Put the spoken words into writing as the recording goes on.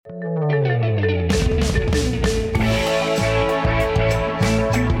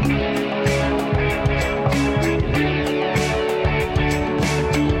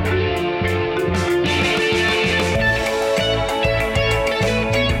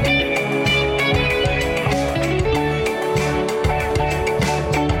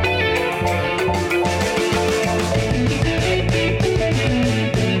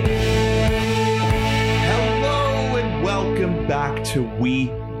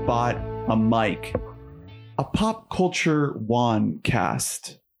bought a mic, a pop culture Juan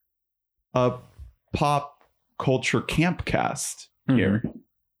cast, a pop culture camp cast here,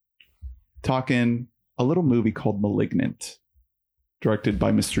 talking a little movie called Malignant, directed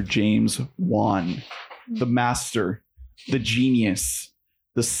by Mr. James Wan, the master, the genius,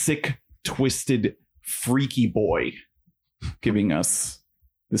 the sick, twisted, freaky boy, giving us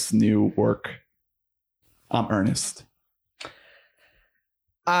this new work. I'm Ernest.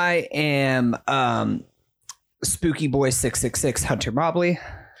 I am Spooky Boy 666 Hunter Mobley.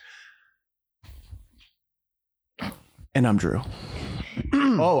 And I'm Drew.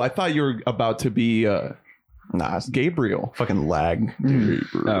 Oh, I thought you were about to be Nah, it's Gabriel. fucking lag.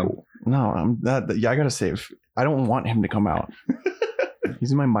 Oh. No, I'm that. Yeah, I gotta save. I don't want him to come out.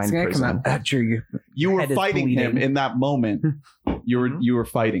 He's in my mind It's gonna prison. come out after you. You were Head is fighting him bleeding. in that moment. You were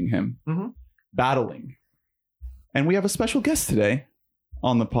fighting him, battling. And we have a special guest today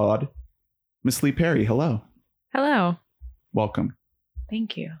on the pod, Miss Lee Perry. Hello, Hello. welcome.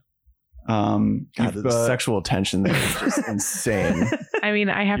 Thank you. God, You've, the sexual tension there is just insane. I mean,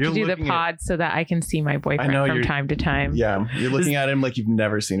 I have You're to do the looking at- pod so that I can see my boyfriend know from you're- time to time. Yeah, you're looking at him like you've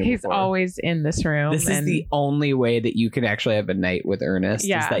never seen him He's before. always in this room. This is and the only way that you can actually have a night with Ernest.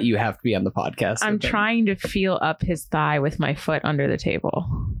 Yeah. Is that you have to be on the podcast. I'm with him. trying to feel up his thigh with my foot under the table.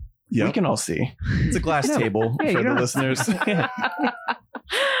 Yep. We can all see. It's a glass No. table Yeah, for you the don't- listeners.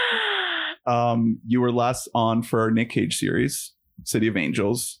 You were last on for our Nick Cage series, City of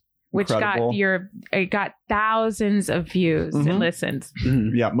Angels. Which Incredible. it got thousands of views Mhm. and listens,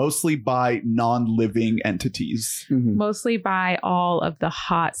 Mhm. Yeah, mostly by non-living entities. Mhm. mostly by all of the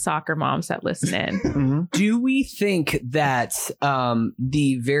hot soccer moms that listen in. Mhm. Do we think that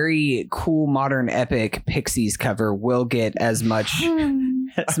the very cool modern epic Pixies cover will get as much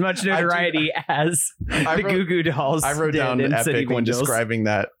notoriety as I the wrote- Goo Goo Dolls? I wrote did down in City epic of when Angels? describing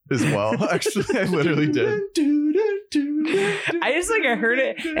that as well. Actually, I literally did. I heard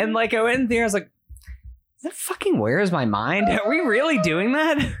it and I went in there. I was like, "Is that fucking Where Is My Mind? Are we really doing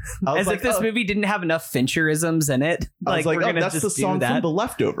that?" I was As like, if this oh. movie didn't have enough Fincherisms in it. I was like, we're oh, gonna that's just the do song that. from The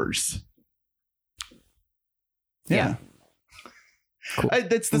Leftovers. Yeah. Cool.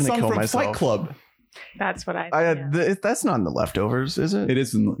 It's the I'm gonna song kill from myself. Fight Club. That's what I. That's not in the leftovers, is it? It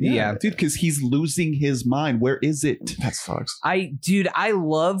is in Yeah. dude, because he's losing his mind. Where is it? That sucks. I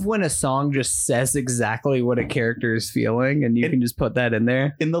love when a song just says exactly what a character is feeling, and you can just put that in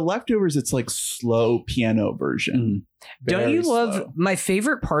there. In The Leftovers, it's like slow piano version. Don't you Very love? slow. My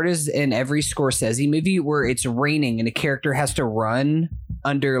favorite part is in every Scorsese movie where it's raining and a character has to run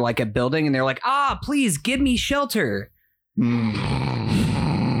under a building, and they're like, please give me shelter."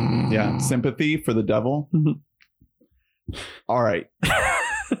 Yeah, sympathy for the devil. All right.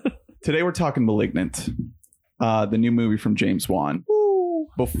 Today we're talking Malignant, the new movie from James Wan.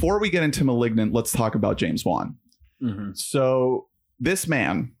 Before we get into Malignant, let's talk about James Wan. So this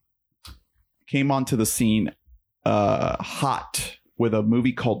man came onto the scene hot with a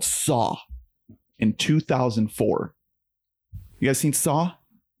movie called Saw in 2004. You guys seen Saw?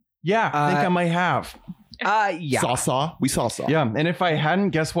 Yeah, I think I might have. Yeah. Saw? We saw Saw. Yeah, and if I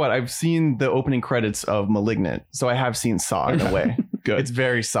hadn't, guess what? I've seen the opening credits of Malignant, so I have seen Saw in a way. Good. It's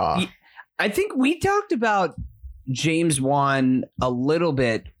very Saw. I think we talked about James Wan a little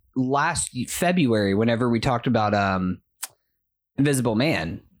bit last February whenever we talked about Invisible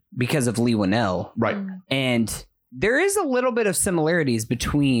Man because of Lee Winnell. Right. And there is a little bit of similarities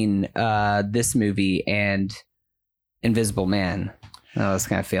between this movie and Invisible Man. I was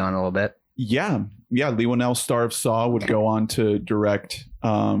kind of feeling a little bit. Yeah. Lee Winnell, star of Saw, would go on to direct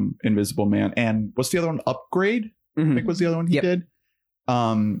Invisible Man. And what's the other one? Upgrade, I think was the other one he Yep. did.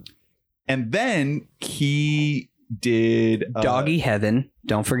 And then he did Doggy Heaven.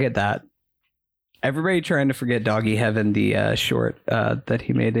 Don't forget that. Everybody trying to forget Doggy Heaven, the short that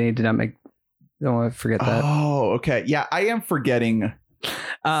he made. And he did not make. Don't want to forget that. Oh, okay. Yeah, I am forgetting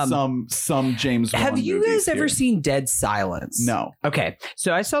some James Wan Have you movies guys ever here. seen Dead Silence? No. Okay,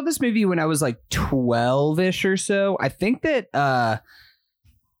 so I saw this movie when I was 12-ish or so. I think that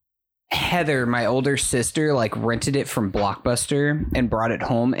Heather, my older sister, rented it from Blockbuster and brought it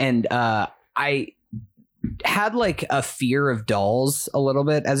home, and I had a fear of dolls a little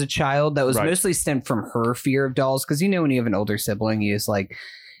bit as a child. That was Right. mostly stemmed from her fear of dolls, because when you have an older sibling, you just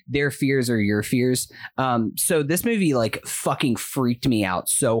their fears are your fears. So this movie fucking freaked me out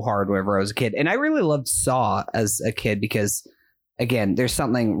so hard whenever I was a kid. And I really loved Saw as a kid because, again, there's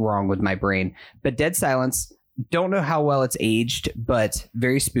something wrong with my brain. But Dead Silence, don't know how well it's aged, but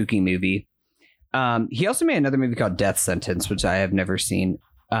very spooky movie. He also made another movie called Death Sentence, which I have never seen.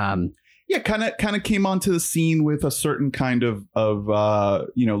 Yeah, Yeah, kind of came onto the scene with a certain kind of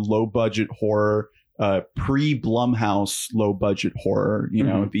low budget horror, pre Blumhouse low budget horror. You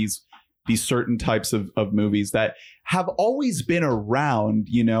know, these certain types of movies that have always been around.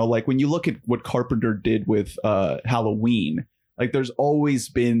 You know, like when you look at what Carpenter did with Halloween, like there's always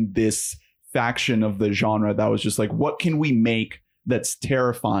been this faction of the genre that was just like, what can we make that's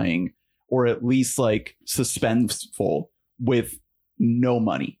terrifying or at least like suspenseful with no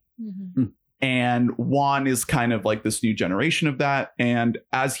money. And Wan is kind of like this new generation of that. And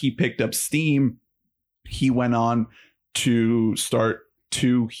as he picked up steam, he went on to start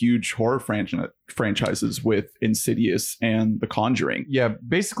 2 huge horror franchises with Insidious and The Conjuring. Yeah,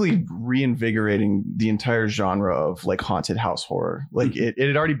 basically reinvigorating the entire genre of like haunted house horror. Like it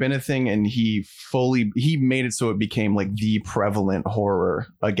had already been a thing, and he made it so it became like the prevalent horror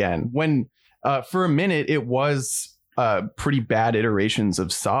again. When for a minute it was pretty bad iterations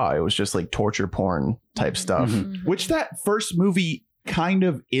of Saw. It was just like torture porn type stuff. Which that first movie kind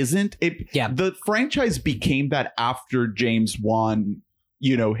of isn't. The franchise became that after James Wan,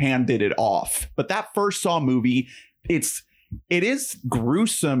 you know, handed it off. But that first Saw movie, it is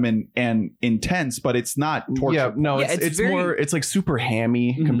gruesome and intense, but it's not torture. Yeah, no, it's more, it's like super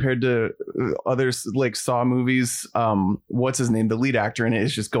hammy compared to others like Saw movies. What's his name? The lead actor in it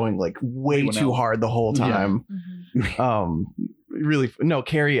is just going like way too hard the whole time. Really, no,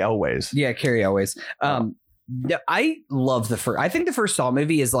 Carrie Elways. Yeah, Carrie Elways. I love the first. I think the first Saw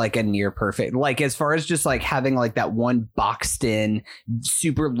movie is like a near perfect. Like as far as just like having like that one boxed in,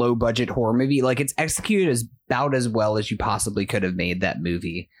 super low budget horror movie. Like it's executed as about as well as you possibly could have made that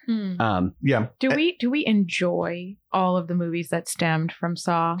movie. Yeah. Do we enjoy all of the movies that stemmed from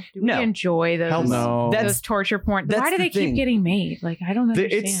Saw? Do we enjoy those? Hell no. Those torture porn. Why do they keep getting made? Like I don't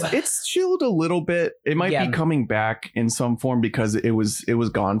understand. It's chilled a little bit. It might be coming back in some form because it was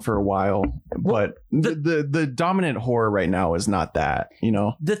gone for a while. But the dominant horror right now is not that. You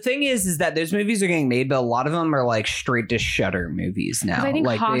know. The thing is that those movies are getting made, but a lot of them are like straight to Shudder movies now. I think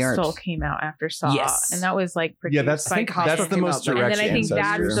like Hostel came out after Saw, and that was like produced that's the most direct. And then I think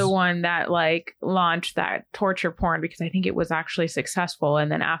that's the one that like launched that torture porn because I think it was actually successful.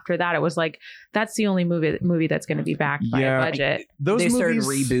 And then after that, it was like that's the only movie that's going to be backed by a budget. They started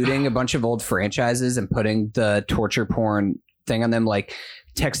rebooting a bunch of old franchises and putting the torture porn thing on them, like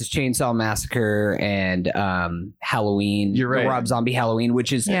Texas Chainsaw Massacre and Halloween. You're right. The Rob Zombie Halloween,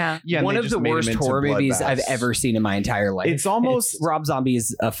 which is one of the worst horror movies I've ever seen in my entire life. It's almost Rob Zombie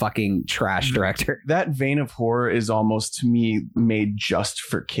is a fucking trash director. That vein of horror is almost to me made just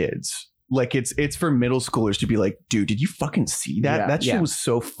for kids. Like it's for middle schoolers to be like, dude, did you fucking see that? That shit was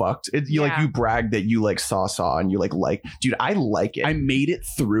so fucked. You brag that you like saw and you like, dude, I like it. I made it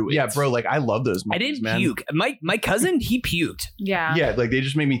through it. Yeah, bro. Like I love those movies. I didn't puke. My cousin, he puked. Yeah. Yeah. Like they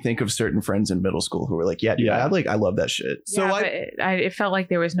just made me think of certain friends in middle school who were like, yeah, dude, I love that shit. So it felt like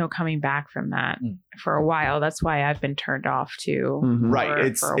there was no coming back from that for a while. That's why I've been turned off too. Right.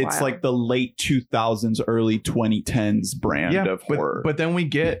 It's like the late 2000s, early 2010s brand of horror. But then we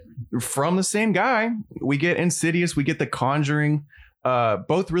get from the same guy, we get Insidious, we get The Conjuring,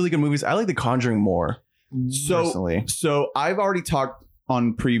 both really good movies. I like The Conjuring more personally. So I've already talked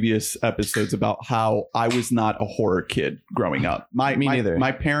on previous episodes about how I was not a horror kid growing up. Me neither.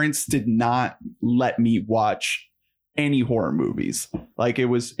 My parents did not let me watch any horror movies. Like it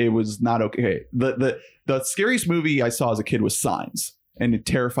was not okay. The scariest movie I saw as a kid was Signs, and it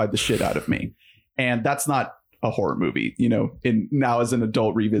terrified the shit out of me. And that's not a horror movie, you know, now as an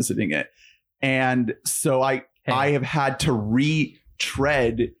adult revisiting it. And so I have had to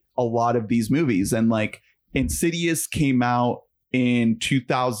retread a lot of these movies. And like Insidious came out in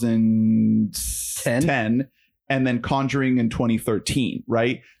 2010 and then Conjuring in 2013,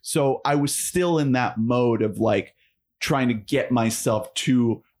 right? So I was still in that mode of like trying to get myself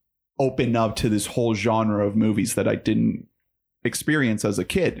to open up to this whole genre of movies that I didn't experience as a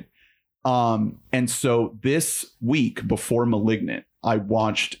kid. And so this week before Malignant, I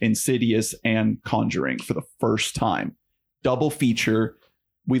watched Insidious and Conjuring for the first time. Double feature.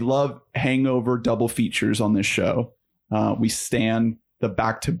 We love Hangover double features on this show. We stand the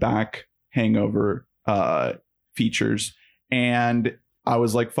back-to-back Hangover features. And I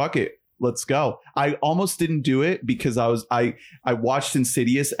was like, fuck it. Let's go. I almost didn't do it because I watched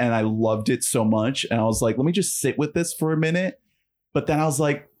Insidious and I loved it so much. And I was like, let me just sit with this for a minute. But then I was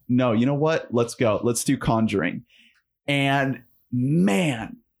like, no, you know what? Let's go. Let's do Conjuring. And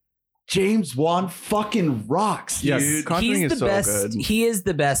man, James Wan fucking rocks, dude. Yes, Conjuring is so good. He is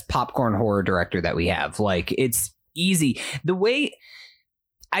the best popcorn horror director that we have. Like, it's easy. The way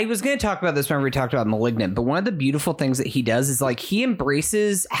I was going to talk about this whenever we talked about Malignant, but one of the beautiful things that he does is like he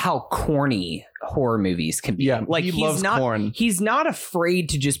embraces how corny horror movies can be. Yeah, like he loves corn. He's not afraid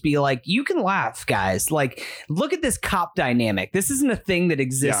to just be like, you can laugh, guys. Like, look at this cop dynamic. This isn't a thing that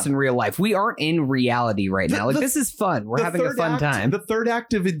exists in real life. We aren't in reality right now. Like, this is fun. We're having a fun time. The third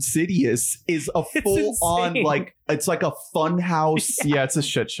act of Insidious is a full on like it's like a fun house. Yeah, it's a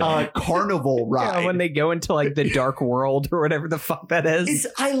shit show. Carnival ride. Yeah, when they go into like the dark world or whatever the fuck that is.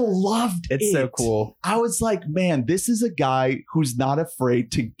 I loved it. It's so cool. I was like, man, this is a guy who's not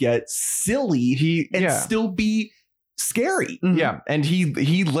afraid to get silly and still be scary. Yeah, and he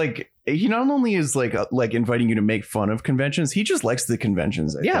not only is like inviting you to make fun of conventions, he just likes the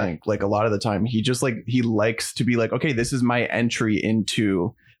conventions. I think like a lot of the time he just like he likes to be like, okay, this is my entry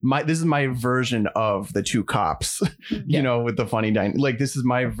into this is my version of the two cops, you know, with the funny like this is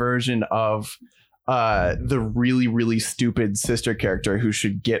my version of the really, really stupid sister character who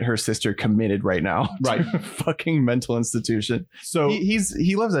should get her sister committed right now. Right. Fucking mental institution. So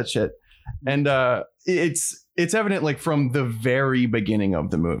he loves that shit. And it's evident like from the very beginning of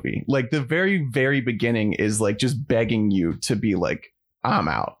the movie. Like the very, very beginning is like just begging you to be like, I'm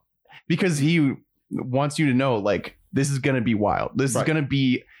out. Because he wants you to know like this is going to be wild. This is going to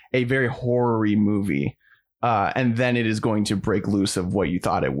be a very horror-y movie. And then it is going to break loose of what you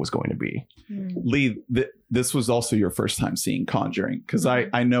thought it was going to be. Lee, this was also your first time seeing Conjuring. Because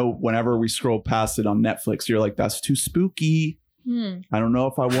I know whenever we scroll past it on Netflix, you're like, that's too spooky. I don't know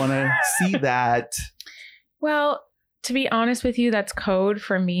if I want to see that. Well, to be honest with you, that's code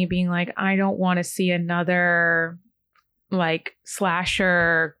for me being like, I don't want to see another like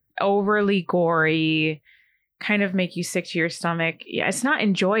slasher, overly gory, kind of make you sick to your stomach. Yeah, it's not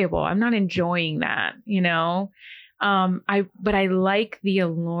enjoyable. I'm not enjoying that, you know? But I like the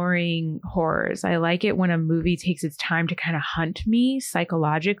alluring horrors. I like it when a movie takes its time to kind of hunt me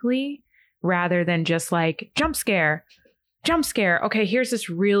psychologically rather than just like jump scare. Okay, here's this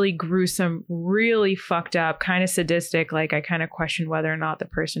really gruesome, really fucked up, kind of sadistic. Like I kind of question whether or not the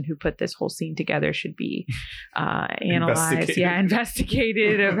person who put this whole scene together should be analyzed,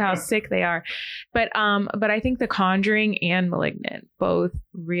 investigated of how sick they are. But I think The Conjuring and Malignant both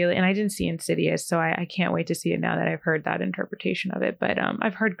really, and I didn't see Insidious, so I can't wait to see it now that I've heard that interpretation of it. But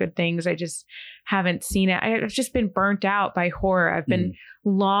I've heard good things. I just haven't seen it. I've just been burnt out by horror. I've been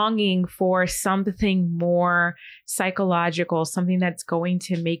longing for something more psychological, something that's going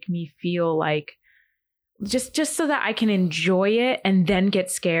to make me feel like just so that I can enjoy it and then get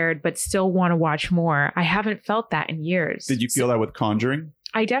scared, but still want to watch more. I haven't felt that in years. Did you feel that with Conjuring?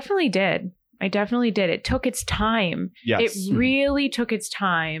 I definitely did. It took its time. Yes. It really took its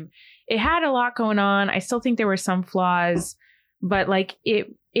time. It had a lot going on. I still think there were some flaws, but like it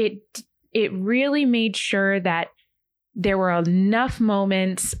really made sure that there were enough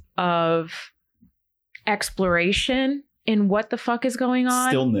moments of exploration in what the fuck is going on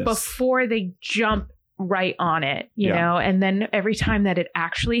stillness before they jump right on it, you know? And then every time that it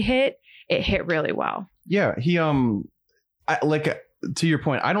actually hit, it hit really well. Yeah. He, to your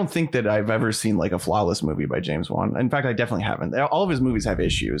point, I don't think that I've ever seen like a flawless movie by James Wan. In fact, I definitely haven't. All of his movies have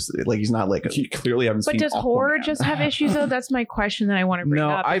issues. Like he's not like you clearly haven't seen. But does horror just have issues though? That's my question that I want to bring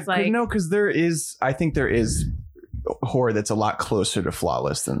up. No, because I think there is horror that's a lot closer to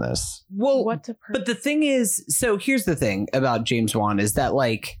flawless than this. Well, but the thing is, so here's the thing about James Wan is that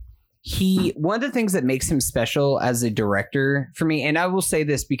like one of the things that makes him special as a director for me, and I will say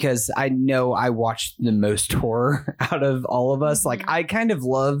this because I know I watched the most horror out of all of us. Like I kind of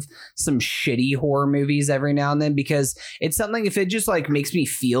love some shitty horror movies every now and then because it's something, if it just like makes me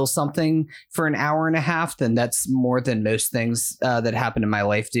feel something for an hour and a half, then that's more than most things that happen in my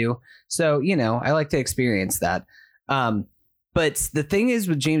life do. So, you know, I like to experience that. But the thing is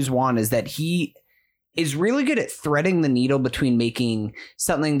with James Wan is that he is really good at threading the needle between making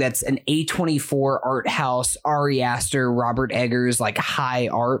something that's an A24 art house, Ari Aster, Robert Eggers, like high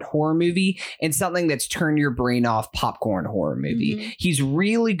art horror movie and something that's turn your brain off popcorn horror movie. He's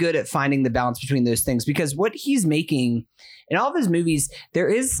really good at finding the balance between those things because what he's making in all of his movies, there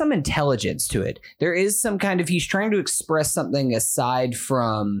is some intelligence to it. There is some kind of, he's trying to express something aside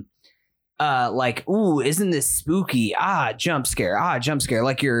from like, ooh, isn't this spooky? Jump scare,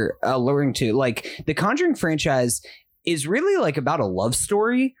 like you're alluring to. Like the Conjuring franchise is really like about a love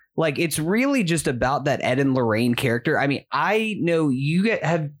story. Like it's really just about that Ed and Lorraine character. I mean, I know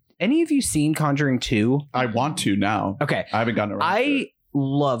have any of you seen Conjuring 2? I want to now. Okay. I haven't gotten around to it. I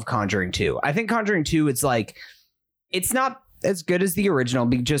love Conjuring 2. I think Conjuring 2, it's like, it's not as good as the original,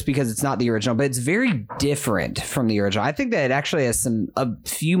 just because it's not the original, but it's very different from the original. I think that it actually has a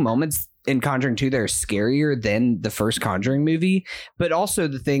few moments in Conjuring 2 that are scarier than the first Conjuring movie. But also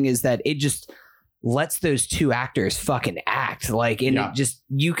the thing is that it just lets those two actors fucking act like, and it just,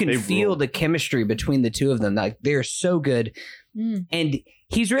 you can feel the chemistry between the two of them. Like they're so good. And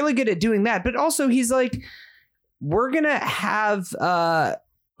he's really good at doing that. But also he's like, we're going to have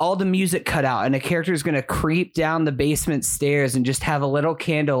all the music cut out and a character is going to creep down the basement stairs and just have a little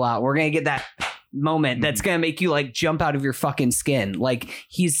candle out. We're going to get that moment that's going to make you like jump out of your fucking skin. Like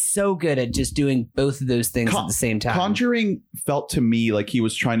he's so good at just doing both of those things at the same time. Conjuring felt to me like he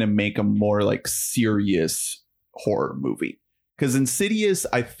was trying to make a more like serious horror movie, because Insidious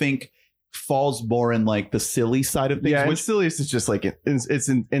I think falls more in like the silly side of things. Yeah, Insidious is just like it's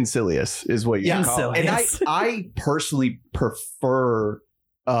Insidious is what you call it. And I personally prefer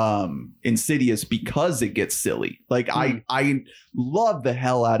Insidious because it gets silly. Like I love the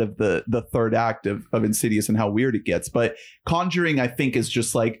hell out of the third act of Insidious and how weird it gets, but Conjuring I think is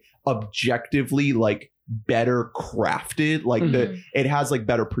just like objectively like better crafted. Like it has like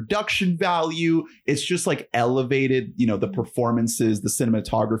better production value. It's just like elevated, you know, the performances, the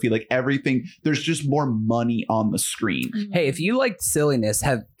cinematography, like everything. There's just more money on the screen. Hey, if you liked silliness,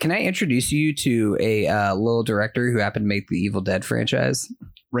 can I introduce you to a little director who happened to make the Evil Dead franchise?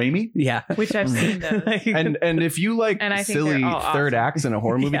 Raimi? Yeah. Which I've seen those. and if you like silly third acts in a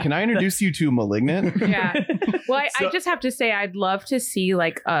horror movie, can I introduce you to Malignant? Yeah. Well, I just have to say, I'd love to see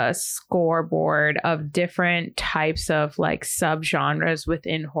like a scoreboard of different types of like subgenres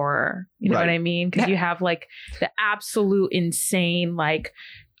within horror. You know what I mean? Because you have like the absolute insane like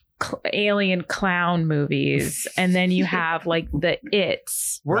alien clown movies, and then you have like the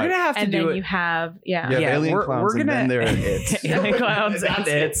It's. We're gonna have to and do then it. you have alien clowns, and then there are It's. Alien clowns and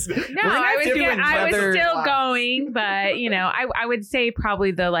It's. No, I was still going, but you know, I would say probably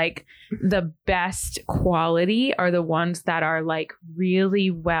the best quality are the ones that are like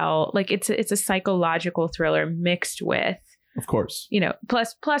really well, like it's a psychological thriller mixed with, of course, you know,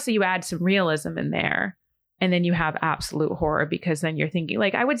 plus you add some realism in there. And then you have absolute horror, because then you're thinking,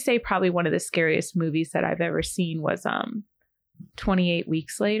 like, I would say probably one of the scariest movies that I've ever seen was 28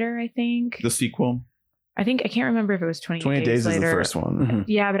 Weeks Later, I think. The sequel. I can't remember if it was 28 Days Later. is the first one.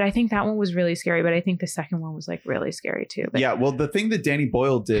 Yeah, but I think that one was really scary. But I think the second one was like really scary too. But yeah, well, the thing that Danny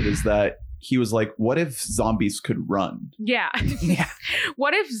Boyle did is that he was like, what if zombies could run? Yeah.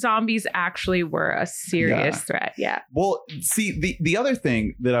 What if zombies actually were a serious threat? Yeah. Well, see, the other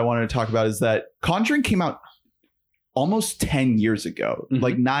thing that I wanted to talk about is that Conjuring came out almost 10 years ago,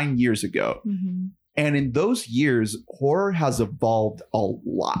 like 9 years ago. And in those years, horror has evolved a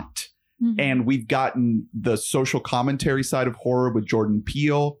lot. And we've gotten the social commentary side of horror with Jordan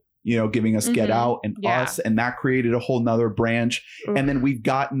Peele, you know, giving us Get Out and Us, and that created a whole nother branch. And then we've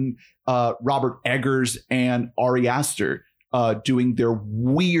gotten Robert Eggers and Ari Aster doing their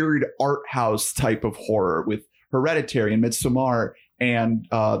weird art house type of horror with Hereditary and Midsommar and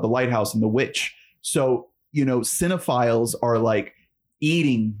The Lighthouse and The Witch. So, you know, cinephiles are like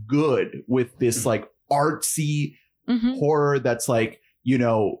eating good with this like artsy horror that's like, you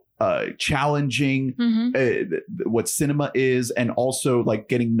know, challenging what cinema is, and also like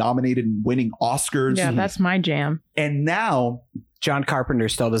getting nominated and winning Oscars. Yeah, that's my jam. And now John Carpenter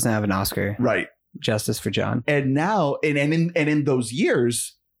still doesn't have an Oscar. Right. Justice for John. And now and in those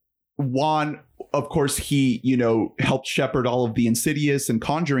years, Wan, of course, he, you know, helped shepherd all of the Insidious and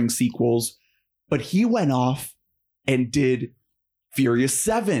Conjuring sequels, but he went off and did Furious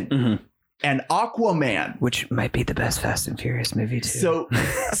 7 and Aquaman, which might be the best Fast and Furious movie too.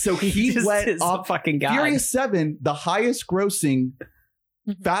 So he went off fucking god. Furious 7, the highest grossing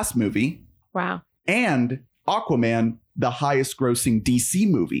Fast movie. Wow. And Aquaman, the highest grossing DC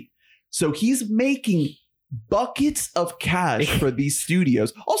movie. So he's making buckets of cash for these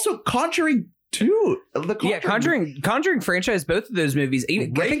studios. Also, Conjuring 2. Conjuring franchise, both of those movies. I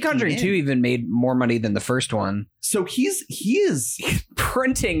think Conjuring 2 even made more money than the first one. So he is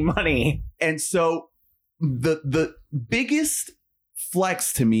printing money. And so the biggest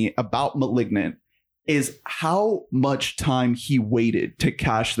flex to me about Malignant is how much time he waited to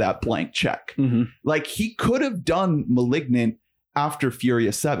cash that blank check. Like he could have done Malignant after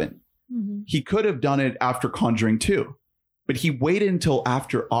Furious 7. He could have done it after Conjuring 2, but he waited until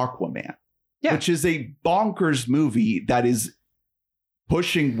after Aquaman, which is a bonkers movie that is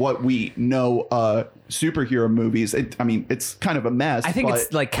pushing what we know superhero movies. It's kind of a mess. I think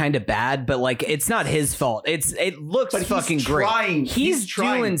it's like kind of bad, but like it's not his fault. It looks fucking great. He's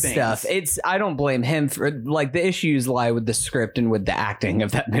doing stuff. I don't blame him for, like, the issues lie with the script and with the acting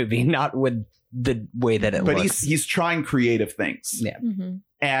of that movie, not with the way that it but looks. he's trying creative things. Yeah. Mm-hmm.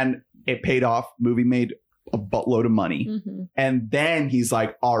 And it paid off. Movie made a buttload of money. Mm-hmm. And then he's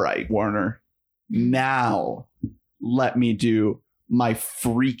like, all right, Warner, now let me do my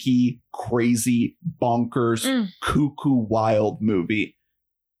freaky, crazy, bonkers, cuckoo, wild movie.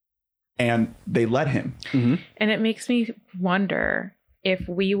 And they let him. Mm-hmm. And it makes me wonder if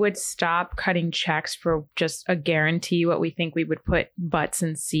we would stop cutting checks for just a guarantee what we think we would put butts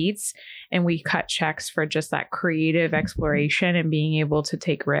in seats, and we cut checks for just that creative exploration and being able to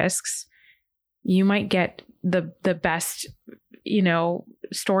take risks, you might get the best,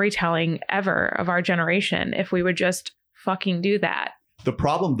 storytelling ever of our generation if we would just fucking do that. The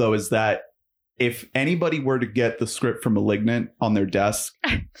problem, though, is that if anybody were to get the script for Malignant on their desk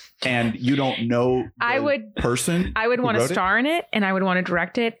and you don't know I would who want to wrote it, star in it, and I would want to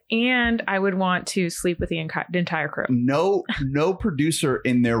direct it, and I would want to sleep with the entire crew. no producer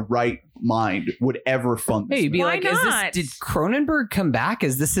in their right mind would ever fund this. Hey, you'd be Why like, not? did Cronenberg come back?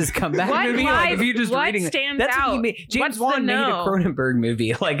 Is this his comeback What movie? lies- Like, if you're just what reading stands that's what he out? made. James What's the Wan made a no? Cronenberg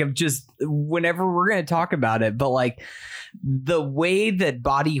movie. Like, of just whenever we're going to talk about it, but like the way that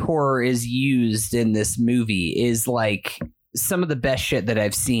body horror is used in this movie is like some of the best shit that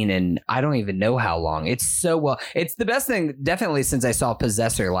I've seen in I don't even know how long. It's so well. It's the best thing definitely since I saw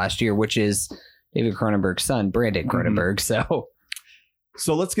Possessor last year, which is David Cronenberg's son, Brandon Cronenberg.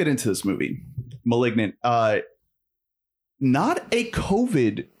 So let's get into this movie, Malignant. Not a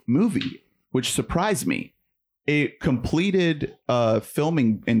COVID movie, which surprised me. It completed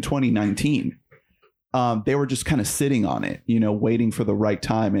filming in 2019. They were just kind of sitting on it, waiting for the right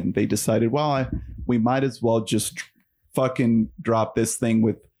time. And they decided, well, we might as well just fucking drop this thing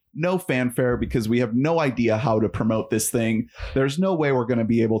with no fanfare because we have no idea how to promote this thing. There's no way we're going to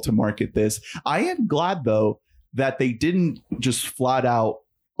be able to market this. I am glad, though, that they didn't just flat out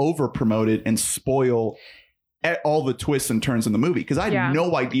over promote it and spoil all the twists and turns in the movie because I had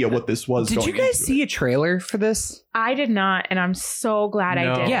no idea what this was. Did you guys see a trailer for this? I did not, and I'm so glad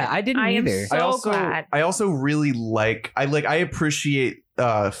I did. Yeah, I didn't either. Am so glad. I also really I appreciate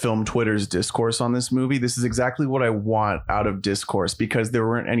film Twitter's discourse on this movie. This is exactly what I want out of discourse because there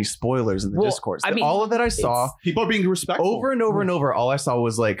weren't any spoilers in the discourse. I mean, all of that I saw, people are being respectful over and over and over. All I saw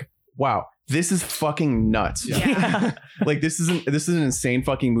was like, wow, this is fucking nuts. Yeah. Like this is an insane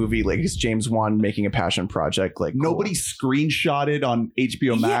fucking movie. Like it's James Wan making a passion project. Like nobody screenshotted on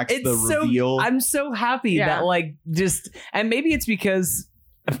HBO Max it's the reveal. I'm so happy that and maybe it's because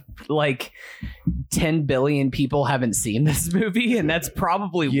like 10 billion people haven't seen this movie, and that's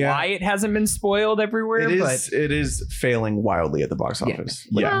probably why it hasn't been spoiled everywhere. It is failing wildly at the box office.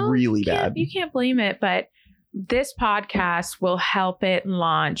 Really bad. You can't blame it, but this podcast will help it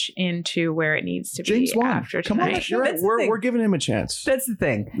launch into where it needs to James be Wan, after come on, tonight. You're right. That's the thing. We're giving him a chance. That's the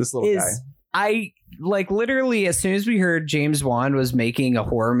thing. This little guy. I like literally as soon as we heard James Wan was making a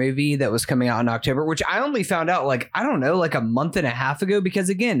horror movie that was coming out in October, which I only found out like a month and a half ago, because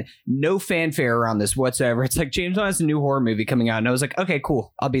again, no fanfare around this whatsoever. It's like James Wan has a new horror movie coming out, and I was like, okay,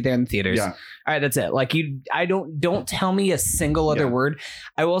 cool, I'll be there in the theaters. Yeah. All right, that's it. Like don't tell me a single other word.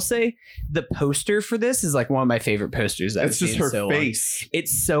 I will say the poster for this is like one of my favorite posters I've seen. It's just her so long. face.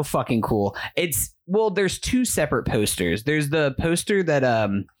 It's so fucking cool. There's two separate posters. There's the poster that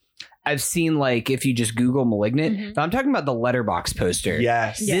I've seen, like, if you just Google Malignant. Mhm. But I'm talking about the Letterboxd poster.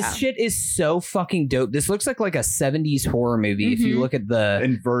 Yes. Yeah. This shit is so fucking dope. This looks like a 70s horror movie if you Mhm. look at the...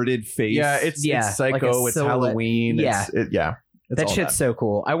 Inverted face. Yeah, it's Psycho, like a it's silhouette. Halloween. Yeah. It's that all shit's so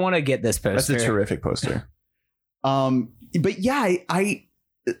cool. I want to get this poster. That's a terrific poster. But yeah, I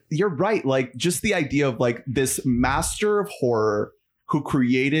you're right. Like just the idea of like this master of horror who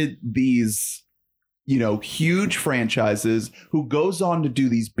created these, huge franchises, who goes on to do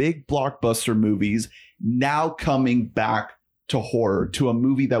these big blockbuster movies, now coming back to horror, to a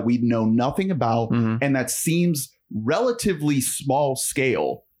movie that we know nothing about Mhm. and that seems relatively small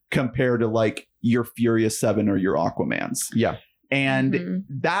scale compared to like your Furious 7 or your Aquamans. Yeah. And Mhm.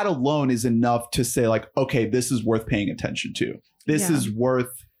 that alone is enough to say like, okay, this is worth paying attention to. This Yeah. is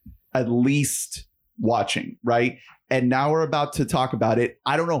worth at least watching, right? And now we're about to talk about it.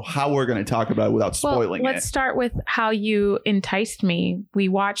 I don't know how we're going to talk about it without spoiling let's it. start with how you enticed me.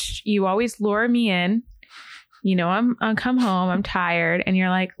 You always lure me in. I'm come home, I'm tired, and you're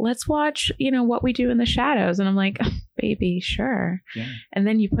like, let's watch, What We Do in the Shadows. And I'm like, baby, sure. Yeah. And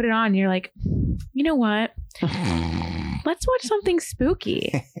then you put it on, and you're like, you know what? Let's watch something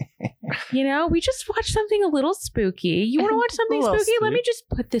spooky. We just watched something a little spooky. You want to watch something A little spooky? Let spook. me just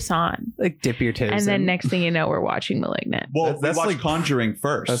put this on. Like dip your toes And then in. next thing you know, we're watching Malignant. Well, That's we watched like- Conjuring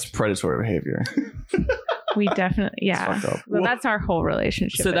first. That's predatory behavior. We definitely, yeah. It's fucked up. Well, that's our whole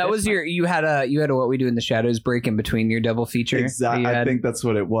relationship. So at that this was point. you had a What We Do in the Shadows break in between your double feature. Exactly. I think that's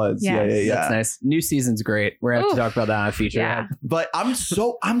what it was. Yes. Yeah. That's nice. New season's great. We're gonna have to Oof. talk about that on a feature. Yeah. But I'm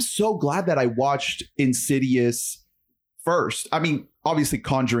so glad that I watched Insidious first. I mean, obviously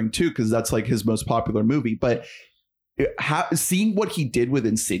Conjuring 2 because that's like his most popular movie. But seeing what he did with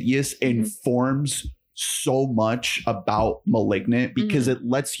Insidious informs so much about Malignant because it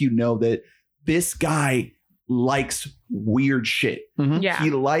lets you know that this guy likes weird shit. Yeah. He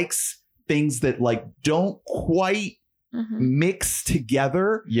likes things that like don't quite mix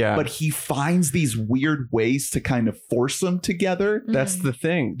together, but he finds these weird ways to kind of force them together. That's the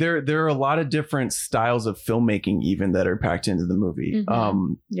thing. There are a lot of different styles of filmmaking even that are packed into the movie.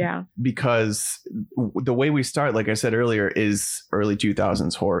 Yeah. Because the way we start, like I said earlier, is early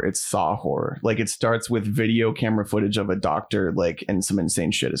 2000s horror. It's Saw horror. Like it starts with video camera footage of a doctor, like, and some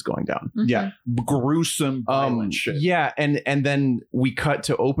insane shit is going down. Yeah. Gruesome, violent shit. Yeah, and then we cut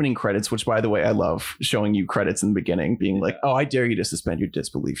to opening credits, which by the way, I love showing you credits in the beginning, being like, oh, I dare you to suspend your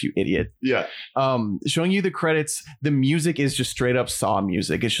disbelief, you idiot. Yeah. Showing you the credits, the music is just straight up Saw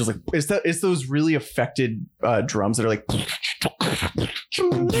music. It's just like it's those really affected drums that are like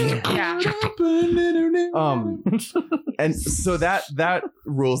and so that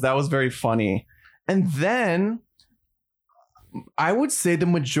rules. That was very funny. And then I would say the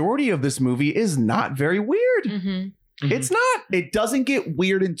majority of this movie is not very weird. It's not. It doesn't get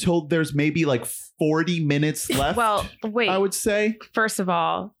weird until there's maybe like 40 minutes left. Well, wait. I would say. First of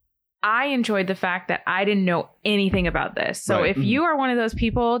all, I enjoyed the fact that I didn't know anything about this. So if you are one of those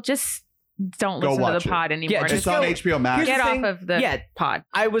people, just don't Go listen to watch the it. pod anymore. Yeah, It's on HBO Max. Get off of the pod.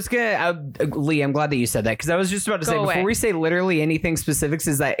 I was Lee, I'm glad that you said that because I was just about to say Go away. before we say literally anything specifics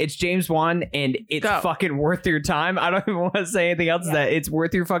is that it's James Wan and it's Go. fucking worth your time. I don't even want to say anything else. That it's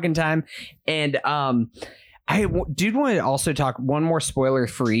worth your fucking time. And I did want to also talk one more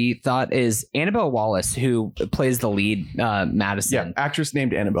spoiler-free thought is Annabelle Wallis, who plays the lead, Madison. Yeah, actress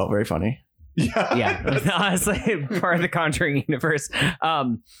named Annabelle. Very funny. Yeah, honestly, part of the Conjuring universe.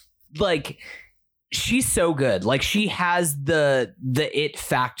 Like she's so good. Like she has the it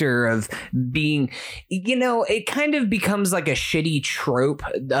factor of being, you know, it kind of becomes like a shitty trope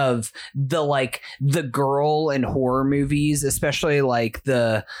of the like the girl in horror movies, especially like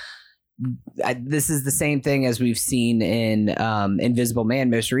this is the same thing as we've seen in Invisible Man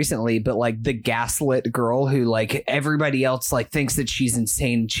most recently, but like the gaslit girl who like everybody else like thinks that she's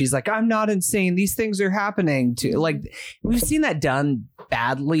insane. She's like, I'm not insane. These things are happening to like we've seen that done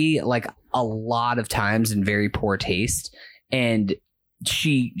badly like a lot of times in very poor taste. And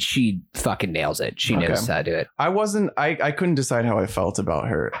she fucking nails it. She knows how to do it. I couldn't decide how I felt about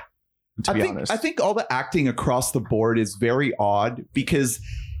her, to be honest. I think all the acting across the board is very odd because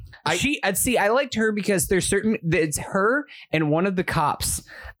I liked her because it's her and one of the cops.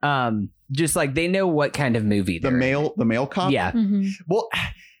 Just like they know what kind of movie the male cop. Yeah. Well,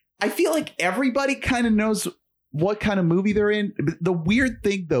 I feel like everybody kind of knows what kind of movie they're in. The weird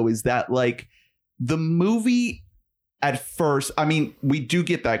thing though is that like the movie at first, I mean, we do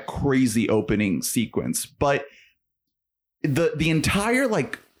get that crazy opening sequence, but the entire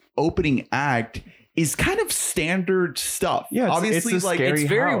like opening act is kind of standard stuff. Yeah, obviously, it's a like scary it's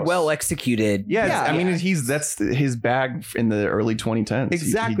very house. well executed. Yeah, I mean, yeah. that's his bag in the early 2010s.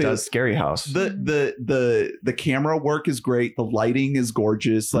 Exactly. He does Scary House. The camera work is great. The lighting is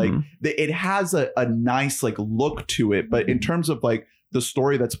gorgeous. Like it has a nice like look to it. But in terms of like the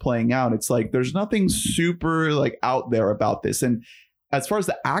story that's playing out, it's like there's nothing super like out there about this. And as far as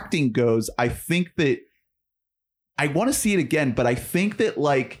the acting goes, I think that I want to see it again, but I think that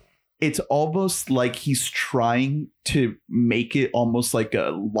like it's almost like he's trying to make it almost like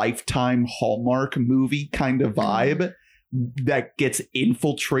a Lifetime Hallmark movie kind of vibe that gets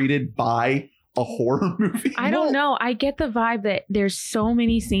infiltrated by a horror movie. I don't know. I get the vibe that there's so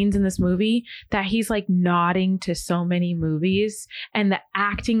many scenes in this movie that he's like nodding to so many movies, and the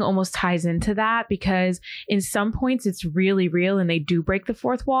acting almost ties into that because in some points it's really real and they do break the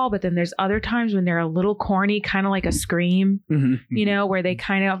fourth wall, but then there's other times when they're a little corny, kind of like a Scream, you know, where they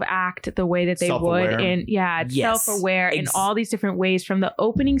kind of act the way that they Self-aware. would in Yes. self-aware in all these different ways, from the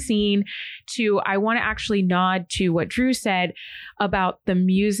opening scene to, I want to actually nod to what Drew said about the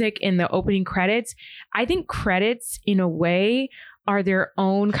music in the opening credits. I think credits in a way are their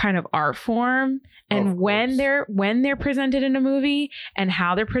own kind of art form, and when they're presented in a movie and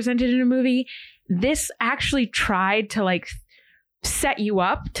how they're presented in a movie, this actually tried to like set you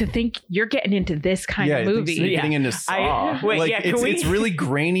up to think you're getting into this kind of movie. Getting into Saw. It's really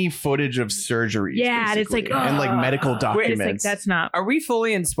grainy footage of surgeries. Yeah, and it's like, and like medical documents. It's like, that's not. Are we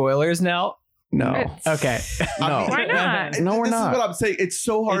fully in spoilers now? No. Okay. No. Why not? No, we're this not. is what I'm saying. It's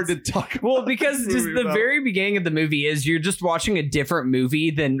so hard to talk about. Well, because this just movie the without- very beginning of the movie is you're just watching a different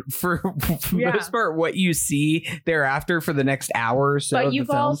movie than for Yeah. most part what you see thereafter for the next hour or so. But of you've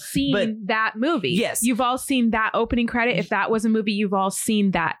the film. all seen But that movie. Yes. You've all seen that opening credit. If that was a movie, you've all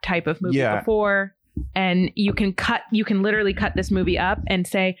seen that type of movie Yeah. before. And you can literally cut this movie up and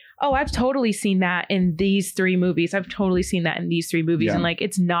say, oh, I've totally seen that in these 3 movies. I've totally seen that in these 3 movies. Yeah. And like,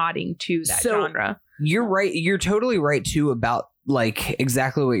 it's nodding to that So- genre. You're right. You're totally right too about like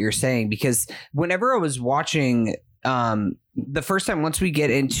exactly what you're saying, because whenever I was watching the first time, once we get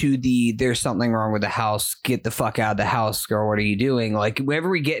into there's something wrong with the house, get the fuck out of the house, girl, what are you doing? Like whenever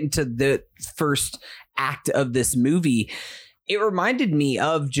we get into the first act of this movie, it reminded me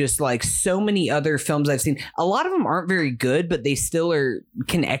of just like so many other films I've seen. A lot of them aren't very good, but they still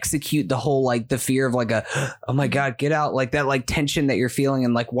can execute the whole like the fear of like oh my God, get out, like that like tension that you're feeling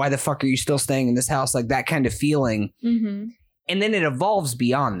and like why the fuck are you still staying in this house, like that kind of feeling. Mm-hmm. And then it evolves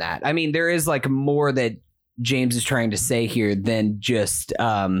beyond that. I mean, there is like more that James is trying to say here than just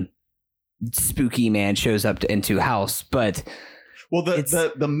spooky man shows up into house, but Well,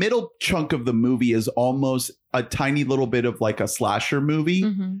 the middle chunk of the movie is almost a tiny little bit of like a slasher movie,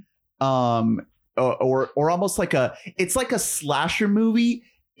 Mm-hmm. or almost like it's like a slasher movie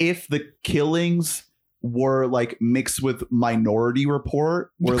if the killings were like mixed with Minority Report,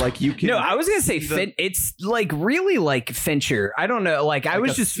 where like you can. no, I was gonna say the- it's like really like Fincher. I don't know. Like I Like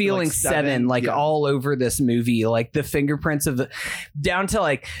was a- just feeling like seven, Seven, like yeah. all over this movie, like the fingerprints of down to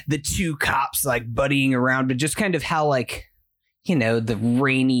like the 2 cops like buddying around, but just kind of how like, you know, the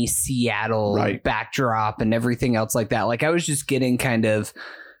rainy Seattle Right. backdrop and everything else like that. Like I was just getting kind of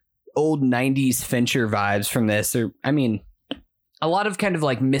old 90s Fincher vibes from this. Or I mean, a lot of kind of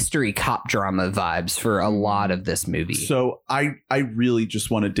like mystery cop drama vibes for a lot of this movie. So I really just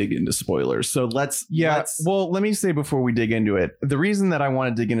want to dig into spoilers. So let's Well, let me say before we dig into it, the reason that I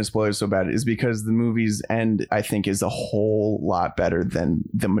want to dig into spoilers so bad is because the movie's end, I think, is a whole lot better than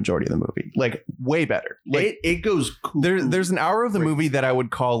the majority of the movie. Like way better. Like it goes. there's an hour of the movie that I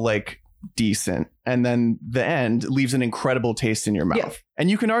would call like decent, and then the end leaves an incredible taste in your mouth. Yeah. And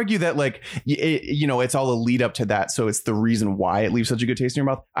you can argue that like it's all a lead up to that, so it's the reason why it leaves such a good taste in your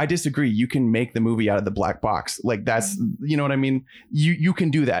mouth. I disagree. You can make the movie out of the black box. Like that's, you know what I mean? You can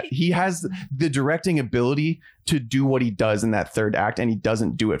do that. He has the directing ability to do what he does in that 3rd act, and he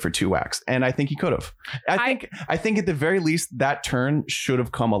doesn't do it for 2 acts. And I think he could have. I think at the very least that turn should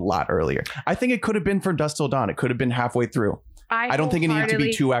have come a lot earlier. I think it could have been for Dusk Till Dawn. It could have been halfway through. I don't think it needed to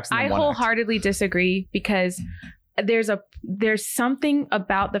be 2 acts. And I then 1 act. wholeheartedly disagree, because there's something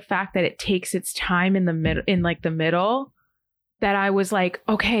about the fact that it takes its time in the middle that I was like,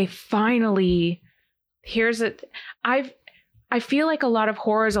 okay, finally, I feel like a lot of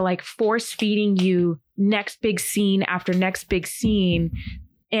horrors are like force feeding you next big scene after next big scene.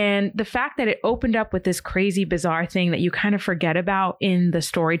 And the fact that it opened up with this crazy, bizarre thing that you kind of forget about in the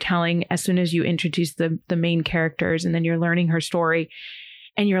storytelling as soon as you introduce the main characters, and then you're learning her story,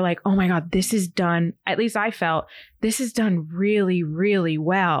 and you're like, oh my God, this is done. At least I felt this is done really, really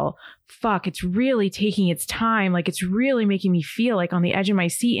well. Fuck, it's really taking its time. Like it's really making me feel like on the edge of my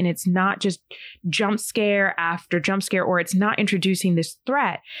seat, and it's not just jump scare after jump scare, or it's not introducing this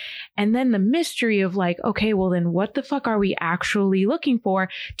threat. And then the mystery of like, okay, well then what the fuck are we actually looking for,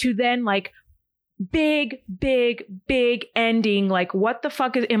 to then like big ending. Like what the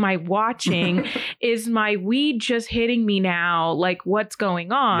fuck am I watching? Is my weed just hitting me now? Like what's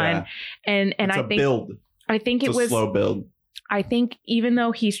going on? Yeah. And It's I a think build. I think It's it a was slow build. I think even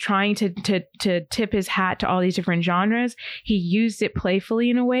though he's trying to tip his hat to all these different genres, he used it playfully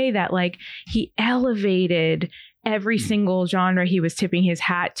in a way that like he elevated every single genre he was tipping his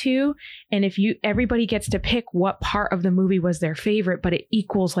hat to. And everybody gets to pick what part of the movie was their favorite, but it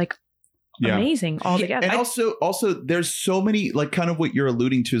equals like amazing altogether. And also there's so many, like kind of what you're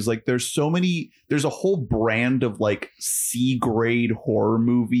alluding to is like there's a whole brand of like C grade horror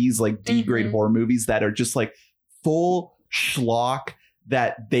movies, like D grade horror movies that are just like full schlock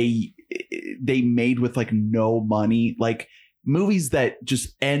that they made with like no money, like movies that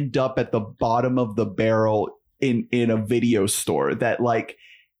just end up at the bottom of the barrel in a video store that like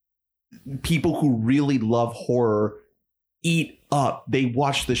people who really love horror eat up. They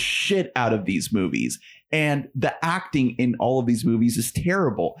watch the shit out of these movies, and the acting in all of these movies is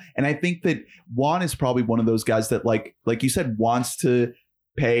terrible. And I think that Juan is probably one of those guys that like you said, wants to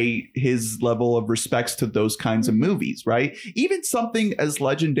pay his level of respects to those kinds of movies, right? Even something as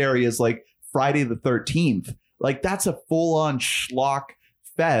legendary as like Friday the 13th, like that's a full-on schlock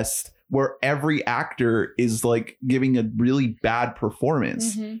fest where every actor is like giving a really bad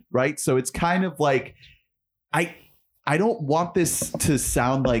performance, right? So it's kind of like I don't want this to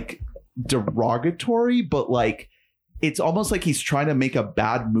sound like derogatory, but like it's almost like he's trying to make a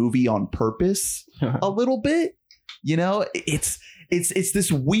bad movie on purpose a little bit. You know, it's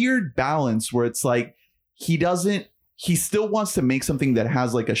this weird balance where it's like he still wants to make something that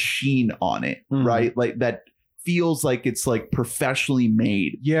has like a sheen on it, right? Like that feels like it's like professionally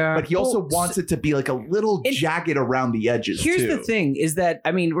made. Yeah. But he also wants it to be like a little jagged around the edges. Here's the thing is that,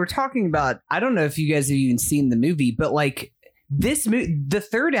 I mean, we're talking about, I don't know if you guys have even seen the movie, but like this movie, the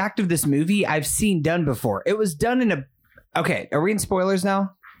third act of this movie I've seen done before. It was done in okay, are we in spoilers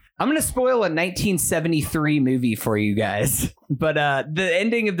now? I'm going to spoil a 1973 movie for you guys, but the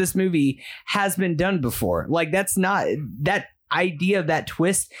ending of this movie has been done before. Like that idea of that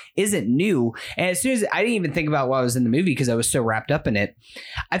twist isn't new. And as soon as I didn't even think about what I was in the movie because I was so wrapped up in it,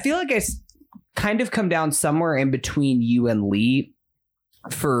 I feel like I kind of come down somewhere in between you and Lee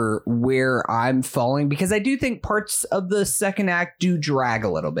for where I'm falling, because I do think parts of the second act do drag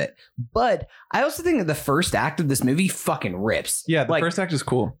a little bit, but I also think that the first act of this movie fucking rips. Yeah, the first act is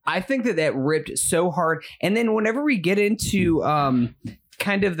cool. I think that ripped so hard. And then whenever we get into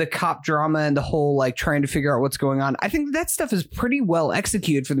kind of the cop drama and the whole like trying to figure out what's going on, I think that stuff is pretty well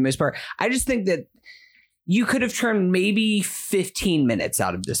executed for the most part. I just think that you could have trimmed maybe 15 minutes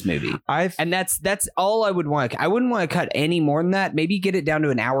out of this movie. And that's all I would want. I wouldn't want to cut any more than that. Maybe get it down to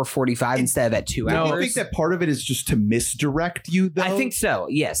an hour 45 instead of at 2 hours. I think that part of it is just to misdirect you, though. I think so.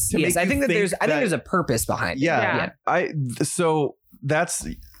 Yes. Yes. I think that there's a purpose behind it. Yeah. So that's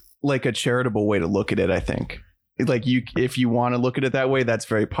like a charitable way to look at it, I think. Like if you want to look at it that way, that's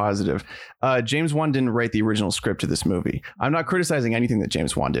very positive. James Wan didn't write the original script to this movie. I'm not criticizing anything that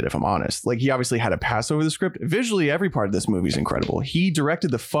James Wan did, if I'm honest. Like he obviously had a pass over the script. Visually, every part of this movie is incredible. He directed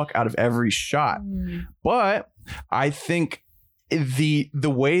the fuck out of every shot. But I think the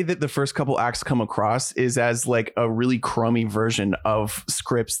way that the first couple acts come across is as like a really crummy version of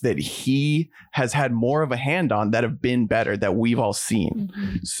scripts that he has had more of a hand on that have been better, that we've all seen.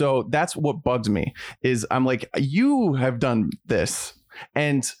 So that's what bugs me is I'm like, you have done this.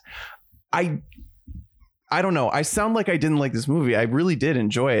 And I don't know. I sound like I didn't like this movie. I really did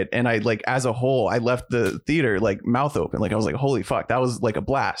enjoy it. And I like, as a whole, I left the theater like mouth open. Like I was like, holy fuck, that was like a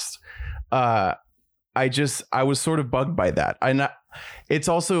blast. I was sort of bugged by that. It's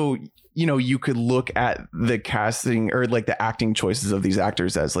also, you know, you could look at the casting or like the acting choices of these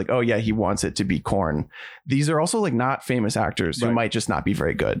actors as like, oh yeah, he wants it to be Korn. These are also like not famous actors who might just not be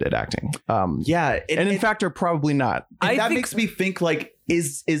very good at acting. And in fact are probably not. That makes me think like,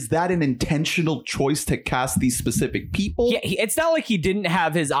 is that an intentional choice to cast these specific people? Yeah, it's not like he didn't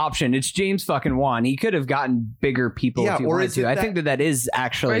have his option. It's James fucking Wan. He could have gotten bigger people if he wanted to. I think that is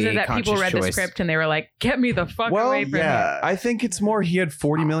actually or is it a that conscious people read choice. the script and they were like, get me the fuck away from here. I think it's more he had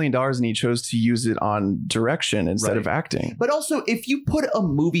 $40 million and he chose to use it on direction instead of acting. But also, if you put a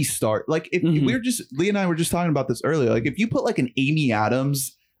movie star, like if Lee and I were just talking about this earlier, like if you put like an Amy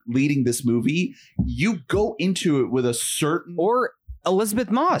Adams leading this movie, you go into it with a certain or Elizabeth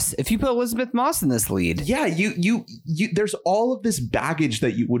Moss. If you put Elizabeth Moss in this lead, yeah, you there's all of this baggage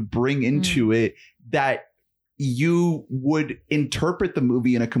that you would bring into it that you would interpret the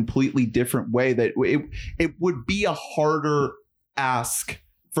movie in a completely different way. That it would be a harder ask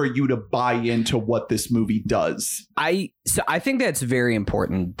for you to buy into what this movie does. I think that's very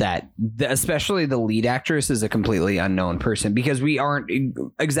important that especially the lead actress is a completely unknown person, because we aren't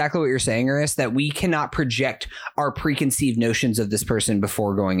exactly what you're saying, Iris, that we cannot project our preconceived notions of this person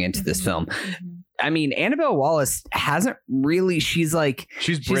before going into this film. I mean, Annabelle Wallis hasn't really, she's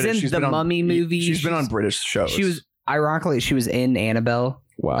British. In the Mummy movie. She's been on British shows. She was in Annabelle.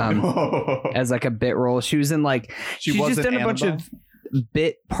 Wow. As like a bit role. She was in like, she's just done a bunch of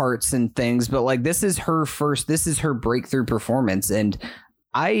bit parts and things, but like this is her breakthrough performance, and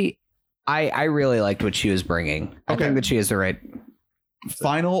I really liked what she was bringing. I think that she is the right.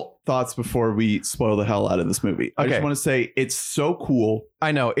 Final thoughts before we spoil the hell out of this movie. I just want to say it's so cool.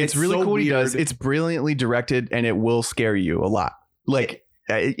 I know it's really so cool what he does. It's brilliantly directed and it will scare you a lot. Like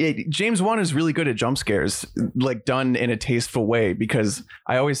James Wan is really good at jump scares, like done in a tasteful way, because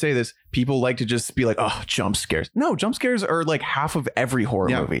I always say this, people like to just be like, oh, jump scares. No, jump scares are like half of every horror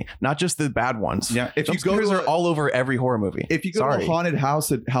movie, not just the bad ones. Yeah. If jump scares are all over every horror movie. If you go to a haunted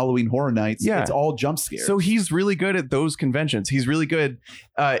house at Halloween Horror Nights, it's all jump scares. So he's really good at those conventions. He's really good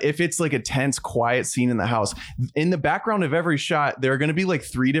if it's like a tense, quiet scene in the house. In the background of every shot, there are going to be like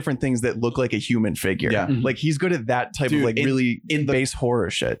 3 different things that look like a human figure. Yeah. Like he's good at that type of like really base horror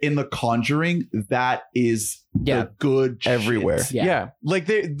shit. In The Conjuring, that is Yeah. the good shit. everywhere. Yeah. Yeah. Like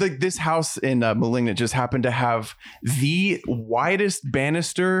this house in Malignant just happened to have the widest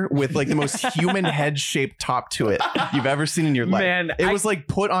banister with like the most human head shaped top to it you've ever seen in your life. Man, it was like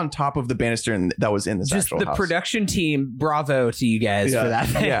put on top of the banister and that was in this just actual the house. production team. Bravo to you guys Yeah. for that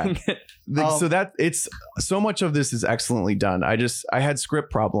thing. Yeah. So that it's so much of this is excellently done. I had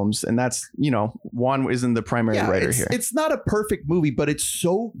script problems, and that's, you know, Juan isn't the primary writer it's, here. It's not a perfect movie, but it's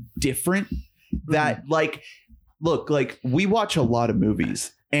so different that like, look, like we watch a lot of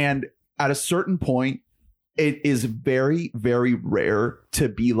movies, and at a certain point, it is very, very rare to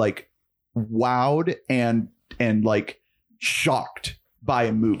be like wowed and like shocked by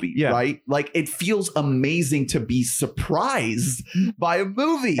a movie, Yeah. right? Like it feels amazing to be surprised by a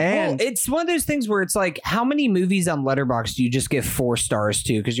movie. And- Well, it's one of those things where it's like, how many movies on Letterboxd do you just give 4 stars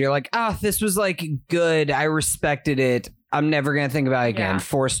to? Because you're like, this was like good. I respected it. I'm never gonna think about it again. Yeah.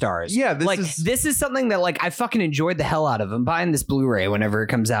 4 stars. Yeah, this is something that like I fucking enjoyed the hell out of. I'm buying this Blu-ray whenever it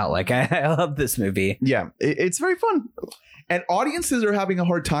comes out. Like I love this movie. yeah, it's very fun. And audiences are having a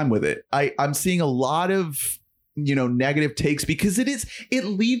hard time with it. I'm seeing a lot of, you know, negative takes because it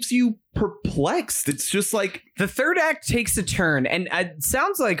leaves you perplexed. It's just like, The third act takes a turn, and it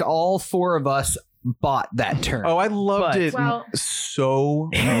sounds like all 4 of us bought that turn. Oh, I loved But- it Well- so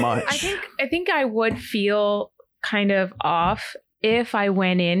much. I think I would feel kind of off if I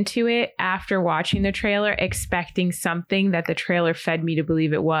went into it after watching the trailer expecting something that the trailer fed me to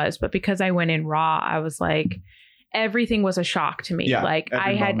believe it was. But because I went in raw, I was like, everything was a shock to me. Yeah, like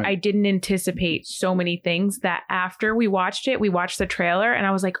every moment. I didn't anticipate so many things that after we watched the trailer and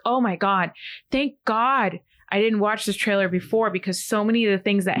I was like, oh my God, thank God I didn't watch this trailer before, because so many of the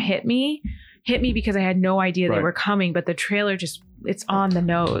things that hit me because I had no idea they Right. were coming, but the trailer it's on the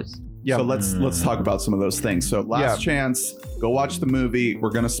nose. Yeah. so let's talk about some of those things. So last chance, go watch the movie.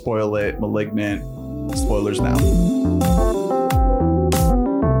 We're gonna spoil it. Malignant. Spoilers now.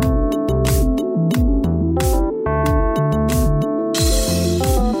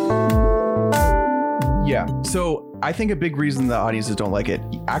 Yeah. So I think a big reason the audiences don't like it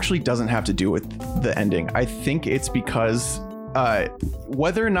actually doesn't have to do with the ending. I think it's because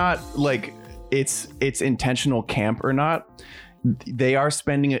whether or not like it's intentional camp or not, they are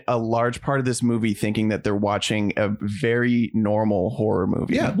spending a large part of this movie thinking that they're watching a very normal horror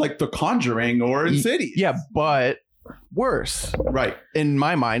movie. Yeah, like The Conjuring or Insidious. Yeah, but worse. Right. In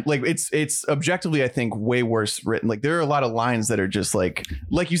my mind, like it's objectively, I think, way worse written. Like there are a lot of lines that are just like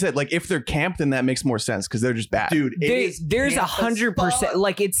you said, like if they're camp, then that makes more sense because they're just bad. Dude, There's 100%.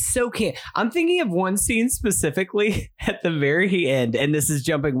 Like it's so camp. I'm thinking of one scene specifically at the very end, and this is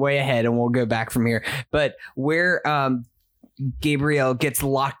jumping way ahead, and we'll go back from here. But where Gabrielle gets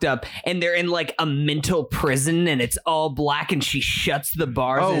locked up and they're in like a mental prison and it's all black and she shuts the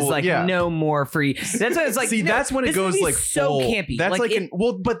bars and is like, no more for you. That's what it's like. See, no, that's when it this goes movie's like so full, campy. That's like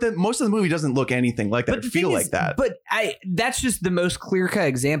but most of the movie doesn't look anything like that or the feel thing like is, that. But that's just the most clear-cut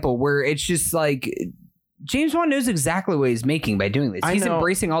example where it's just like James Wan knows exactly what he's making by doing this. He's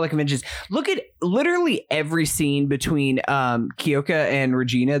embracing all the conventions. Look at literally every scene between Kyoka and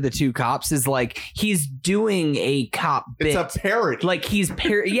Regina, the 2 cops, is like he's doing a cop bit. it's a parody. Like he's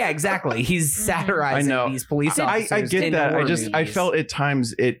yeah, exactly. He's satirizing these police officers. I get in that. horror I movies. felt at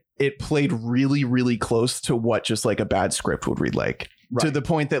times it played really, really close to what just like a bad script would read like. Right. To the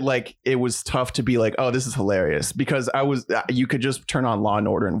point that like it was tough to be like, oh, this is hilarious, because you could just turn on Law and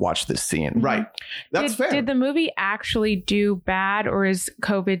Order and watch this scene. Right. That's fair. Did the movie actually do bad, or is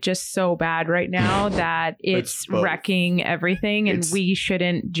COVID just so bad right now that it's both. wrecking everything and we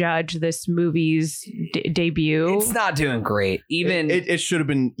shouldn't judge this movie's debut? It's not doing great. Even It should have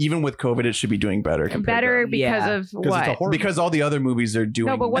been, even with COVID, it should be doing better. Better because Yeah. of Because it's a what? horror Because all the other movies are doing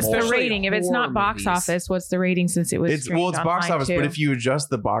No, but what's more. the rating? If it's horror not box movies. office, what's the rating since it was It's streamed box online office, too? but if you adjust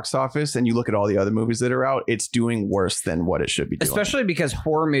the box office and you look at all the other movies that are out, it's doing worse than what it should be doing. especially because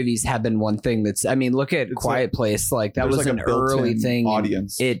horror movies have been one thing that's, I mean, look at Quiet Place. Like that There's was like an a built-in early thing.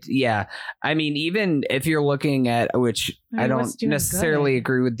 audience. I mean, even if you're looking at, which I don't what's doing necessarily good?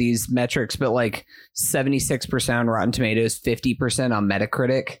 agree with these metrics, but like 76% on Rotten Tomatoes, 50% on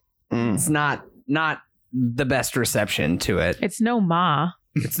Metacritic. Mm. It's not the best reception to it. It's no Ma.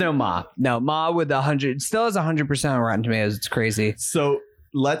 It's no Ma. No, Ma with 100 still has 100% on Rotten Tomatoes. It's crazy. So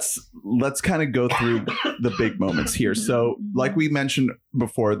let's kind of go through the big moments here. So like we mentioned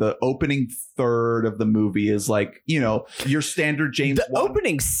before, the opening third of the movie is like, you know, your standard James The Wan.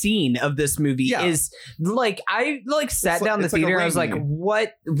 opening scene of this movie Yeah. is like, I like sat It's like- down in the it's like a theater. I was like, rainy.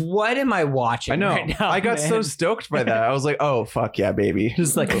 what am I watching? I know. right now, I got so man? stoked by that. I was like, oh, fuck yeah, baby.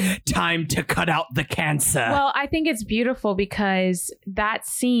 Just like time to cut out the cancer. Well, I think it's beautiful because that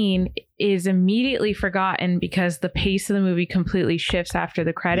scene is immediately forgotten because the pace of the movie completely shifts after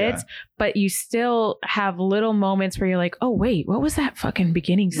the credits, but you still have little moments where you're like, oh wait, what was that fucking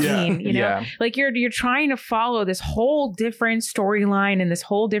beginning scene? You know, like you're trying to follow this whole different storyline in this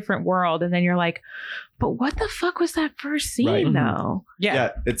whole different world, and then you're like, but what the fuck was that first scene though?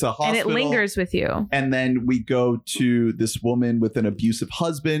 Yeah, it's a hospital. And it lingers with you. And then we go to this woman with an abusive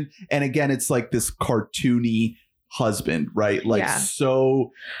husband. And again, it's like this cartoony husband, right? Like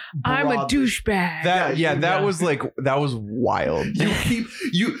so I'm a broadly- douchebag. That was wild.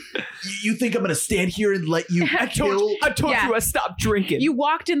 You think I'm gonna stand here and let you I told you I stopped drinking. You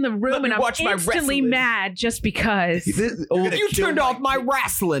walked in the room and I'm instantly mad just because. You turned off my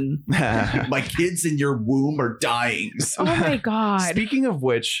wrestling. My kids in your womb are dying. Oh my God. Speaking of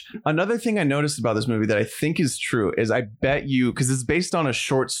which, another thing I noticed about this movie that I think is true is I bet you, because it's based on a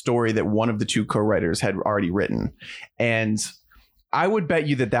short story that one of the two co-writers had already written. And I would bet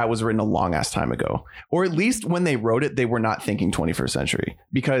you that was written a long ass time ago, or at least when they wrote it, they were not thinking 21st century,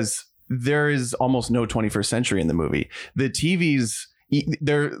 because there is almost no 21st century in the movie. The TVs,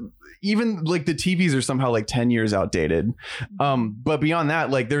 they're even like the TVs are somehow like 10 years outdated. But beyond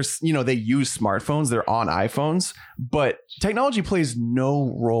that, like there's, they use smartphones, they're on iPhones, but technology plays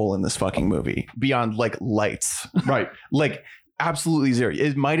no role in this fucking movie beyond like lights. Right. Like absolutely zero.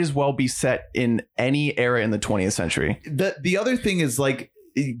 It might as well be set in any era in the 20th century. The other thing is like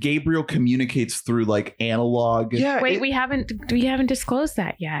Gabriel communicates through like analog. Yeah. Wait, we haven't disclosed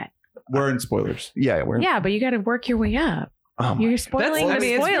that yet. We're in spoilers. Yeah, but you got to work your way up. You're spoiling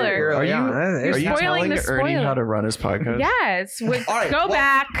the spoiler. Are you spoiling telling the Ernie spoiler. how to run his podcast? Yes. Go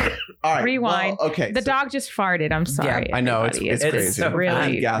back. All right. Rewind. Well, okay. The dog just farted. I'm sorry. I know. It's crazy. So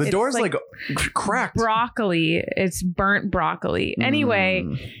really. The The door's like cracked. Broccoli. It's burnt broccoli. Anyway,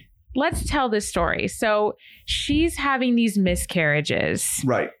 let's tell this story. So she's having these miscarriages.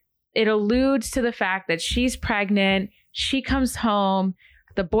 Right. It alludes to the fact that she's pregnant. She comes home.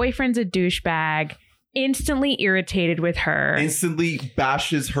 The boyfriend's a douchebag. Instantly irritated with her. Instantly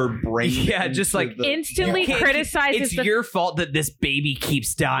bashes her brain. Yeah, just like instantly criticizes. It's your fault that this baby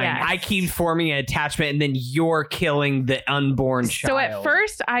keeps dying. Yes. I keep forming an attachment, and then you're killing the unborn child. So at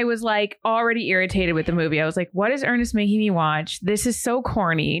first, I was like already irritated with the movie. I was like, "What is Ernest making me watch? This is so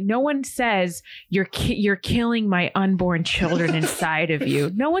corny. No one says you're killing my unborn children inside of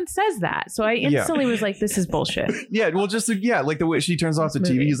you. No one says that." So I instantly was like, "This is bullshit." Yeah, well, just like the way she turns off the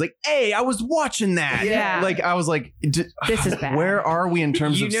TV, he's like, "Hey, I was watching that." Yeah. Like I was like, this is bad. Where are we in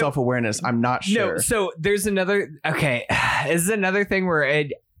terms of self-awareness? I'm not sure. No, so there's another. Okay, this is another thing where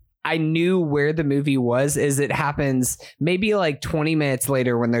I knew where the movie was. Is it happens maybe like 20 minutes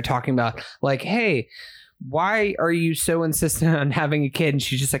later when they're talking about like, hey, why are you so insistent on having a kid? And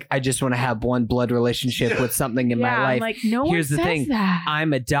she's just like, I just want to have one blood relationship with something in my life. I'm like, no one Here's the says thing. that.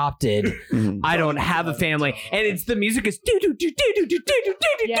 I'm adopted. I don't have a family. And it's the music is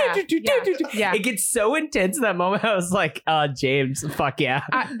Yeah. It gets so intense in that moment. I was like, James, fuck yeah.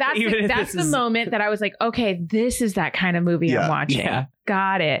 That's the moment that I was like, okay, this is that kind of movie I'm watching. Yeah.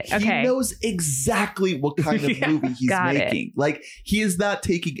 Got it. Okay. He knows exactly what kind of movie he's making. Like he is not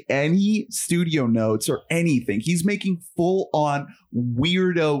taking any studio notes or anything. He's making full on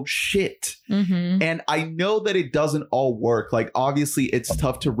weirdo shit. And I know that it doesn't all work. Like obviously it's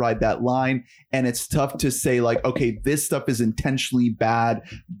tough to ride that line, and it's tough to say like, okay, this stuff is intentionally bad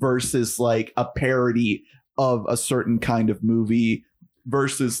versus like a parody of a certain kind of movie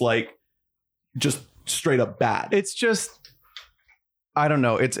versus like just straight up bad. It's just, I don't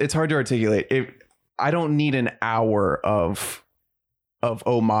know. It's hard to articulate. I don't need an hour of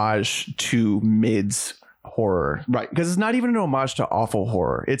homage to mids horror, right? Because it's not even an homage to awful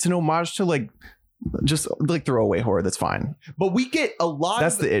horror. It's an homage to like just like throwaway horror. That's fine. But we get a lot.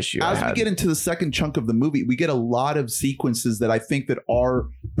 That's the issue. As we get into the second chunk of the movie, we get a lot of sequences that I think that are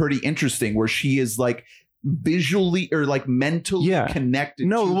pretty interesting, where she is like visually or like mentally connected.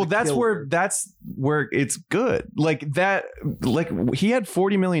 No, well, that's where it's good. Like that, like he had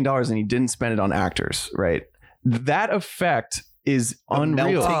 $40 million and he didn't spend it on actors, right? That effect is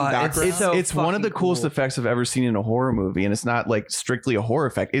unreal. It's one of the coolest effects I've ever seen in a horror movie, and it's not like strictly a horror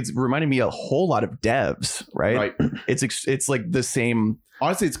effect. It's reminding me a whole lot of Devs, right? It's like the same.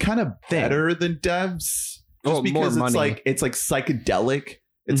 Honestly, it's kind of better than Devs, just because it's like psychedelic.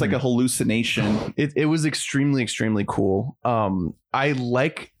 It's like a hallucination. It was extremely, extremely cool. I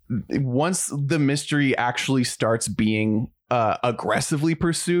like once the mystery actually starts being aggressively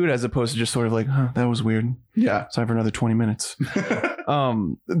pursued, as opposed to just sort of like, that was weird. Yeah. Time for another 20 minutes.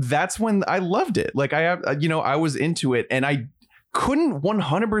 That's when I loved it. Like I was into it, and I couldn't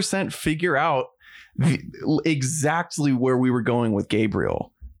 100% figure out exactly where we were going with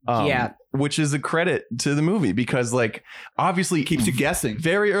Gabriel. which is a credit to the movie because like obviously Keeps you guessing.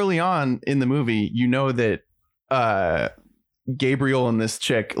 very early on in the movie, you know that Gabriel and this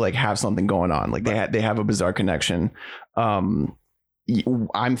chick like have something going on. Like they have a bizarre connection.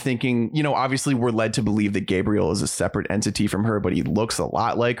 I'm thinking, you know, obviously we're led to believe that Gabriel is a separate entity from her, but he looks a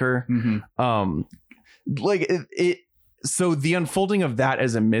lot like her. Mm-hmm. So the unfolding of that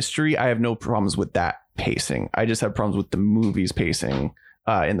as a mystery, I have no problems with that pacing. I just have problems with the movie's pacing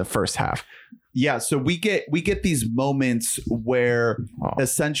in the first half. Yeah, so we get these moments where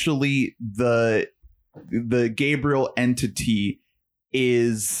essentially the Gabriel entity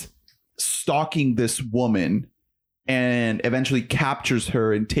is stalking this woman and eventually captures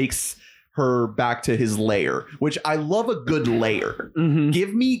her and takes her back to his lair, which I love a good lair. Mm-hmm.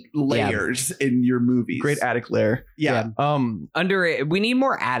 Give me layers in your movies. Great attic lair. Yeah. We need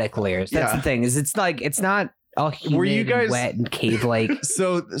more attic layers. That's the thing. Is it's not all humid, Were you guys wet and cave like?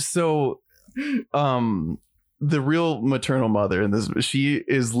 So the real maternal mother in this, she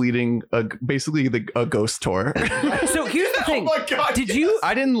is leading basically a ghost tour. So here's the thing. Oh my God, Did yes. you?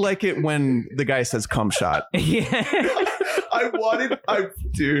 I didn't like it when the guy says "cum shot." Yeah.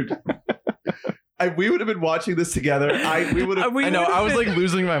 We would have been watching this together. We would have. We I know. would've I was been- like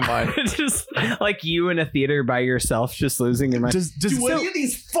losing my mind. Just like you in a theater by yourself, just losing your mind. Do any of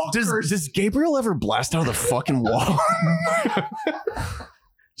these fuckers? Does Gabriel ever blast out of the fucking wall?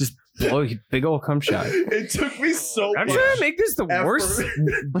 Just blow a big old cum shot. It took me so I'm much. trying to make this the effort. worst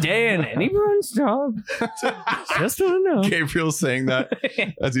day in anyone's job. Just want to know. Gabriel saying that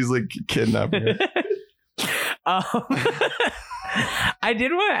as he's like kidnapping her. I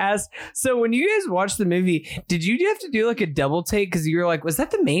did want to ask, so when you guys watched the movie, did you have to do like a double take because you were like, was that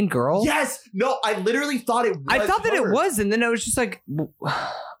the main girl? Yes. No, I literally thought it was. I thought that it her. was, and then I was just like,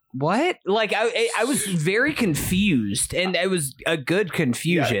 what? Like I was very confused, and it was a good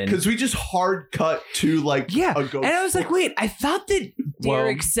confusion. because we just hard cut to like a ghost. And I was like, wait, I thought that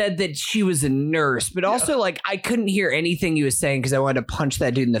Derek said that she was a nurse, but also like I couldn't hear anything he was saying because I wanted to punch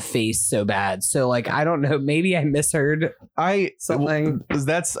that dude in the face so bad. So like I don't know, maybe I misheard something.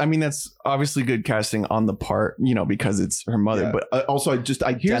 That's obviously good casting on the part, you know, because it's her mother. Yeah. But also just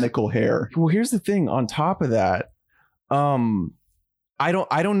identical hair. well, here's the thing. On top of that, I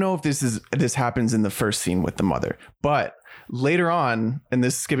don't know if this happens in the first scene with the mother, but later on, and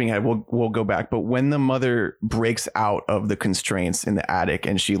this is skipping ahead, we'll go back. But when the mother breaks out of the constraints in the attic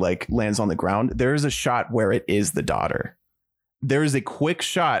and she like lands on the ground, there is a shot where it is the daughter. There is a quick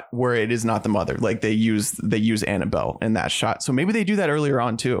shot where it is not the mother. Like they use Annabelle in that shot. So maybe they do that earlier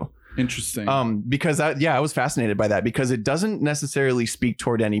on too. Interesting. Because I was fascinated by that because it doesn't necessarily speak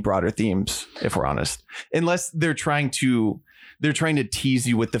toward any broader themes, if we're honest, unless they're trying to tease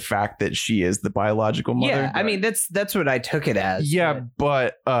you with the fact that she is the biological mother. Yeah, I mean that's what I took it as. Yeah,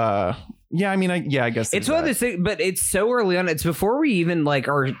 but I guess it's one of those things, but it's so early on. It's before we even like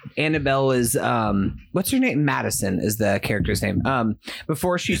our Annabelle is what's her name? Madison is the character's name.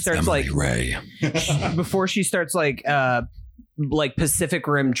 Before she starts Emily like Ray. before she starts like Pacific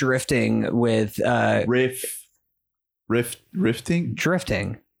Rim drifting with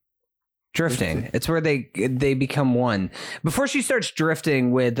Drifting. It's where they become one. Before she starts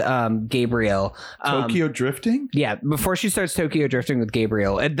drifting with Gabriel. Tokyo drifting? Yeah, before she starts Tokyo drifting with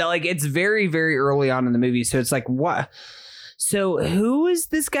Gabriel. And like it's very, very early on in the movie. So it's like, what? So who is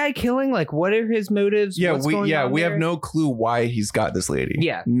this guy killing? Like, what are his motives? Yeah, What's we going on have there? no clue why he's got this lady.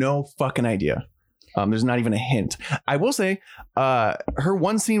 Yeah. No fucking idea. There's not even a hint. I will say, her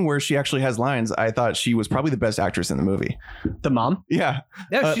one scene where she actually has lines, I thought she was probably the best actress in the movie. The mom? Yeah.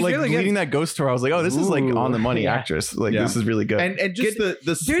 Yeah, she's like really leading good. that ghost tour, I was like, oh, this is like on the money Yeah. actress. Like Yeah. this is really good. And just the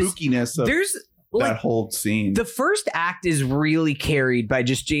There's- spookiness of There's that like whole scene. the first act is really carried by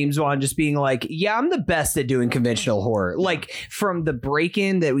just James Wan just being like, yeah, I'm the best at doing conventional horror. Like from the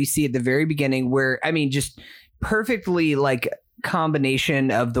break-in that we see at the very beginning where, I mean, just perfectly like combination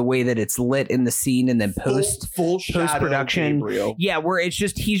of the way that it's lit in the scene and then full shadow post-production. Gabriel. Yeah, where it's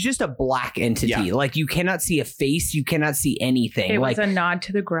just he's just a black entity. Yeah. Like you cannot see a face, you cannot see anything. It like was a nod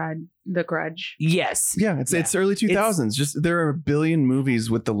to the Grudge. yes. yeah, it's early 2000s. Just there are a billion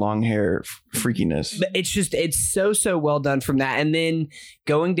movies with the long hair freakiness. But it's so well done from that. And then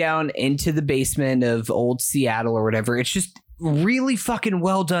going down into the basement of old Seattle or whatever, it's just really fucking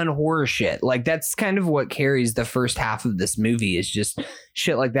well done horror shit. Like that's kind of what carries the first half of this movie is just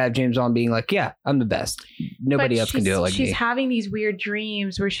shit like that. James Wan being like, yeah, I'm the best. Nobody But else can do it like she's me. having these weird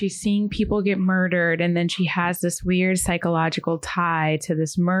dreams where she's seeing people get murdered, and then she has this weird psychological tie to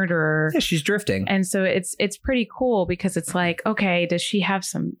this murderer. Yeah, she's drifting. And so it's pretty cool because it's like, okay, does she have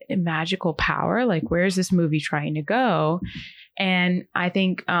some magical power? Like, where's this movie trying to go? And I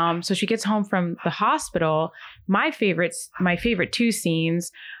think so she gets home from the hospital. My favorite two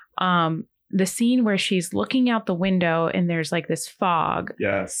scenes, the scene where she's looking out the window and there's like this fog.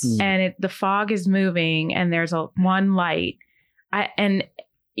 Yes. And the fog is moving and there's one light. And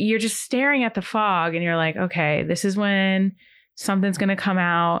you're just staring at the fog and you're like, okay, this is when something's going to come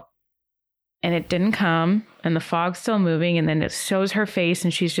out. And it didn't come, and the fog's still moving, and then it shows her face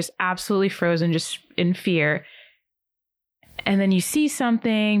and she's just absolutely frozen, just in fear. And then you see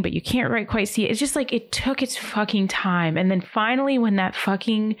something, but you can't quite see it. It's just like it took its fucking time. And then finally, when that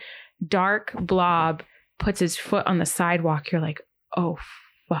fucking dark blob puts his foot on the sidewalk, you're like, oh,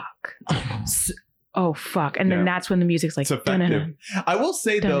 fuck. Oh, fuck. And then that's when the music's like, it's effective. I will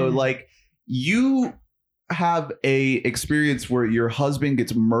say, though, like, you have a experience where your husband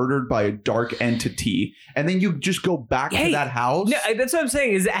gets murdered by a dark entity and then you just go back to that house. No, that's what I'm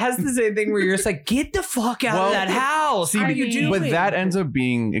saying is it has the same thing where you're just like, get the fuck out of that house. See, what are you doing? But that ends up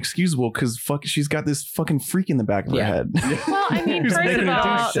being excusable because she's got this fucking freak in the back of her head. Well, I mean, Who's first making of it do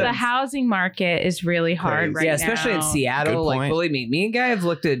all, shit. the housing market is really hard right now. Yeah, especially in Seattle. Good Like, point. believe me and Guy have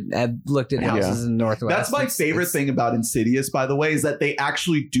looked at houses in the Northwest. That's my favorite thing about Insidious, by the way, is that they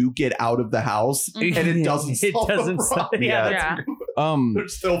actually do get out of the house and it doesn't solve the problem. Yeah. They're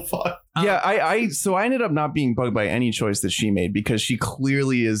still fun. I ended up not being bugged by any choice that she made because she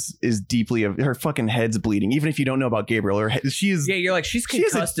clearly is deeply her fucking head's bleeding. Even if you don't know about Gabriel, she is. Yeah, you're like she's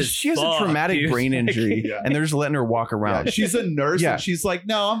concussed as she has a fuck, traumatic dude. brain injury, and they're just letting her walk around. Yeah, she's a nurse, and she's like,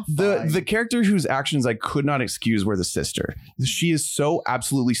 no, I'm fine. The character whose actions I could not excuse were the sister. She is so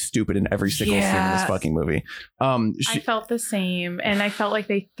absolutely stupid in every single scene in this fucking movie. I felt the same, and I felt like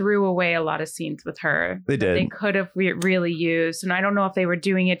they threw away a lot of scenes with her. They did. They could have really used, and I don't know if they were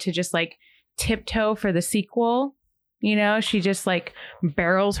doing it to just like tiptoe for the sequel. You know, she just like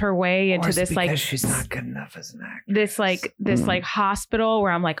barrels her way into this like she's not good enough as an actor. This like hospital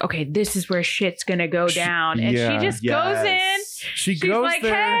where I'm like, okay, this is where shit's gonna go down, and she just goes in. She's goes like,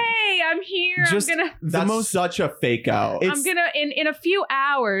 there. Hey, I'm here. That's such a fake out. I'm gonna in a few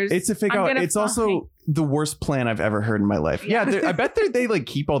hours. It's a fake out. It's also the worst plan I've ever heard in my life. Yeah, I bet they like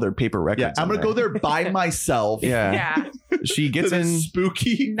keep all their paper records. Yeah, I'm gonna go there by myself. Yeah. She gets in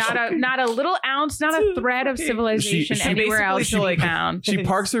spooky. Not a little ounce, not a thread of civilization anywhere else to be found. She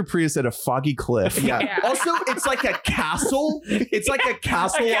parks her Prius at a foggy cliff. Yeah. Also, it's like a castle. It's like a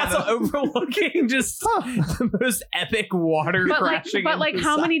castle. Overlooking just the most epic water crashing. But like,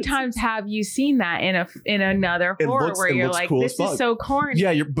 how many times have you seen that in another horror where you're like, this is so corny?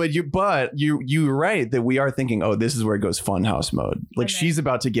 Yeah, you're right that we are thinking, oh, this is where it goes funhouse mode. Like she's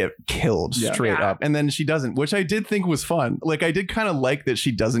about to get killed straight up, and then she doesn't, which I did think was fun. Like I did kind of like that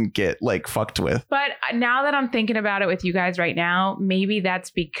she doesn't get like fucked with. But now that I'm thinking about it with you guys right now, maybe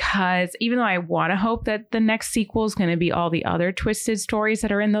that's because even though I want to hope that the next sequel is going to be all the other twisted stories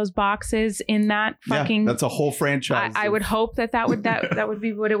that are in those boxes in that fucking that's a whole franchise. I would hope that would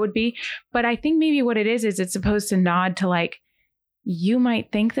be what it would be. But I think maybe what it is it's supposed to nod to like, you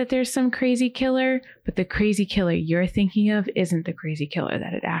might think that there's some crazy killer, but the crazy killer you're thinking of isn't the crazy killer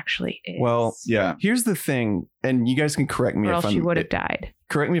that it actually is. Well, yeah. Here's the thing, and you guys can correct me if she would have died.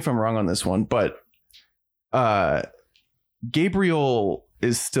 Correct me if I'm wrong on this one, but Gabriel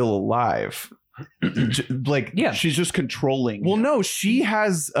is still alive. Like, she's just controlling. Well, no, she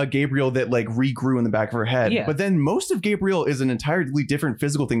has a Gabriel that like regrew in the back of her head. Yeah. But then most of Gabriel is an entirely different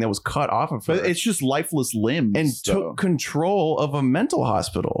physical thing that was cut off of her. But it's just lifeless limbs. And took control of a mental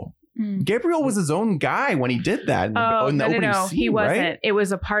hospital. Gabriel was his own guy when he did that in the opening scene, he wasn't. right? It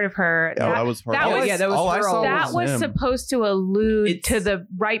was a part of her. That was her. That was supposed to allude to the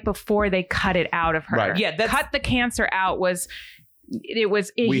right before they cut it out of her. Right. Yeah, cut the cancer out was. He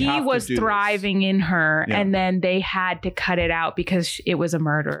was thriving in her, and then they had to cut it out because it was a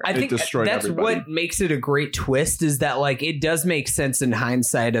murder. I think that's what makes it a great twist is that like it does make sense in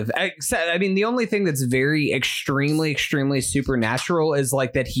hindsight I mean the only thing that's very extremely supernatural is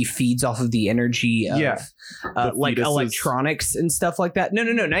like that he feeds off of the energy of like electronics and stuff like that. No,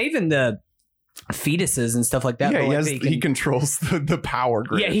 not even the fetuses and stuff like that. Yeah, he controls the power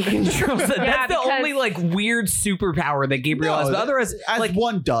grid. Yeah, he controls it. That's the only like weird superpower that Gabriel has. But otherwise, as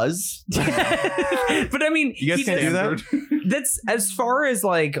one does. But I mean, you guys can't do that. That's as far as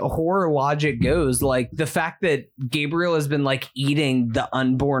like horror logic goes. Like the fact that Gabriel has been like eating the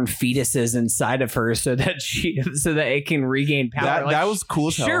unborn fetuses inside of her so that it can regain power. That was cool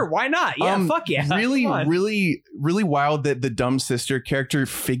as hell. Sure, why not? Yeah, fuck yeah. Really wild that the dumb sister character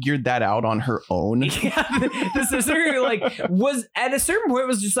figured that out on her own. Yeah, the sister like was at a certain point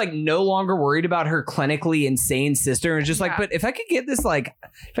was just like no longer worried about her clinically insane sister and just like, but if I could get this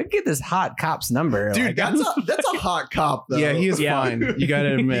hot cop's number, dude, like, that's a hot cop though. Yeah, he is fine. You gotta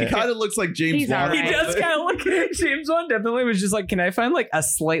He admit. kind of looks like James He's Wan. alright. He does kind of look. James Wan definitely was just like, can I find like a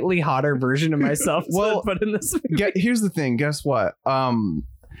slightly hotter version of myself? Well, to put in this movie? Here's the thing. Guess what?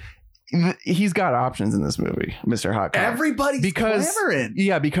 He's got options in this movie, Mr. Hot Cop. Everybody's Because- clamoring.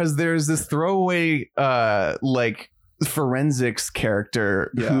 Yeah, because there's this throwaway like forensics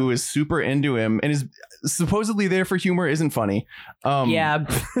character Yeah. who is super into him and is supposedly there for humor. Isn't funny. Yeah,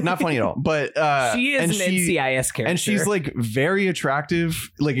 Not funny at all. But she is and an NCIS character, and she's like very attractive,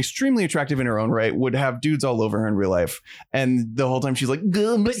 like extremely attractive in her own right, would have dudes all over her in real life. And the whole time she's like,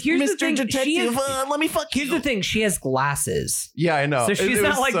 But here's the Mr. thing, she Detective, is- let me fuck Here's you. the thing: she has glasses. Yeah, I know. So she's It not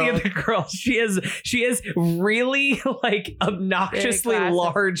was like so- the other girl. She has really like obnoxiously Big glasses.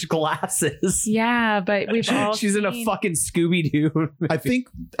 large glasses. Yeah, but we've all She's in a seen- fucking Scooby Doo. I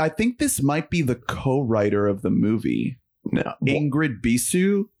think this might be the co-writer of the movie, No. Ingrid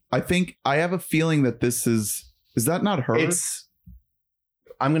Bisu. I have a feeling that this is that not her?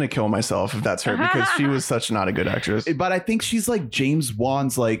 I'm gonna kill myself if that's her because she was such not a good actress. But I think she's like James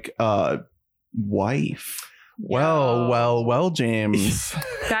Wan's like wife. Well, James.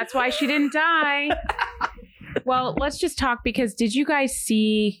 That's why she didn't die. Well, let's just talk because did you guys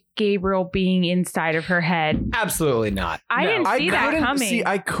see Gabriel being inside of her head? Absolutely not. I didn't see that couldn't coming. see.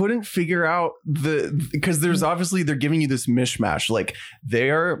 I couldn't figure out because there's obviously they're giving you this mishmash. Like they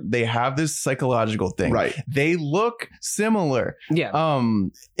have this psychological thing. Right. They look similar. Yeah.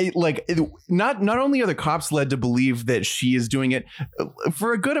 Not only are the cops led to believe that she is doing it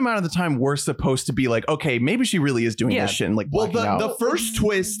for a good amount of the time, we're supposed to be like, okay, maybe she really is doing Yeah. this shit and like Well, blacking out. the first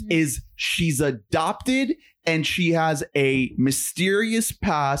twist is she's adopted and she has a mysterious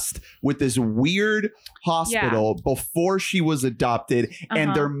past with this weird hospital before she was adopted.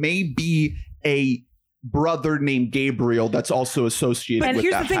 And Uh-huh. there may be a brother named Gabriel that's also associated And with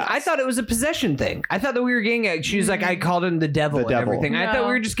here's that the thing: past. I thought it was a possession thing. I thought that we were getting. She was like, I called him the devil The and devil. everything. I thought No. we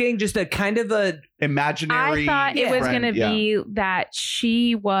were just getting just a kind of a. imaginary. I thought it was friend, going to yeah. be that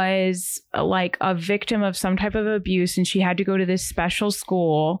she was like a victim of some type of abuse and she had to go to this special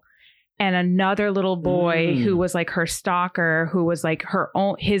school. And another little boy who was like her stalker, who was like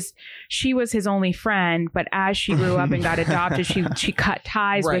she was his only friend. But as she grew up and got adopted, she cut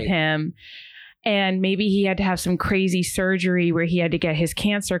ties Right. with him. And maybe he had to have some crazy surgery where he had to get his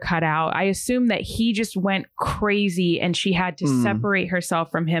cancer cut out. I assume that he just went crazy and she had to separate herself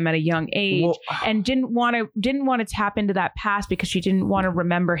from him at a young age. Well, And didn't want to tap into that past because she didn't want to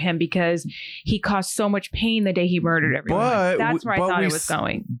remember him because he caused so much pain the day he murdered everyone. But That's where I but thought we it was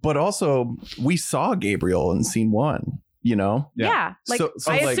going. But also, we saw Gabriel in scene 1. You know. Yeah, like So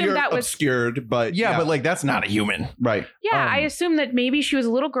I like, assumed that was obscured, but Yeah, but like that's not a human. right. yeah. I assumed that maybe she was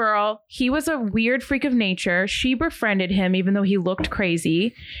a little girl. He was a weird freak of nature. She befriended him even though he looked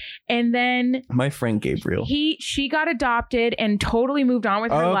crazy, and then My friend Gabriel. she got adopted and totally moved on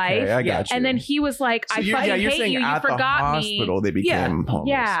with her life. I got you. And then he was like, So I you're fucking hate saying you. You at the forgot me. hospital they became homeless.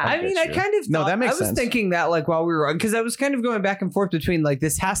 Yeah. I mean, I get you. kind of No, that makes I was sense. thinking that like while we were on, because I was kind of going back and forth between like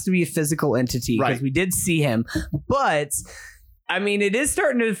this has to be a physical entity because Right. we did see him, but. I mean, it is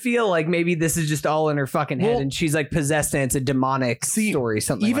starting to feel like maybe this is just all in her fucking head, Well, and she's like possessed, and it's a demonic story,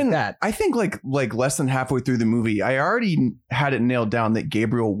 something even like that. I think like less than halfway through the movie, I already had it nailed down that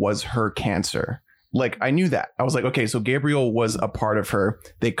Gabriel was her cancer. Like I knew that. I was like, okay, so Gabriel was a part of her.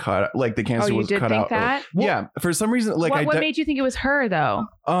 They cut like the cancer Oh, you was did cut think out. that? Yeah, for some reason, like what made you think it was her though?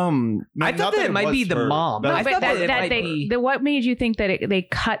 I thought not that it might was be the her. mom. That- I But thought that it might be. what made you think that they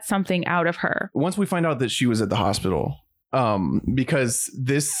cut something out of her? once we find out that she was at the hospital, because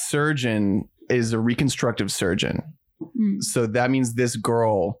this surgeon is a reconstructive surgeon. So that means this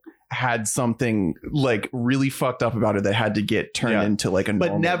girl had something like really fucked up about her that had to get turned Yeah. into like a But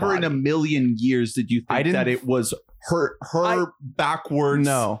normal never in a body. million years did you I think didn't- that it was her backwards.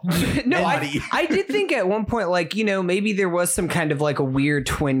 No. No, body. I did think at one point, like, you know, maybe there was some kind of like a weird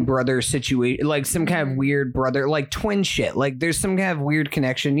twin brother situation, like some kind of weird brother, like twin shit. Like there's some kind of weird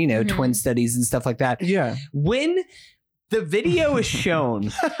connection, you know, Mhm. twin studies and stuff like that. Yeah. When the video is shown,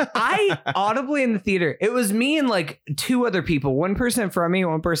 I audibly in the theater, it was me and like two other people, one person in front of me,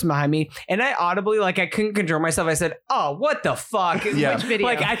 one person behind me. And I audibly, like, I couldn't control myself. I said, oh, what the fuck? Yeah. Which video?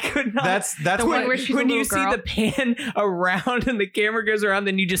 Like, I could not. That's The one what where she's a when you little see girl. the pan around and the camera goes around,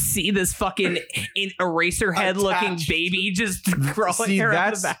 then you just see this fucking eraser head looking Attached. baby just crawling See,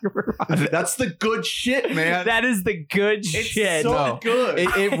 around that's- the back of her body. That's the good shit, man. That is the good it's shit. so No. good.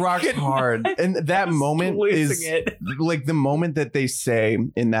 It rocks hard. And that Just moment losing is it. like like the moment that they say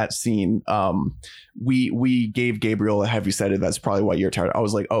in that scene, we gave Gabriel a heavy sedative. That's probably why you're tired. I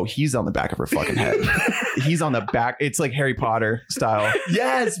was like, oh, he's on the back of her fucking head. He's on the back. It's like Harry Potter style.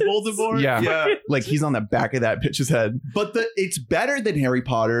 Yes, Voldemort. Yeah. Like he's on the back of that bitch's head. But it's better than Harry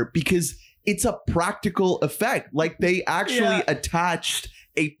Potter because it's a practical effect. Like they actually attached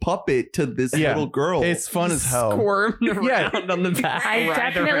a puppet to this little girl. It's fun as hell. Squirmed around on the back.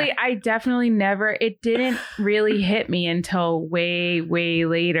 I definitely never. It didn't really hit me until way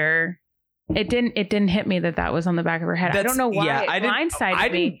later. It didn't hit me that was on the back of her head. I don't know why it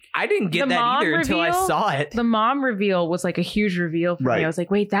blindsided me. I didn't get that either until I saw it. The mom reveal was like a huge reveal for me. I was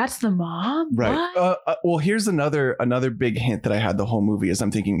like, wait, that's the mom? Right. What? Well, here's another big hint that I had the whole movie is I'm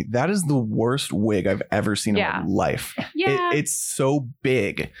thinking that is the worst wig I've ever seen in my life. Yeah. It's so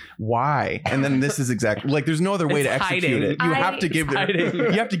big. Why? And then this is exactly like there's no other way to execute it. You have to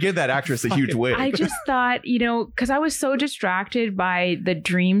give that actress a huge wig. I just thought, because I was so distracted by the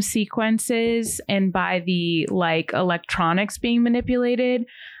dream sequences and by the like electronics being manipulated.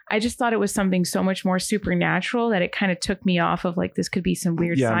 I just thought it was something so much more supernatural that it kind of took me off of like this could be some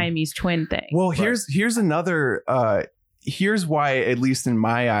weird Siamese twin thing. Well, here's another here's why, at least in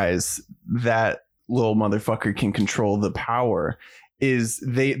my eyes, that little motherfucker can control the power is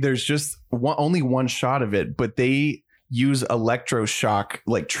there's just only one shot of it, but they use electroshock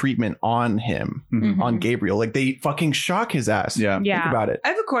like treatment on him, on Gabriel. Like they fucking shock his ass. Yeah. Think about it. I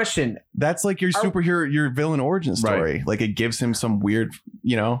have a question. That's like your superhero, your villain origin story. Right. Like it gives him some weird,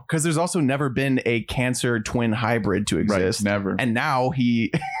 because there's also never been a cancer twin hybrid to exist. Right, never. And now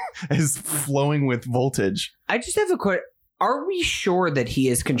he is flowing with voltage. I just have a question. Are we sure that he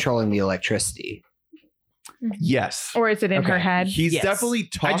is controlling the electricity? Yes. Or is it in her head? He's definitely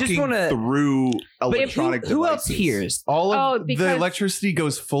talking through electronic who else hears? All of the electricity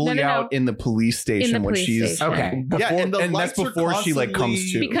goes fully out in the police station when she's okay. Before, and that's before she like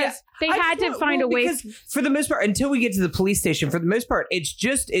comes to. Because they had to find a way. Because for the most part, until we get to the police station, for the most part,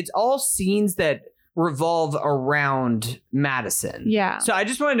 it's all scenes that revolve around Madison. Yeah. So I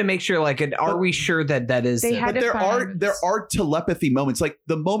just wanted to make sure, like, are we sure that is? But there are telepathy moments, like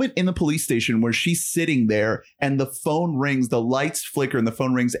the moment in the police station where she's sitting there and the phone rings, the lights flicker, and the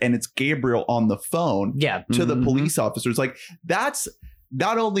phone rings, and it's Gabriel on the phone. Yeah. To the police officers, like that's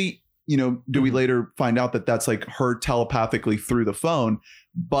not only do we later find out that that's like her telepathically through the phone,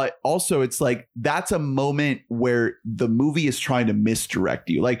 but also it's like that's a moment where the movie is trying to misdirect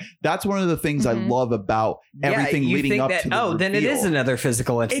you. Like that's one of the things I love about everything leading up to the reveal. Then it is another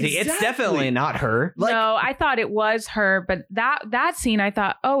physical entity. Exactly. It's definitely not her. Like, no, I thought it was her, but that scene I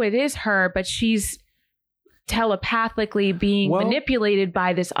thought, oh, it is her, but she's telepathically being manipulated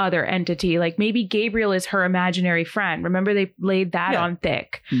by this other entity. Like maybe Gabriel is her imaginary friend. Remember they laid that on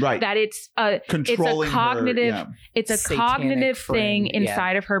thick. Right. That it's a cognitive her, it's a satanic cognitive thing friend,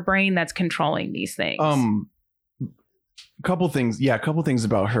 inside of her brain that's controlling these things. A couple things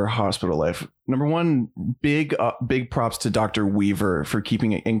about her hospital life. Number one, big props to Dr. Weaver for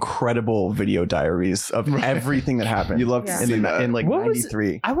keeping incredible video diaries of everything that happened. You love to see that. In like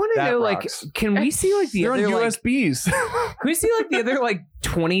 93. I want to know, rocks. like, can we see like the They're other on USBs? Can we see like the other like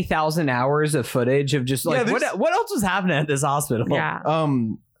 20,000 hours of footage of just like what else was happening at this hospital? Yeah.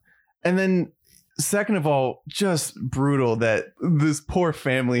 And then second of all, just brutal that this poor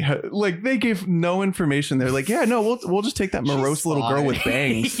family like they gave no information. They're like, yeah, no, we'll just take that morose little girl with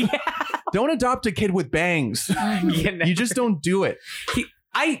bangs. Don't adopt a kid with bangs. You just don't do it.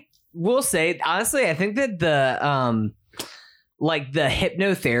 I will say, honestly, I think that the the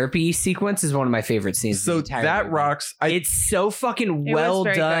hypnotherapy sequence is one of my favorite scenes. So that rocks. It's so fucking well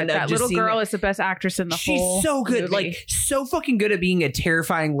done. That little girl is the best actress in the whole. She's so good, movie. like so fucking good at being a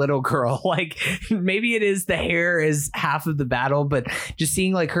terrifying little girl. Like maybe it is the hair is half of the battle, but just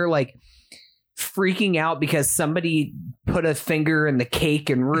seeing like her like freaking out because somebody put a finger in the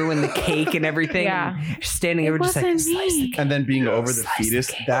cake and ruined the cake and everything. And standing over just like slice the cake. And then being over the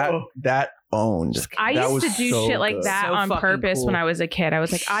fetus. That owned. I used to do shit like that on purpose when I was a kid. I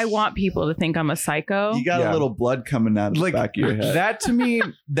was like, I want people to think I'm a psycho. You got a little blood coming out of the back of your head. That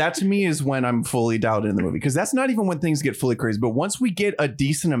to me is when I'm fully dialed in the movie, because that's not even when things get fully crazy. But once we get a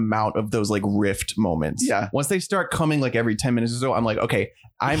decent amount of those like rift moments, once they start coming like every 10 minutes or so, I'm like, okay,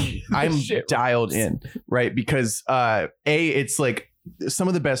 I'm dialed in, right? Because it's like some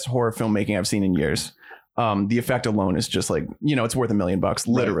of the best horror filmmaking I've seen in years. The effect alone is just like, it's worth $1 million,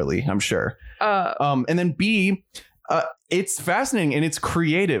 literally, I'm sure. And then B, it's fascinating and it's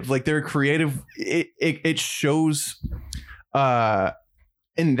creative. Like they're creative. It shows,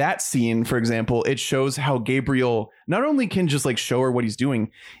 in that scene, for example, it shows how Gabriel not only can just like show her what he's doing,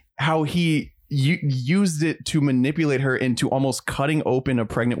 how he used it to manipulate her into almost cutting open a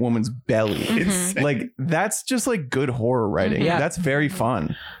pregnant woman's belly. It's Like, that's just like good horror writing. Yeah. That's very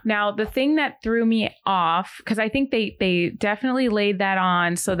fun. Now, the thing that threw me off, because I think they definitely laid that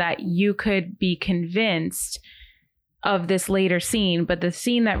on so that you could be convinced of this later scene. But the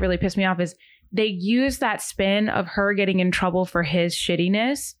scene that really pissed me off is they used that spin of her getting in trouble for his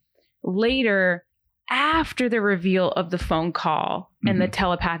shittiness later after the reveal of the phone call and the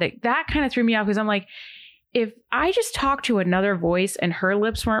telepathic. That kind of threw me off because I'm like, if I just talked to another voice and her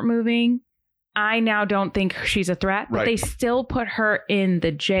lips weren't moving, I now don't think she's a threat, but Right. they still put her in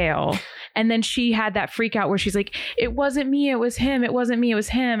the jail. And then she had that freak out where she's like, it wasn't me, it was him. It wasn't me, it was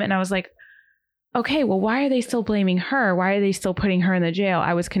him. And I was like, okay, well, why are they still blaming her? Why are they still putting her in the jail?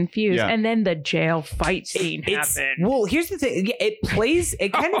 I was confused. Yeah. And then the jail fight scene happened. Well, here's the thing.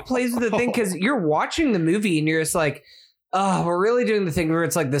 It kind of plays with the thing because you're watching the movie and you're just like, oh, we're really doing the thing where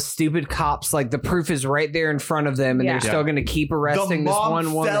it's like the stupid cops, like the proof is right there in front of them and Yeah. they're still going to keep arresting this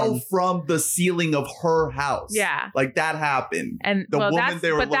one woman. fell from the ceiling of her house. Yeah. Like that happened. And The well, woman that's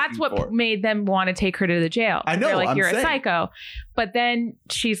they were that's looking what for. made them want to take her to the jail. I know, They're like, I'm you're a saying. psycho. But then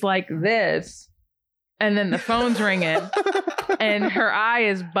she's like this, and then the phone's ringing, and her eye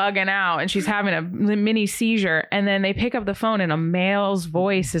is bugging out, and she's having a mini seizure. And then they pick up the phone, and a male's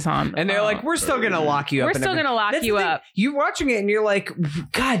voice is on. And they're like, we're still going to lock you up. We're and still everything." gonna lock That's you the thing. up. You're watching it and you're like,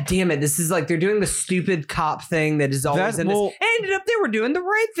 God damn it. This is like, they're doing the stupid cop thing that is always That- in well- this. And ended up, they were doing the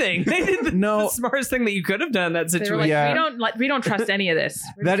right thing. They did the, No. the smartest thing that you could have done in that They were situation. like, Yeah. we don't trust any of this.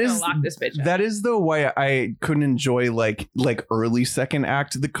 We're That just is- gonna lock this bitch up. That is the why I couldn't enjoy like early second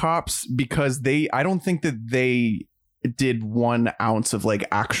act the cops, because I don't think that they did 1 ounce of like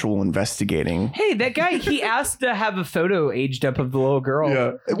actual investigating. Hey, that guy, he asked to have a photo aged up of the little girl.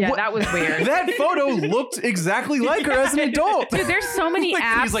 Yeah, What- that was weird. That photo looked exactly like her as an adult. Dude, there's so many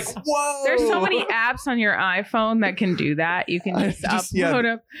apps. He's like, whoa. There's so many apps on your iPhone that can do that. You can I just yeah, upload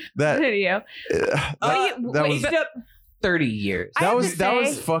a that video. that, That was aged up 30 years. I have to that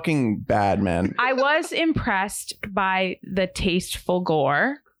was say- fucking bad, man. I was impressed by the tasteful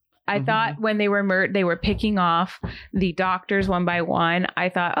gore. I Mhm. thought when they were picking off the doctors one by one. I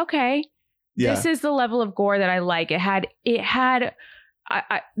thought, okay, Yeah. this is the level of gore that I like. It had.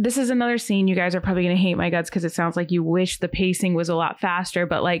 This is another scene. You guys are probably going to hate my guts because it sounds like you wish the pacing was a lot faster.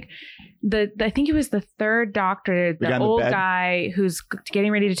 But like I think it was the third doctor, The guy the in the old bed? guy who's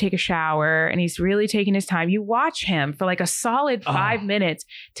getting ready to take a shower, and he's really taking his time. You watch him for like a solid 5 minutes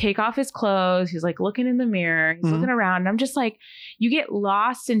take off his clothes. He's like looking in the mirror. He's Mhm. looking around, and I'm just like, you get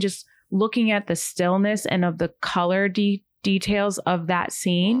lost in just looking at the stillness and of the color details of that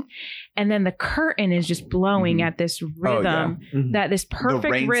scene. And then the curtain is just blowing Mhm. at this Oh, yeah. rhythm, Mhm. that this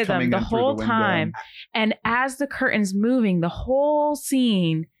perfect rain's rhythm coming the in through whole the window. time. And as the curtain's moving, the whole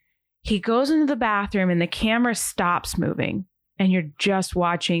scene, he goes into the bathroom and the camera stops moving and you're just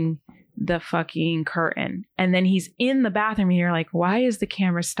watching the fucking curtain. And then he's in the bathroom and you're like, why is the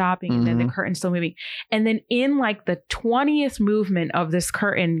camera stopping? And then the curtain's still moving. And then in like the 20th movement of this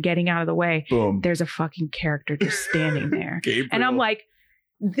curtain getting out of the way, Boom. there's a fucking character just standing there. Gabriel. And I'm like,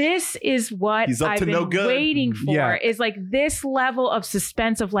 this is what He's up I've to been no good. waiting for, Yeah. is like this level of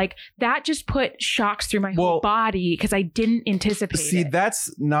suspense of like, that just put shocks through my whole Well, body because I didn't anticipate See, it.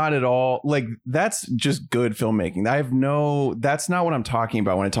 that's not at all like, that's just good filmmaking. That's not what I'm talking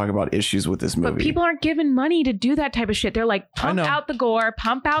about when I talk about issues with this movie. But people aren't given money to do that type of shit. They're like, I pump know. out the gore,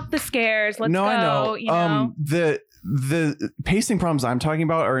 pump out the scares. Let's go. I know. You know? The pacing problems I'm talking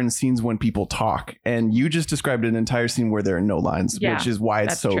about are in scenes when people talk, and you just described an entire scene where there are no lines, Yeah, which is why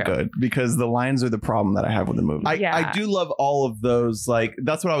it's that's so true. good, because the lines are the problem that I have with the movie. I Yeah. do love all of those. Like,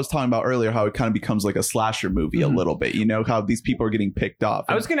 that's what I was talking about earlier, how it kind of becomes like a slasher movie Mhm. a little bit. You know, how these people are getting picked off.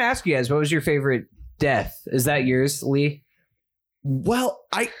 I was going to ask you guys, what was your favorite death? Is that yours, Lee? Well,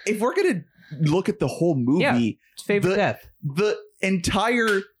 if we're going to look at the whole movie, Favorite The- death? the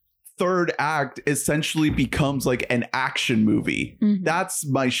entire third act essentially becomes like an action movie. Mhm. That's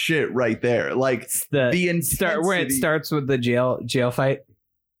my where right there. Like The the intensity. where it starts with the jail fight.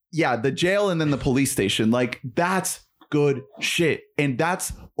 Yeah, the jail and then the police station. Like, that's good shit. And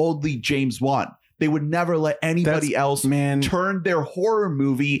that's only James Wan. They would never let anybody else Man, turn their horror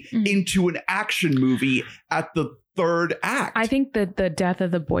movie Mhm. into an action movie at the third act. I think that the death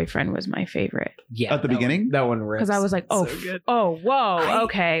of the boyfriend was my favorite Yeah, At the that beginning? one, that one rips. because I was like, oh, So good. whoa,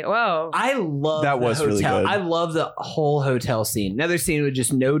 okay, whoa. I love That the was really hotel. good. I love the whole hotel scene. Another scene with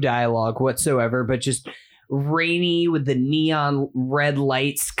just no dialogue whatsoever, but just rainy with the neon red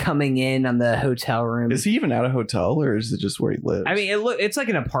lights coming in on the hotel room. Is he even at a hotel, or is it just where he lives? I mean, it's like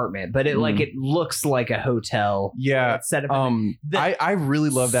an apartment, but it looks like a hotel. Yeah. It's set up. I really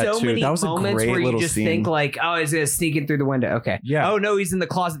love that so too. Many That was a moments great where you little just scene. think like, oh, he's gonna sneak in through the window. Okay. Yeah. Oh no, he's in the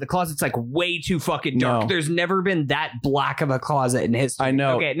closet. The closet's like way too fucking dark. No. There's never been that black of a closet in history. I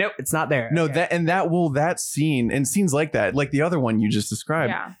know. Okay, nope, it's not there. No, Okay. that scene and scenes like that, like the other one you just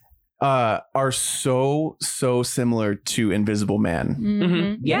described, are so similar to Invisible Man.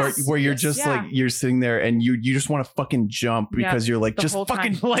 Mhm. Yes. Where you're just like you're sitting there and you just want to fucking jump because you're like, The just whole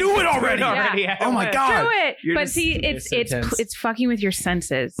fucking time. do it already. Yeah. Oh my god. Do it. You're But just- see, you're it's so tense. it's fucking with your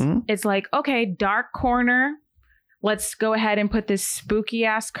senses. Mhm. It's like, okay, dark corner. Let's go ahead and put this spooky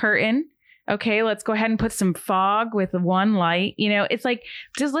ass curtain. Okay, let's go ahead and put some fog with one light. You know, it's like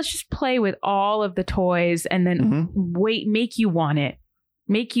let's just play with all of the toys and then make you want it.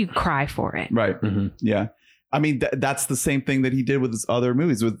 Make you cry for it. Right. Mhm. Yeah. I mean, that's the same thing that he did with his other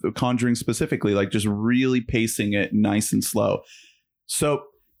movies, with Conjuring specifically, like just really pacing it nice and slow. So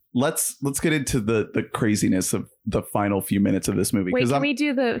let's get into the craziness of the final few minutes of this movie. Wait, can we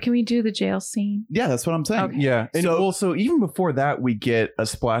do the jail scene? Yeah, that's what I'm saying. Okay. Yeah. And So- so even before that, we get a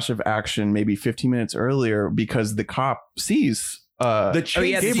splash of action maybe 15 minutes earlier because the cop sees The chase, Oh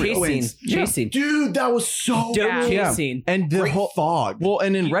yeah, the Gabriel chase scene. wins. Chase scene. Dude, that was so Dope Yeah. chase Yeah. scene. and the great whole fog. well,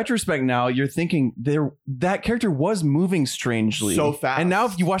 and in retrospect now, you're thinking that character was moving strangely So fast. and now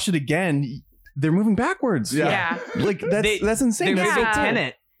if you watch it again, they're moving backwards. Yeah. Like that's insane. They're That's moving so cool.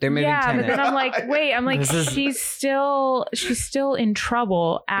 Tenet. They're moving Yeah, Tenet. but then I'm like, wait, This is- she's still in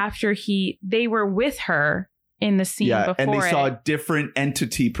trouble after they were with her in the scene yeah, before and they saw it. a different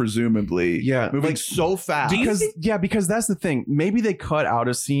entity, presumably. Yeah, moving like, so fast. because that's the thing. Maybe they cut out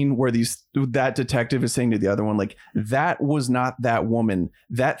a scene where that detective is saying to the other one, like, that was not that woman.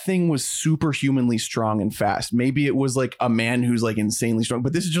 That thing was superhumanly strong and fast. Maybe it was like a man who's like insanely strong,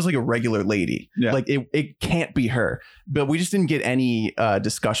 but this is just like a regular lady. Yeah. Like it can't be her. But we just didn't get any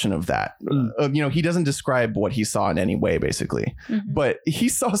discussion of that. He doesn't describe what he saw in any way, basically. Mhm. But he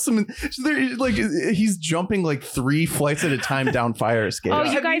saw some like he's jumping like 3 flights at a time down fire escapes. Oh,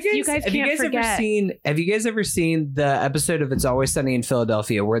 Have you guys have can't you guys forget. Have you guys ever seen the episode of It's Always Sunny in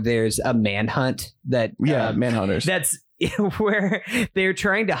Philadelphia where there's a manhunt that Manhunters. that's where they're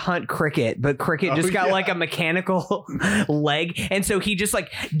trying to hunt Cricket, but Cricket just got like a mechanical leg, and so he just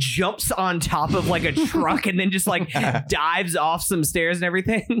like jumps on top of like a truck and then just like dives off some stairs and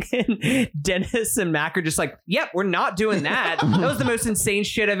everything. And Dennis and Mac are just like, "Yep, we're not doing that. That was the most insane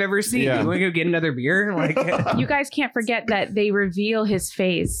shit I've ever seen. Yeah. You want to go get another beer?" Like, You guys can't forget that they reveal his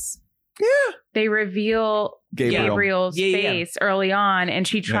face. Yeah. They reveal Gabriel's Yeah. face early on, and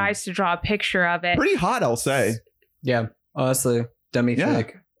she tries to draw a picture of it. Pretty hot, I'll say. yeah, honestly, dummy Yeah.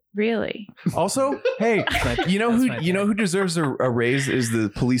 flick. Really? Also, hey, you know who deserves a raise is the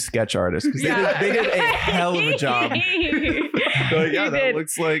police sketch artist because they did a hell of a job. Yeah, You that did.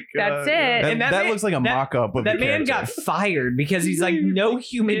 looks like That's it. That, And that that man- looks like a that- mock-up of That the man character. got fired because he's like, no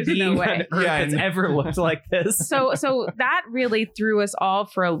human There's no being way. on earth Yeah, has and- ever looked like this. So that really threw us all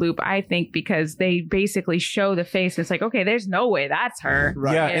for a loop, I think, because they basically show the face. And it's like, okay, there's no way that's her.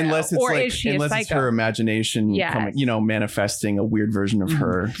 Right. Yeah, You know, unless it's or like is she a unless it's psycho? her imagination Yes. coming, manifesting a weird version of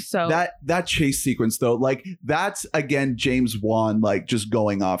her. So that chase sequence though, like that's again James Wan like just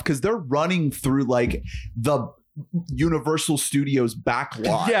going off because they're running through like the Universal Studios back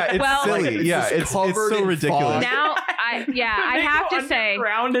lot. Yeah, it's Well, silly. it's Yeah, just it's covered so in ridiculous. fog. now I have to say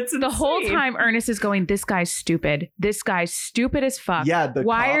it's the whole time Ernest is going, this guy's stupid. This guy's stupid as fuck. Yeah, the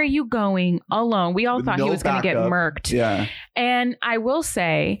Why cop are you going alone? We all with thought no he was going to get backup. murked. Yeah, And I will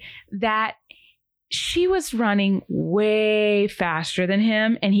say that she was running way faster than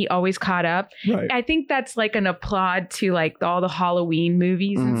him and he always caught up. right. I think that's like an applaud to like all the Halloween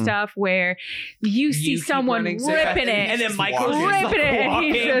movies and Mhm. stuff where you see keep someone running so ripping fast, it. and then Michael's walking. just, like, ripping it.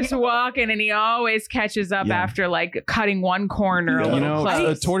 walking. He's just walking and he always catches up Yeah. after like cutting one corner a Yeah. little a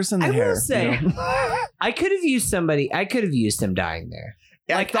close. tortoise in the I hair. will say, I could have used somebody. I could have used him dying there.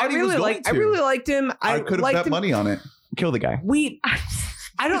 Like I thought he was really going liked. I to. really liked him. I could have liked bet him. money on it. Kill the guy.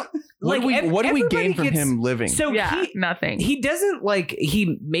 I don't. What like, do we everybody gain from gets- him living? So Yeah, nothing. he doesn't like.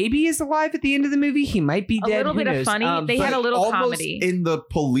 He maybe is alive at the end of the movie. He might be A dead. little Who bit of knows? funny. They had But a little almost comedy. in the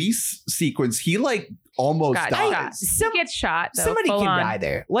police sequence. He like almost Got dies. shot. He gets shot. Though, somebody full can on. die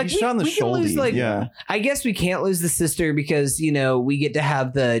there. Like He's shot in the we can lose, shoulder. like, Yeah. I guess we can't lose the sister because we get to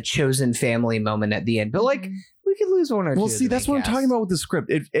have the chosen family moment at the end. But like we could lose one or two. Well, of see, the that's main what I'm cast. talking about with the script.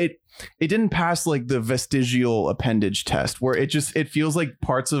 It didn't pass like the vestigial appendage test, where it feels like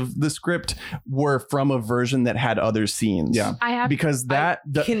parts of the script were from a version that had other scenes. Yeah. I have because the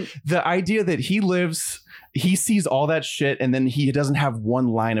idea that he lives he sees all that shit and then he doesn't have one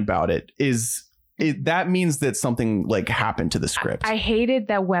line about it. That means that something like happened to the script. I hated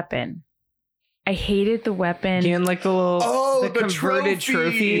that weapon. I hated the weapon. And like the little the converted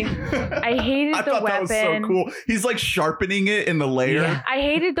trophy. I hated I the thought weapon. that was so cool. He's like sharpening it in the layer. Yeah. I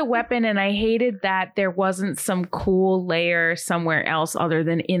hated the weapon, and I hated that there wasn't some cool layer somewhere else other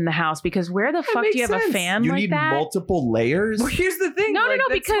than in the house. Because where the fuck do makes you have sense. a fan You like need that? multiple layers. Well, here's the thing. No, like,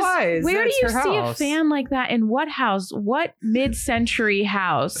 that's because why. where do That's you her see house. a fan like that in what house? What mid-century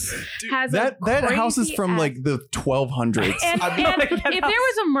house has that house is crazy from ass- like the 1200s. And if there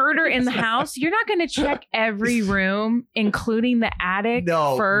was a murder in the house, you're not going to check every room, including the attic,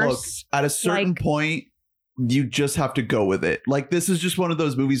 No, first. look, at a certain like- point, you just have to go with it. Like, this is just one of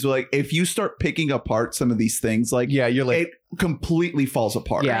those movies where, like, if you start picking apart some of these things, like, Yeah, you're like, it completely falls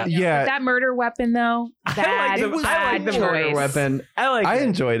apart. Yeah. yeah. That murder weapon, though, bad, I like bad the murder choice. weapon. I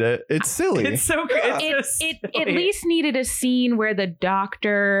enjoyed it. It's silly. It's so good. It at least needed a scene where the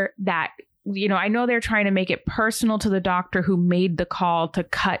doctor that, you know, I know they're trying to make it personal to the doctor who made the call to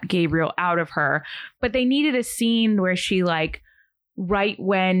cut Gabriel out of her, but they needed a scene where she, like, right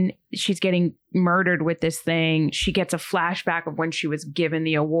when she's getting murdered with this thing, she gets a flashback of when she was given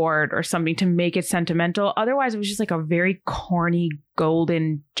the award or something to make it sentimental. Otherwise, it was just like a very corny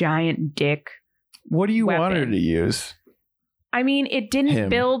golden giant dick. What do you want her weapon. to use? I mean, it didn't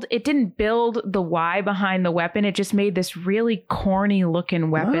build the why behind the weapon. It just made this really corny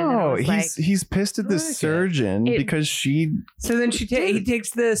looking weapon. And I No, was he's pissed at the Okay. surgeon It- because she. So then he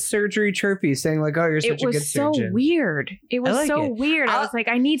takes the surgery trophy, saying like, "Oh, you're it such a good was so surgeon." weird. It was like so it. weird. I I- was like,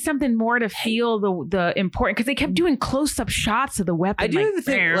 I need something more to feel the important, because they kept doing close up shots of the weapon. I do have the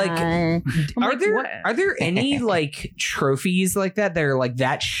thing, like, I'm Are like, there what? are there any like trophies like that are like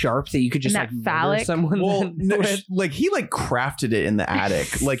that sharp that you could just And like that murder phallic? someone? Well, with? like he like crafted it in the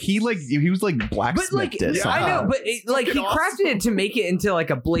attic. Like he was like But blacksmithed like, it. yeah. I know, somehow. but it, like he Fucking crafted it to make it into like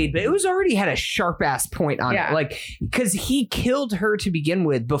a blade, but it was already had a sharp ass point on Yeah. it, like because he killed her to begin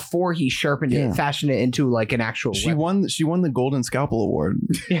with before he sharpened it Yeah. and fashioned it into like an actual. She won the Golden Scalpel Award.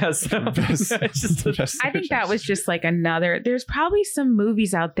 Yes, Best- best I think that surgeon. was just like another. There's probably some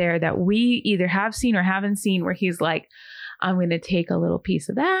movies out there that we either have seen or haven't seen where he's like, I'm going to take a little piece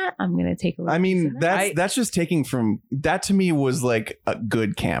of that. I'm going to take a little I piece mean, of that. that's just taking from that to me was like a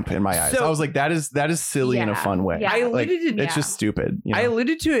good camp in my eyes. So- I was like, that is silly in a Yeah. fun way. Yeah. I Like, alluded to it's just stupid. You know? I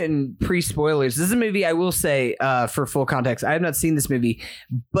alluded to it in pre-spoilers. This is a movie I will say, for full context, I have not seen this movie,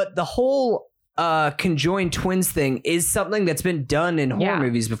 but the whole conjoined twins thing is something that's been done in horror Yeah.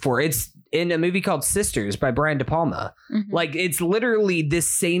 movies before. It's in a movie called Sisters by Brian De Palma. Mhm. Like it's literally this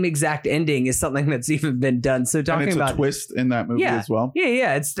same exact ending is something that's even been done. So And talking it's about a twist in that movie Yeah. as well.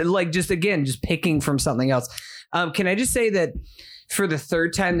 yeah, it's like just picking from something else. Can I just say that for the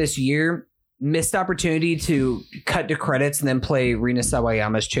third time this year, missed opportunity to cut to credits and then play Rina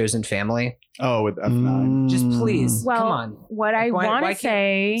Sawayama's Chosen Family. Oh, with F9. Just please, Well, come on. what I Why- want why to can't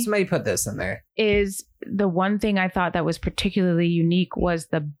say Somebody put this in there. is the one thing I thought that was particularly unique was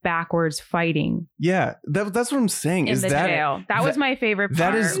the backwards fighting Yeah, that's what I'm saying. in Is the that jail. That was my favorite part.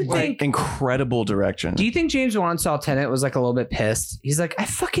 that is You like think- incredible direction? Do you think James Wan saw Tenet was like a little bit pissed? He's like, I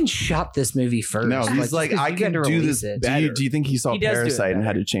fucking shot this movie first. No, he's like, just 'cause I you can gotta do release this it. better. do you think he saw He does do it Parasite and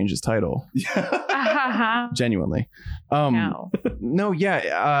had better. to change his title? Genuinely. No. No,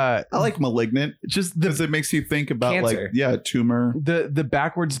 yeah. I like Malignant Just because it makes you think about Cancer. a tumor. the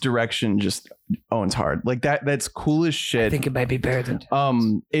backwards direction just owns hard. Like that's cool as I shit. think it might be better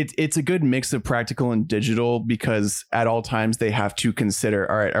than It's a good mix of practical and digital because at all times they have to consider,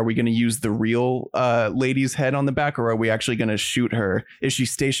 all right, are we going to use the real lady's head on the back, or are we actually going to shoot her? Is she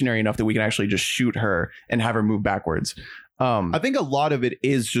stationary enough that we can actually just shoot her and have her move backwards? I think a lot of it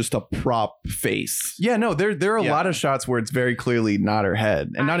is just a prop face. Yeah, no, there are a Yeah. lot of shots where it's very clearly not her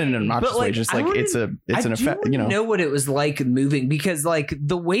head, and not in an obnoxious But, like, way. Just I like wanna- it's an effect. I You know what it was like moving because like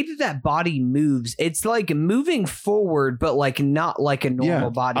the way that body moves, it's like moving forward, but like not like a normal Yeah,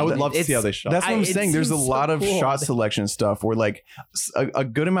 body. I would love to It's- see how they shot. That's what I'm it saying. There's a seems lot so of cool. shot selection stuff where like a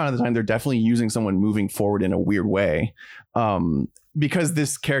good amount of the time they're definitely using someone moving forward in a weird way. Because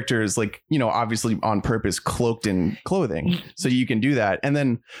this character is like, obviously on purpose cloaked in clothing. So you can do that. And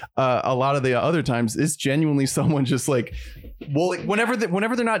then a lot of the other times it's genuinely someone just like, well, whenever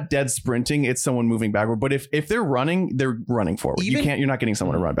they're not dead sprinting, it's someone moving backward. But if they're running forward. You're not getting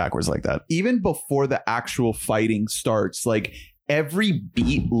someone to run backwards like that. Even before the actual fighting starts, like every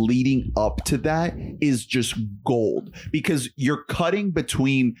beat leading up to that is just gold because you're cutting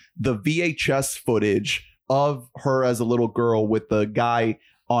between the VHS footage of her as a little girl with the guy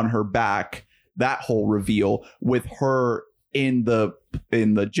on her back, that whole reveal with her in the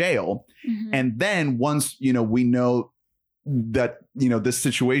in the jail. Mhm. And then once, we know that, this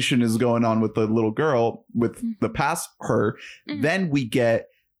situation is going on with the little girl with the past her, Mhm. then we get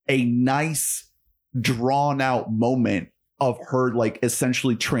a nice drawn out moment of her like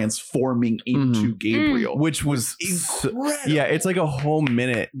essentially transforming into Gabriel. which was Incredible. it's like a whole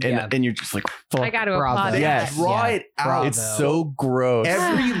minute, and, Yeah. and you're just like, fuck. I got to Bravo. applaud They that. Yes. draw Yeah. it out. Bravo. It's so gross.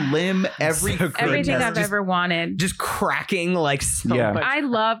 Every limb, every So good. Everything fingertip. I've ever wanted. Just cracking like so Yeah. much. I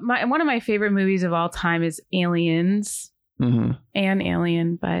love one of my favorite movies of all time is Aliens. Mhm. And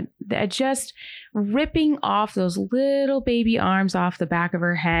Alien, but just ripping off those little baby arms off the back of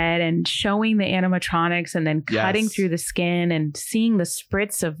her head and showing the animatronics and then cutting Yes. through the skin and seeing the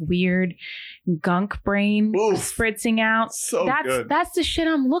spritz of weird gunk brain Oof. spritzing out. So that's good. that's the shit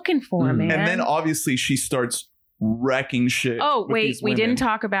I'm looking for, Mhm. man. And then obviously she starts wrecking shit. Oh, with wait, these we women. didn't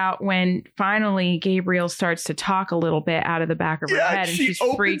talk about when finally Gabriel starts to talk a little bit out of the back of her Yeah, head and she she's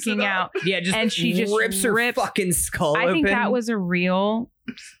opens it freaking up. out. Yeah, just And she just rips her rips- fucking skull I think open. that was a real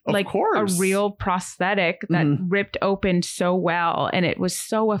Of like course. a real prosthetic that Mhm. ripped open so well and it was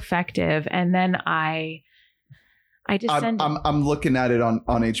so effective. And then I descended. I'm looking at it on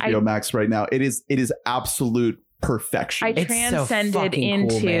HBO Max right now. It is absolute perfection. I It's so transcended fucking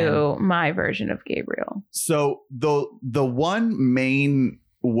cool, into my version of Gabriel. So the one main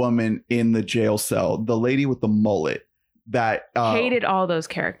woman in the jail cell, the lady with the mullet, that Hated all those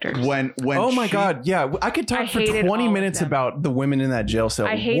characters. when Oh my she- god, yeah. I could I talk for hated 20 all of minutes them. about the women in that jail cell.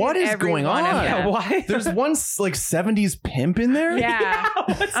 I hated What is every going one of on? them. Yeah, why? There's one like 70s pimp in there. Yeah.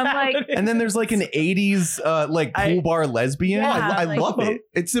 What's I'm like- happening? And then there's like an 80s like I- pool bar lesbian. Oh, Yeah. I like- love it.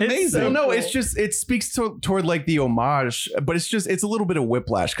 It's It's amazing. so So no, cool. it's just it speaks toward like the homage, but it's a little bit of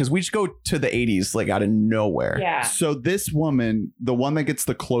whiplash because we just go to the 80s like out of nowhere. Yeah. So this woman, the one that gets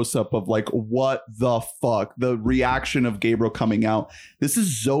the close up of like, what the fuck? The reaction of Gabriel coming out. This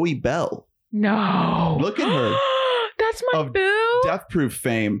is Zoe Bell, No. Look at her. That's my Of boo. Death Proof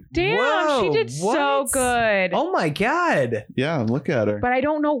fame. Damn, Whoa, she did so what? good. Oh my god. Yeah, look at her. But I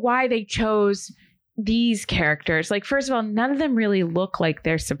don't know why they chose these characters. Like, first of all, none of them really look like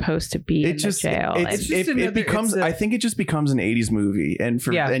they're supposed to be in the jail. it's just it another- becomes. it's a- I think it just becomes an 80s movie, and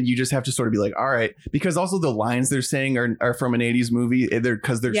and you just have to sort of be like, all right, because also the lines they're saying are from an 80s movie. They're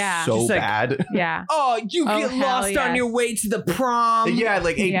Yeah. so Just like- bad. yeah. Oh, you Oh, get hell lost on yes. your way to the prom. Yeah,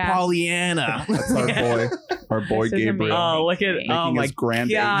 like a Yeah. Pollyanna. That's our boy This is Gabriel. amazing. Oh, look at Making oh my his grand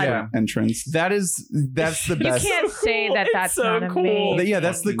God. entrance. that's the You best. can't say that It's that's so not cool. amazing. Yeah,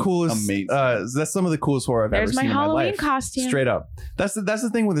 that's the Fucking coolest. amazing. That's some of the coolest horror I've ever There's my seen in my Halloween life. costume. Straight up. That's the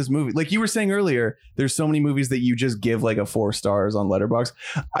thing with this movie. Like you were saying earlier, there's so many movies that you just give like a 4 stars on Letterboxd.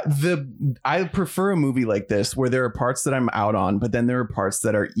 I prefer a movie like this where there are parts that I'm out on, but then there are parts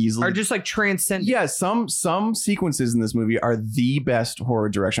that are easily Are just like transcendent. yeah. Some sequences in this movie are the best horror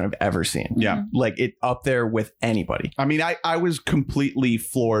direction I've ever seen. Yeah. Like it up there with anybody. I mean, I was completely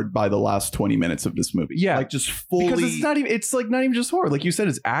floored by the last 20 minutes of this movie. Yeah. Like just fully. Because it's like not even just horror. Like you said,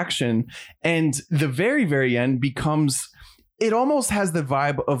 it's action. And the very, very end becomes it almost has the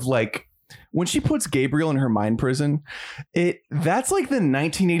vibe of like when she puts Gabriel in her mind prison, that's like the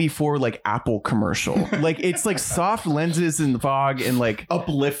 1984 like Apple commercial. Like it's like soft lenses and fog and like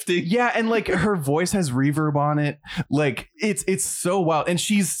uplifting. yeah, and like her voice has reverb on it. Like it's so wild. And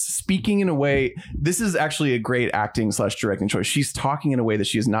she's speaking in a way. This is actually a great acting / directing choice. She's talking in a way that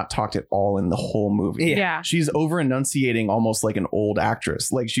she has not talked at all in the whole movie. Yeah. She's over enunciating almost like an old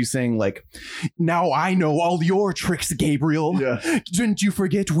actress. Like she's saying like, now I know all your tricks, Gabriel. Yeah. Didn't you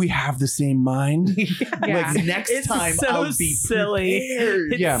forget we have the same mind? Yeah. Like next It's time so I'll be silly.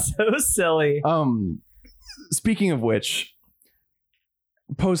 prepared. It's Yeah. so silly. Speaking of which,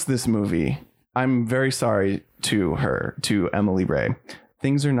 post this movie, I'm very sorry to Emily Ray.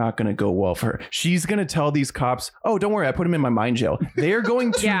 Things are not going to go well for her. She's going to tell these cops, oh, don't worry, I put him in my mind jail. They are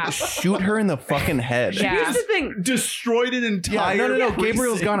going to Yeah. shoot her in the fucking head. Yeah. Here's the thing. Destroyed an Yeah, entire. no.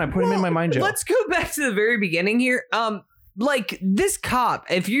 Gabriel's precinct. gone. I put him in my mind jail. Let's go back to the very beginning here. Like this cop,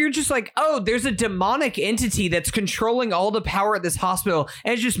 if you're just like, oh, there's a demonic entity that's controlling all the power at this hospital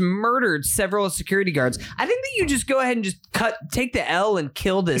and has just murdered several security guards, I think that you just go ahead and just take the L and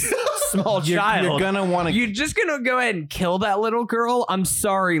kill this small child. You're going to want to. You're just gonna go ahead and kill that little girl. I'm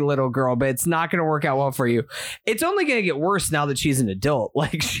sorry, little girl, but it's not gonna work out well for you. It's only gonna get worse now that she's an adult.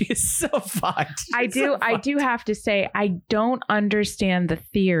 Like she is so fucked. I do have to say, I don't understand the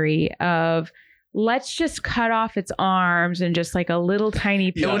theory of let's just cut off its arms and just like a little tiny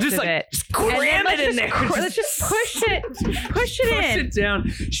piece We'll just of like it. just Cram it in there. Let's just push it Push in. it down.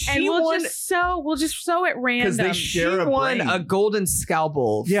 And She we'll won just sew it random. they she share a won brain. a golden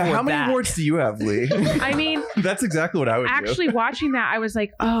scalpel. Yeah, for how many that. awards do you have, Lee? I mean, That's exactly what I would actually watching that, I was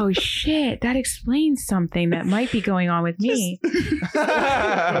like, oh shit, that explains something that might be going on with me. Dude,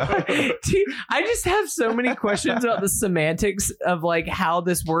 I just have so many questions about the semantics of like how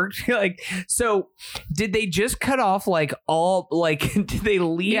this worked. Like, so did they just cut off like all like did they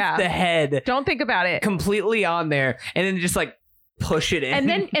leave Yeah. the head Don't think about it. completely on there and then just like push it in?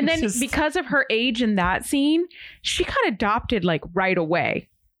 And then Just- because of her age in that scene, she got adopted like right away.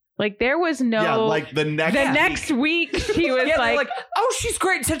 Like there was no Yeah, like the next week she was yeah, they're like, oh, she's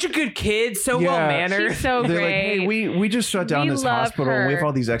great, such a good kid, so Yeah. well mannered. she's so They're great. like, hey, we just shut down We this love hospital. And we have her.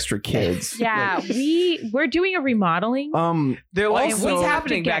 all these extra kids. yeah, Like, we're doing a remodeling. They're like, Also- what's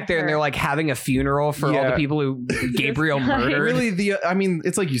happening to get back there? And her. they're like having a funeral for all the Yeah. people who Gabriel Like, murdered. really, I mean,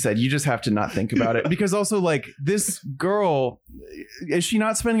 it's like you said, you just have to not think about it because also, like, this girl, is she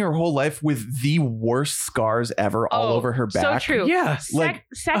not spending her whole life with the worst scars ever all Oh, over her so back? true. Yeah. Like,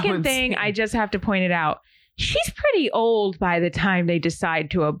 Second thing, insane. I just have to point it out. She's pretty old by the time they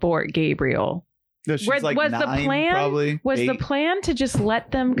decide to abort Gabriel. She's Where- like was the 9, plan- probably Was the 8. plan to just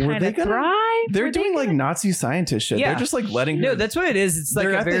let them Were kind they of gonna- thrive? They're Were they doing like gonna- Nazi scientist shit. Yeah. They're just like letting her. No, that's what it is. It's like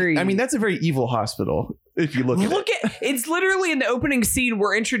they're a at the- very. I mean, that's a very evil hospital if you look at it. It's literally in the opening scene.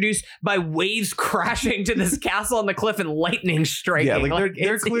 We're introduced by waves crashing to this castle on the cliff and lightning striking. Yeah, like,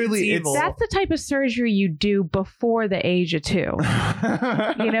 they're clearly- evil. That's the type of surgery you do before the age of 2.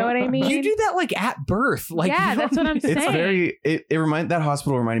 You know what I mean? you do that like at birth. Like yeah, you that's don't- what I'm saying. It's very. That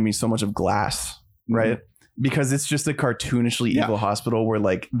hospital reminded me so much of Glass, right? Because it's just a cartoonishly Yeah. evil hospital where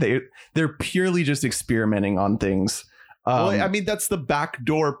like they're purely just experimenting on things. Well, I mean, that's the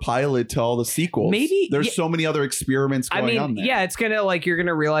backdoor pilot to all the sequels. Maybe- there's yeah. so many other experiments I going on mean, there. yeah, it's gonna like you're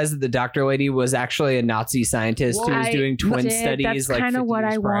gonna realize that the doctor lady was actually a Nazi scientist who was doing twin studies. That's like kind of 50 what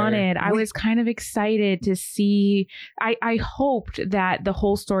years I prior. wanted. I was kind of excited to see. I hoped that the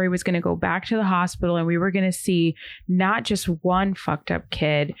whole story was going to go back to the hospital and we were going to see not just one fucked up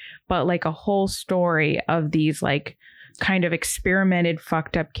kid, but like a whole story of these like kind of experimented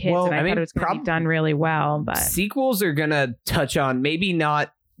fucked up kids. Well, and I I mean, thought it was going to be done really well. But Sequels are gonna touch on maybe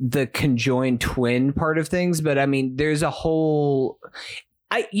not the conjoined twin part of things, but I mean, there's a whole.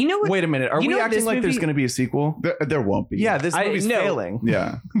 You know what? Wait a minute. Are You we know acting this like there's movie- going to be a sequel? There won't be. Yeah, this movie's no. failing.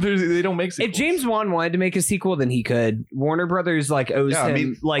 Yeah. They don't make If sequels. James Wan wanted to make a sequel, then he could. Warner Brothers like owes Yeah, him I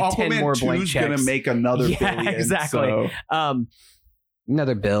mean, like 10 Aquaman more 2 blank is checks. gonna make another Yeah, billion. exactly. So.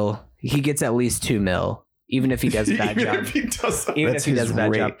 Another bill. He gets at least $2 million, even if he does a bad Even job. if he does Even That's if he does his a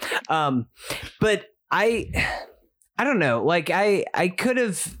bad rate. job. But I don't know. Like I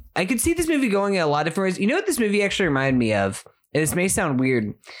could see this movie going in a lot of different ways. You know what this movie actually reminded me of? And this may sound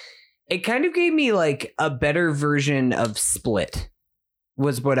weird. It kind of gave me like a better version of Split.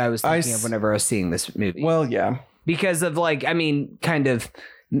 Was what I was thinking of whenever I was seeing this movie. Well, yeah. Because of like, I mean, kind of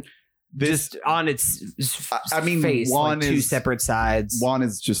just on its I mean, face, one like two is- separate sides. One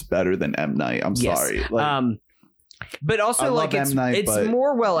is just better than M. Night. I'm Yes. sorry. Like, But I also love like M. Night, it's but,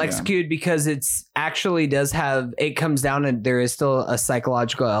 more well yeah. executed because it's actually does have it comes down and there is still a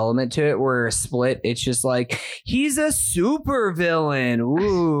psychological element to it where Split it's just like he's a super villain.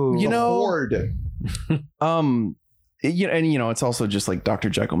 Ooh. You the know- Horde. It's also just like Dr.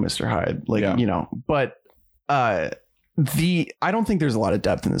 Jekyll, Mr. Hyde. Like, Yeah. but I don't think there's a lot of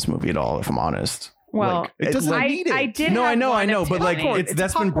depth in this movie at all, if I'm honest. well, Like, It doesn't need it. I did. No, have I know, one but like epiphany. It's a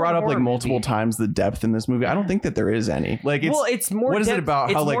that's been popcorn brought up like horror multiple movie. times. The depth in this movie, I don't think that there is any. Like, it's well, it's more. what is it depth- about?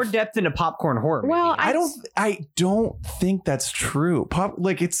 It's How, like, more depth in a popcorn horror. Well, movie. I don't think that's true.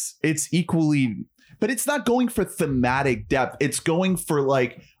 Like it's equally. But it's not going for thematic depth. It's going for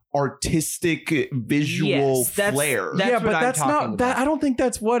like artistic visual Yes, that's- flair. that's yeah, what but I'm that's talking not that. about. I don't think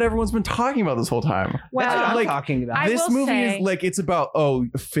that's what everyone's been talking about this whole time. That's what well, I'm like, talking about. I This will movie say- is like it's about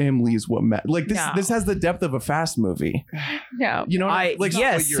family is what matters. Like this No. this has the depth of a Fast movie. no. You know, I like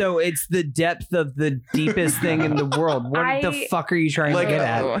yes, what you're- so it's the depth of the deepest thing in the world. What the I- fuck are you trying like to get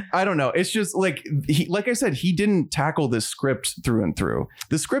at? I don't know. It's just like like I said, he didn't tackle this script through and through.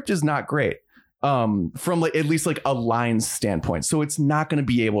 The script is not great. From like at least like a lines standpoint. So it's not going to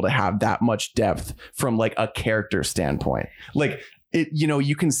be able to have that much depth from like a character standpoint. Like it,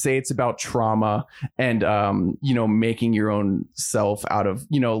 you can say it's about trauma and making your own self out of,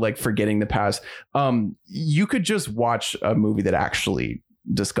 like forgetting the past. You could just watch a movie that actually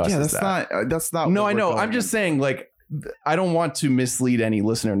discusses That's not. No, what I we're know. going I'm just into. saying, like, I don't want to mislead any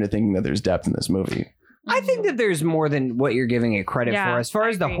listener into thinking that there's depth in this movie. I think that there's more than what you're giving it credit Yeah, for. As far I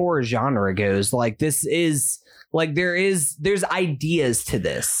as the agree. horror genre goes, like this is Like there's ideas to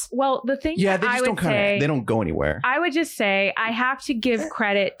this. Well, the thing Yeah, that they I just would don't say, they don't go anywhere. I would just say I have to give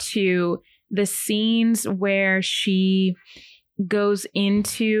credit to the scenes where she goes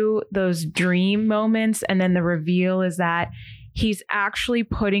into those dream moments, and then the reveal is that he's actually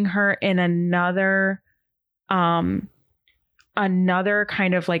putting her in another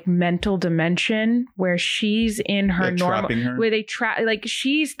kind of like mental dimension where she's in her normal, trapping her. where they like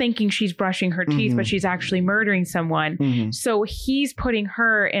she's thinking she's brushing her teeth, but she's actually murdering someone. Mhm. So he's putting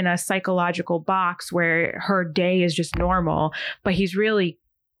her in a psychological box where her day is just normal, but he's really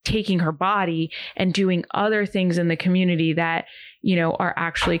taking her body and doing other things in the community that, you know, are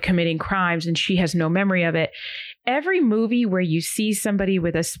actually committing crimes, and she has no memory of it. Every movie where you see somebody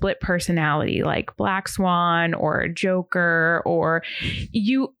with a split personality, like Black Swan or Joker, or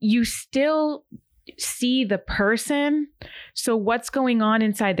you still see the person. So what's going on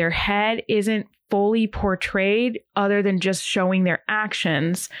inside their head isn't fully portrayed other than just showing their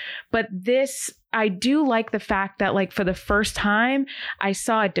actions. But this, I do like the fact that, like, for the first time, I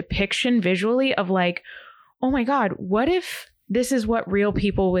saw a depiction visually of like, oh my God, what if this is what real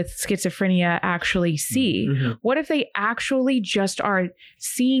people with schizophrenia actually see? Mm-hmm. What if they actually just are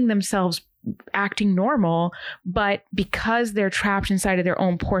seeing themselves acting normal, but because they're trapped inside of their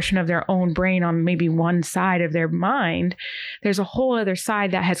own portion of their own brain on maybe one side of their mind, there's a whole other side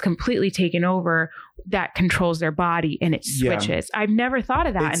that has completely taken over that controls their body, and it switches. I've never thought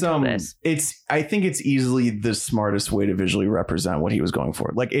of that until this. I think it's easily the smartest way to visually represent what he was going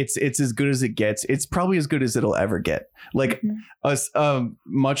for. Like it's as good as it gets. It's probably as good as it'll ever get. Like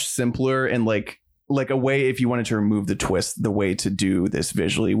much simpler and like a way, if you wanted to remove the twist, the way to do this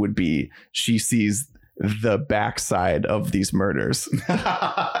visually would be she sees the backside of these murders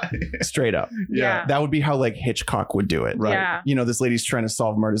straight up. Yeah. That would be how like Hitchcock would do it. Right. Yeah. You know, this lady's trying to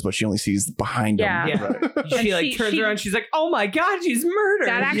solve murders, but she only sees behind Yeah. them. Right. She like turns around, she's like, oh my God, she's murdered.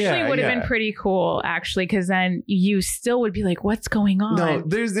 That actually Yeah, would have yeah. been pretty cool, actually, because then you still would be like, what's going on? No,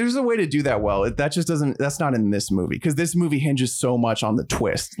 there's a way to do that well. That just doesn't. That's not in this movie, because this movie hinges so much on the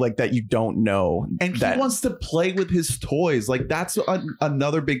twist, like that you don't know. And that, he wants to play with his toys. Like that's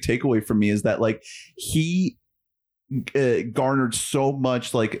another big takeaway for me, is that like he garnered so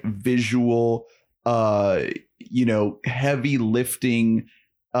much like visual heavy lifting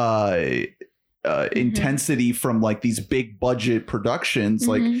intensity from like these big budget productions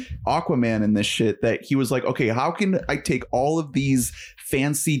like Aquaman and this shit, that he was like, okay, how can I take all of these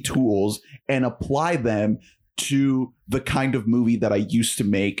fancy tools and apply them to the kind of movie that I used to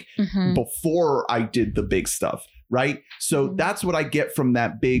make before I did the big stuff, right? So that's what I get from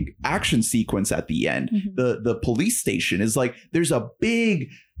that big action sequence at the end. The police station is like, there's a big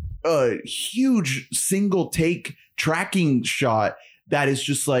huge single take tracking shot that is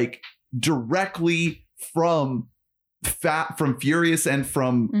just like directly from Furious and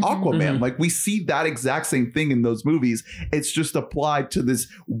from Aquaman. Like we see that exact same thing in those movies. It's just applied to this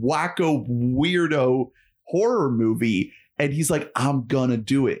wacko weirdo horror movie. And he's like, I'm gonna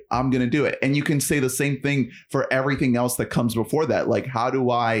do it. I'm gonna do it. And you can say the same thing for everything else that comes before that. Like, how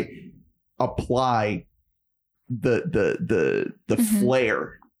do I apply the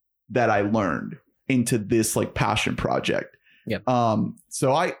flair that I learned into this like passion project? Yep.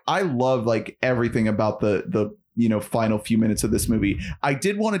 So I love like everything about the final few minutes of this movie. I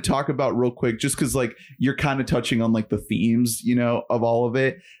did want to talk about real quick, just because like you're kind of touching on like the themes, of all of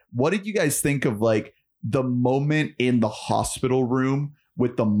it. What did you guys think of like the moment in the hospital room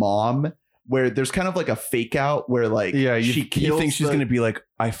with the mom, where there's kind of like a fake out where like you think she's going to be like,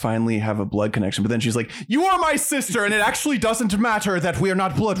 I finally have a blood connection, but then she's like, you are my sister, and it actually doesn't matter that we are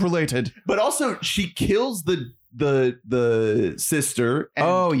not blood related. But also she kills the sister.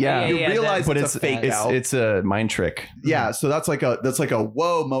 And you realize but it's a fake out. It's a mind trick. Yeah, so that's like a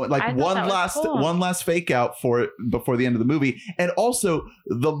whoa moment, like I thought that was cool. one last fake out for it before the end of the movie, and also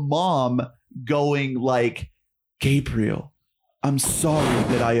the mom going like, Gabriel, I'm sorry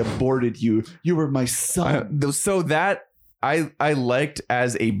that I aborted you. You were my son. So that I liked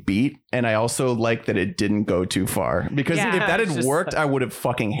as a beat, and I also liked that it didn't go too far, because Yeah. if that had Just worked, I would have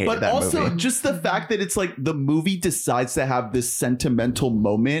fucking hated But that also movie. just the fact that it's like the movie decides to have this sentimental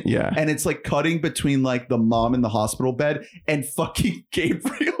moment. Yeah. And it's like cutting between like the mom in the hospital bed and fucking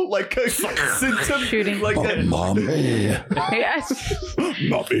Gabriel, like a Shooting. like a, Mommy. Yes.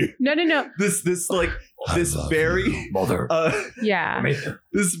 mommy. No. This like this very mother. Yeah.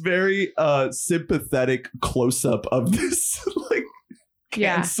 this very sympathetic close up of this like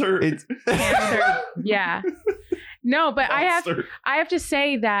Yeah. cancer. Cancer. Yeah. No, but monster. I have to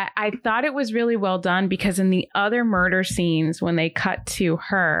say that I thought it was really well done, because in the other murder scenes, when they cut to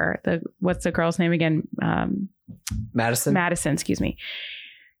her, what's the girl's name again? Madison, excuse me.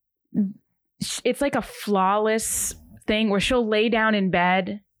 It's like a flawless thing where she'll lay down in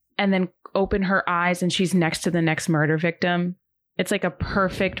bed and then open her eyes and she's next to the next murder victim. It's like a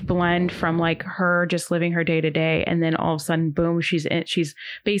perfect blend from like her just living her day to day, and then all of a sudden, boom, she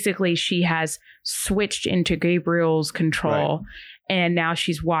has switched into Gabriel's control, right. And now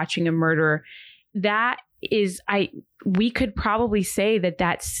she's watching a murderer. That is, we could probably say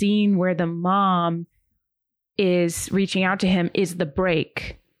that scene where the mom is reaching out to him is the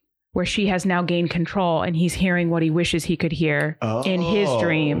break, where she has now gained control and he's hearing what he wishes he could hear in his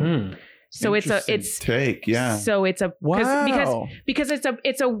dream. So it's take, yeah. So it's a because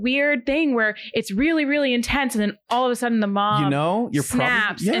it's a weird thing where it's really, really intense, and then all of a sudden the mom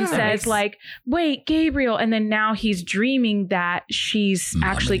snaps and says like, "Wait, Gabriel," and then now he's dreaming that she's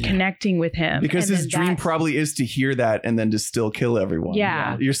actually connecting with him, because his dream probably is to hear that and then to still kill everyone.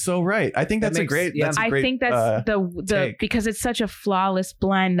 Yeah, you're so right. I think that's a great. I think that's the because it's such a flawless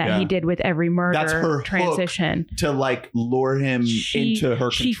blend that he did with every murder. That's her transition to like lure him into her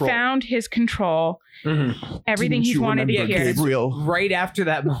control. She found his control. Mm-hmm. Everything he's wanted to hear. Gabriel. Right after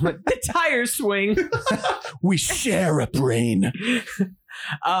that moment, the tires swing. We share a brain.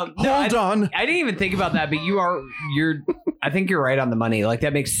 Hold on. I didn't even think about that, but I think you're right on the money. Like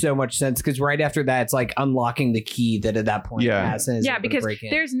that makes so much sense, because right after that, it's like unlocking the key that at that point, because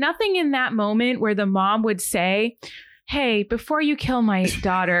there's nothing in that moment where the mom would say, "Hey, before you kill my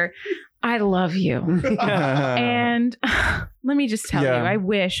daughter, I love you." And let me just tell you, I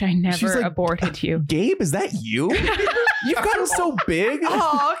wish I never aborted you. Gabe, is that you? You've gotten so big.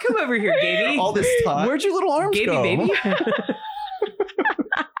 Oh, come over here, Gaby. All this time. Where'd your little arms go? Baby.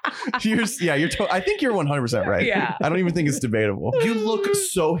 I think you're 100% right. Yeah. I don't even think it's debatable. You look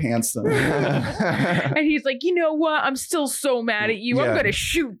so handsome. And he's like, you know what? I'm still so mad at you. I'm going to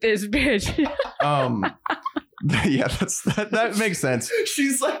shoot this bitch. Yeah, that makes sense.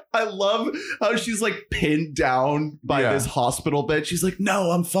 She's like, I love how she's like pinned down by this hospital bed. She's like, no,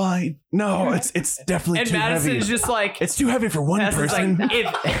 I'm fine. No, it's definitely too heavy. And Madison's just like, it's too heavy for one person. Like,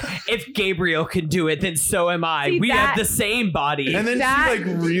 if Gabriel can do it, then so am I. We have the same body. And then she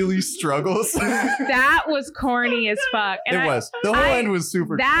like really struggles. That was corny as fuck. And it was. The whole end was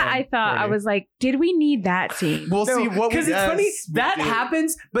super. I thought, corny. I was like, did we need that scene? We'll see what, because it's funny that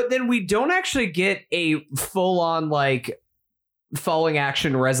happens, but then we don't actually get a full on like falling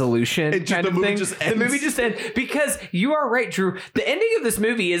action resolution kind of thing. The movie just ends, because you are right, Drew. The ending of this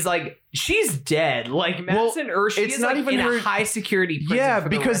movie is like she's dead. Like Madison Urshi is not like even in a high security prison for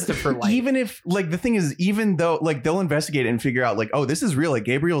the rest of her life. Even if like the thing is, even though like they'll investigate and figure out like, oh, this is real. Like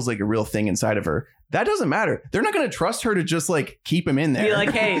Gabriel's like a real thing inside of her. That doesn't matter. They're not going to trust her to just like keep him in there. Be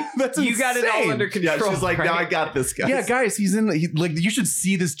like, hey, you got it all under control. Yeah, she's like, right? No, I got this, guys. Yeah, guys, like you should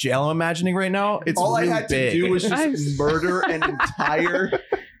see this jail I'm imagining right now. It's all really I had big. to do was just murder an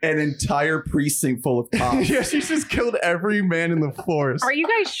entire precinct full of cops. Yeah, she just killed every man in the force. Are you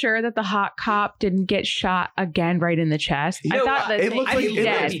guys sure that the hot cop didn't get shot again right in the chest? I thought that it looked like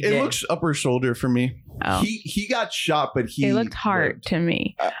it looked upper shoulder for me. Oh. He got shot, but it looked hard to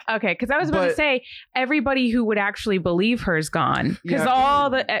me. Okay, because I was about to say everybody who would actually believe her is gone, because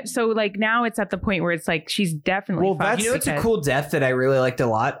so like now it's at the point where it's like she's definitely fucked. It's a cool death that I really liked a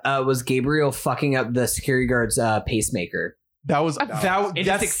lot. Was Gabriel fucking up the security guard's pacemaker. That was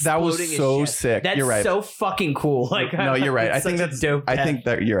so sick. That's you're right. So fucking cool. Like no, you're right. I think that's dope. I think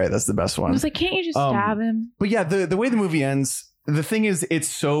that you're right. That's the best one. I was like, can't you just stab him? But yeah, the way the movie ends. The thing is, it's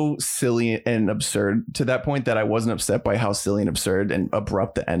so silly and absurd to that point that I wasn't upset by how silly and absurd and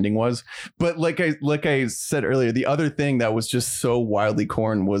abrupt the ending was. But like I said earlier, the other thing that was just so wildly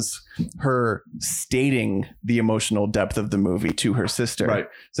corn was her stating the emotional depth of the movie to her sister, right?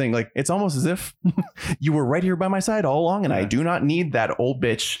 Saying like, it's almost as if you were right here by my side all along, and I do not need that old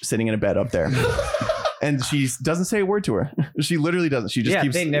bitch sitting in a bed up there. And she doesn't say a word to her. She literally doesn't. She just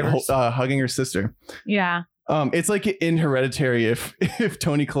keeps hugging her sister. Yeah. It's like in Hereditary, if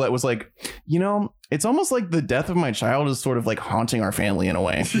Toni Collette was like, you know, it's almost like the death of my child is sort of like haunting our family in a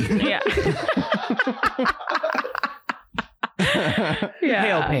way. Yeah.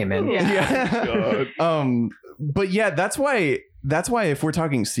 Hail payment. Yeah. But yeah, that's why if we're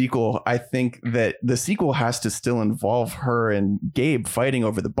talking sequel, I think that the sequel has to still involve her and Gabe fighting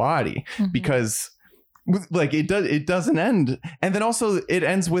over the body, because like it doesn't end. And then also it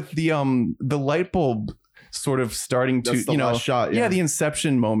ends with the light bulb sort of starting to, last shot, the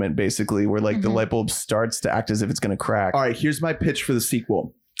Inception moment, basically, where like the light bulb starts to act as if it's going to crack. All right, here's my pitch for the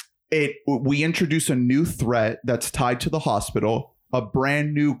sequel. We introduce a new threat that's tied to the hospital, a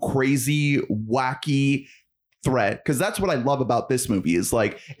brand new, crazy, wacky, threat, because that's what I love about this movie is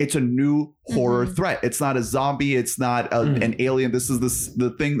like it's a new horror threat. It's not a zombie, it's not an alien. This is the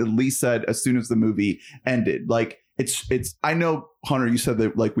thing that Lee said as soon as the movie ended. Like it's I know, Hunter, you said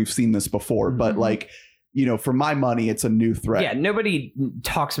that like we've seen this before, but like, you know, for my money, it's a new threat. Yeah, nobody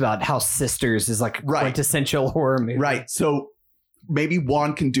talks about how Sisters is like a quintessential horror movie. Right. So maybe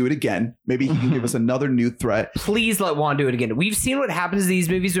Juan can do it again. Maybe he can give us another new threat. Please let Juan do it again. We've seen what happens to these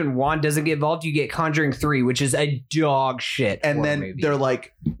movies when Juan doesn't get involved. You get Conjuring 3, which is a dog shit. And then movie. they're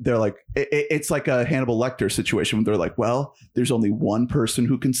like, it's like a Hannibal Lecter situation when they're like, well, there's only one person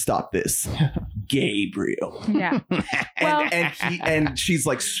who can stop this, Gabriel. Yeah. and she's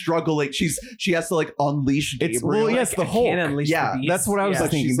like struggling. She has to like unleash Gabriel. Yes, the Hulk. Yeah, that's what I was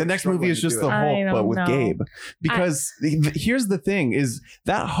thinking. The next movie is just the Hulk, but with Gabe. Because here's the thing: is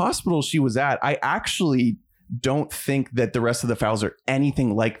that hospital she was at, I actually don't think that the rest of the files are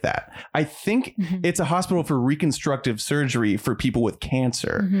anything like that. I think it's a hospital for reconstructive surgery for people with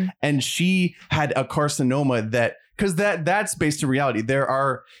cancer. And she had a carcinoma that, because that's based in reality. There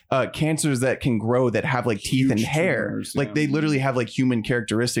are cancers that can grow that have like teeth and hair. Tumors, like they literally have like human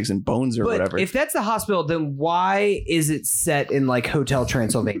characteristics and bones or whatever. If that's the hospital, then why is it set in like Hotel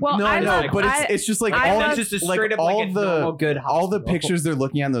Transylvania? Well, but it's just like all the pictures they're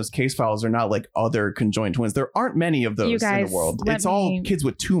looking at in those case files are not like other conjoined twins. There aren't many of those in the world. It's all kids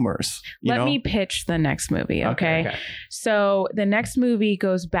with tumors. Let me pitch the next movie. Okay. So the next movie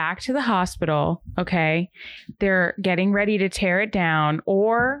goes back to the hospital. Okay. They're getting ready to tear it down,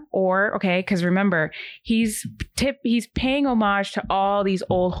 or okay, because remember, he's paying homage to all these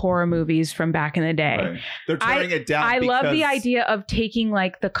old horror movies from back in the day. Right. They're tearing it down. I love the idea of taking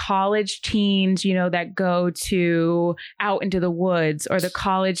like the college teens, you know, that go to Out into the Woods, or the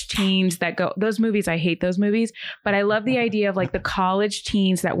college teens that go, those movies, I hate those movies, but I love the idea of like the college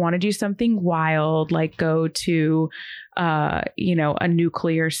teens that want to do something wild, like go to you know, a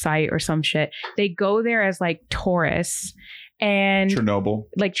nuclear site or some shit. They go there as like tourists, and Chernobyl,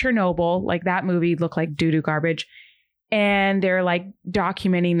 like that movie looked like doo-doo garbage, and they're like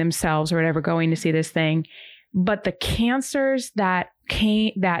documenting themselves or whatever, going to see this thing. But the cancers the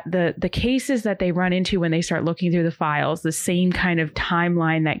cases that they run into when they start looking through the files, the same kind of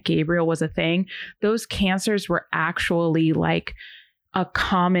timeline that Gabriel was a thing, those cancers were actually like a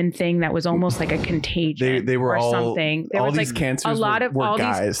common thing that was almost like a contagion. They were or all something. There all was these like cancers a lot of were all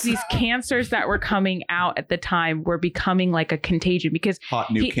guys. these cancers that were coming out at the time were becoming like a contagion, because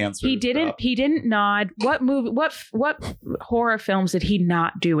hot new cancer. He didn't nod. What horror films did he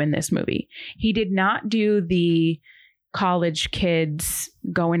not do in this movie? He did not do the college kids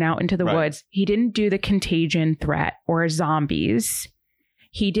going out into the woods. He didn't do the contagion threat or zombies.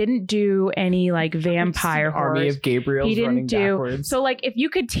 He didn't do any like vampire horror. Army of Gabriel. He didn't do backwards. so. Like if you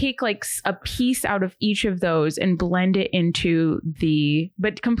could take like a piece out of each of those and blend it into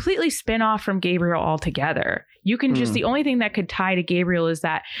but completely spin off from Gabriel altogether. You can just the only thing that could tie to Gabriel is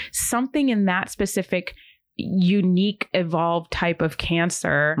that something in that specific unique evolved type of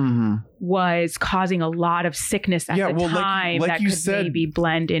cancer was causing a lot of sickness at the time like that you could said, maybe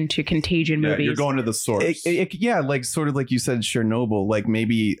blend into contagion movies. You're going to the source. Like sort of like you said, Chernobyl, like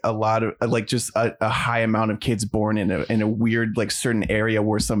maybe a lot of like just a high amount of kids born in a weird like certain area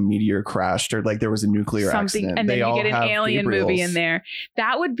where some meteor crashed or like there was a nuclear accident. And then you get an alien movie in there.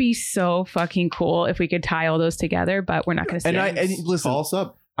 That would be so fucking cool if we could tie all those together, but we're not going to say it. And listen, Call us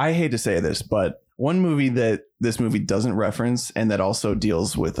up. I hate to say this, but one movie that this movie doesn't reference and that also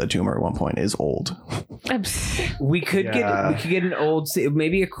deals with a tumor at one point is Old. We could get an old,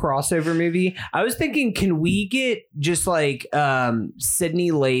 maybe a crossover movie. I was thinking, can we get just like Sydney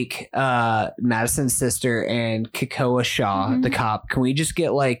Lake, Madison's sister, and Kekoa Shaw, the cop? Can we just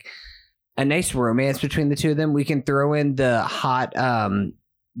get like a nice romance between the two of them? We can throw in the hot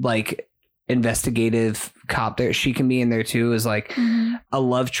like investigative cop there. She can be in there too, as like a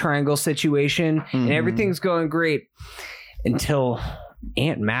love triangle situation, and everything's going great until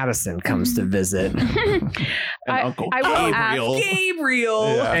Aunt Madison comes to visit. Uncle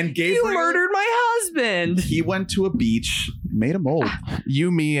Gabriel. Yeah. And Gabriel, you murdered my husband. He went to a beach, made him old.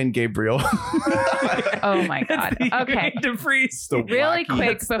 You, me, and Gabriel. Oh my god. Okay. Really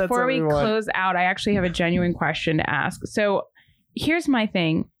quick before we close out, I actually have a genuine question to ask. So here's my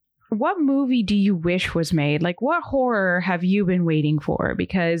thing. What movie do you wish was made? Like, what horror have you been waiting for?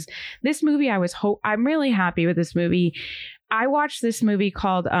 Because this movie, I'm really happy with this movie. I watched this movie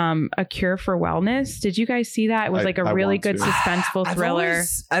called A Cure for Wellness. Did you guys see that? It was like a I really want good to. suspenseful thriller.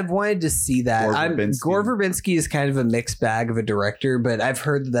 I've wanted to see that. Gore Verbinski. Gore Verbinski is kind of a mixed bag of a director, but I've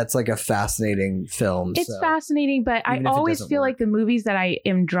heard that that's like a fascinating film. It's so. fascinating, but I Even if it always doesn't feel work. like the movies that I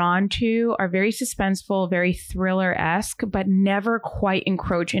am drawn to are very suspenseful, very thriller-esque, but never quite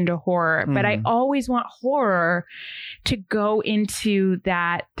encroach into horror. But I always want horror to go into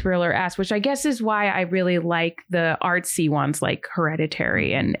that thriller-esque, which I guess is why I really like the artsy ones like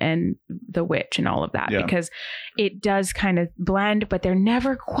Hereditary and The Witch and all of that, Yeah. because it does kind of blend, but they're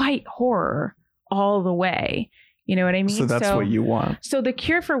never quite horror all the way. You know what I mean? So that's what you want. So the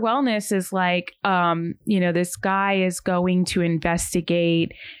Cure for Wellness is like, this guy is going to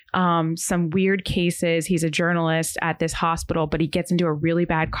investigate some weird cases. He's a journalist at this hospital, but he gets into a really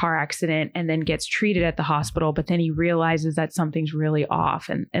bad car accident and then gets treated at the hospital. But then he realizes that something's really off.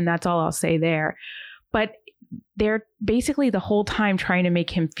 And that's all I'll say there. But they're basically the whole time trying to make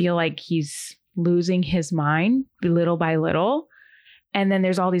him feel like he's losing his mind little by little. And then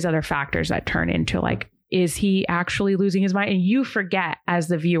there's all these other factors that turn into like, is he actually losing his mind? And you forget as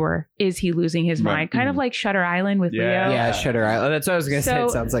the viewer, is he losing his Right. mind? Kind of like Shutter Island with Leo. Yeah, Shutter Island. That's what I was gonna say. So-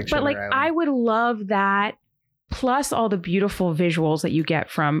 It sounds like Shutter But like, Island. I would love that, plus all the beautiful visuals that you get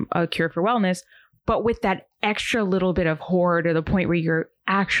from A Cure for Wellness, but with that extra little bit of horror to the point where you're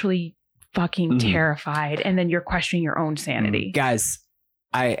actually fucking Mhm. terrified, and then you're questioning your own sanity. Guys,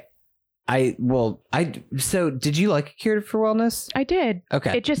 so did you like Cure for Wellness? I did.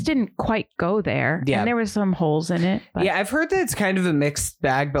 Okay. It just didn't quite go there. Yeah. And there was some holes in it. But Yeah, I've heard that it's kind of a mixed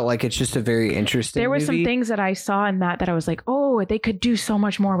bag, but like it's just a very interesting there were some movie. things that I saw in that I was like, oh, they could do so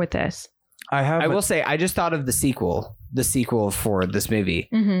much more with this. I will say, I just thought of the sequel for this movie.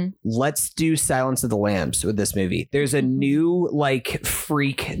 Mm-hmm. Let's do Silence of the Lambs with this movie. There's a new like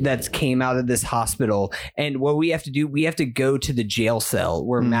freak that came out of this hospital, and what we have to do, we have to go to the jail cell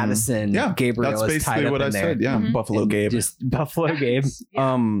where Mhm. Madison Yeah, Gabriel that's is tied basically up what in I there. said. Yeah. Mhm. Buffalo Gabe. Just Buffalo Gabe.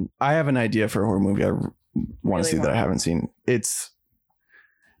 I have an idea for a horror movie I want Really to see that I haven't seen. It's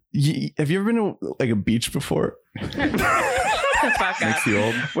have you ever been to like a beach before? The fuck up. Makes you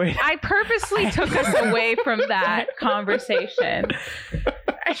old. Wait, I purposely took us away from that conversation.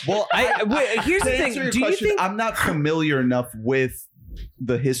 Well, here's the To thing. answer your Do you question, think I'm not familiar enough with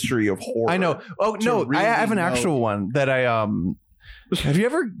the history of horror. I know. Oh to no, really I have an know. actual one that I Have you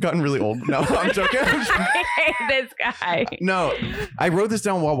ever gotten really old? No, I'm joking. I hate this guy. No, I wrote this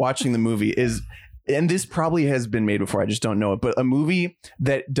down while watching the movie. And this probably has been made before, I just don't know it, but a movie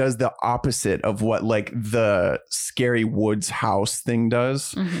that does the opposite of what like the Scary Woods house thing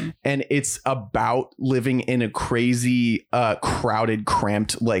does. Mhm. And it's about living in a crazy, crowded,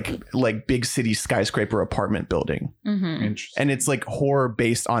 cramped, like big city skyscraper apartment building. Mhm. Interesting. And it's like horror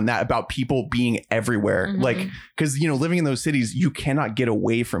based on that, about people being everywhere. Mhm. Like, because living in those cities, you cannot get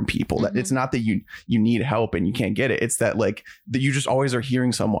away from people. That Mhm. it's not that you need help and you can't get it. It's that like that you just always are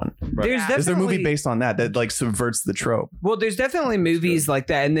hearing someone. there's Yeah. Is there a movie definitely based on that like subverts the trope? Well, there's definitely movies like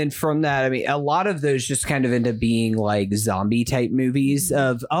that, and then from that, I mean, a lot of those just kind of end up being like zombie type movies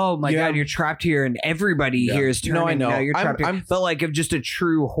of, oh my Yeah. god, you're trapped here, and everybody Yeah. here is turning. No, I know. Now you're trapped I'm- here. But like of just a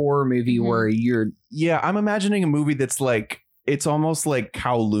true horror movie Mhm. where you're Yeah, I'm imagining a movie that's like it's almost like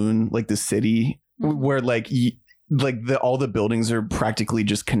Kowloon, like the city, Mhm. where like all the buildings are practically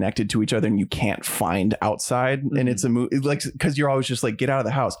just connected to each other and you can't find outside. Mhm. And it's a movie like because you're always just like, get out of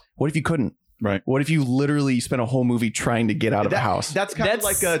the house. What if you couldn't? Right. What if you literally spent a whole movie trying to get out of the house? That's kind of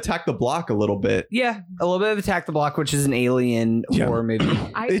That's- like Attack the Block a little bit. a little bit of Attack the Block, which is an alien Yeah. horror movie.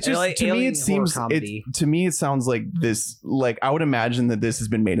 It's just Like to me alien it seems horror comedy. to me it sounds like this, like I would imagine that this has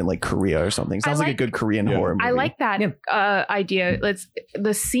been made in like Korea or something. It sounds like a like- good Korean Yeah. horror movie. I like that idea.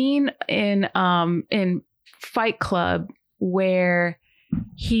 The scene in Fight Club where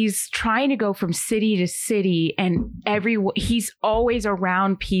he's trying to go from city to city, and he's always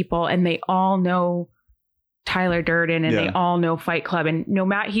around people, and they all know Tyler Durden, and they Yeah. all know Fight Club, and no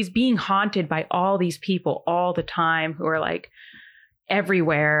matter, he's being haunted by all these people all the time who are like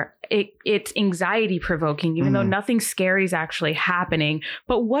everywhere. It's anxiety provoking, even though Mhm. nothing scary is actually happening.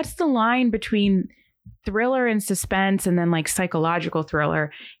 But what's the line between thriller and suspense, and then like psychological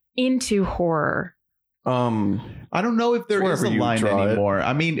thriller into horror? I don't know if there is Wherever a you line draw it. anymore.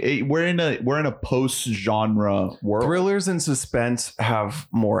 I mean, we're in a post genre world. Thrillers and suspense have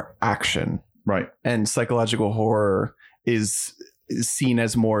more action, Right. and psychological horror is seen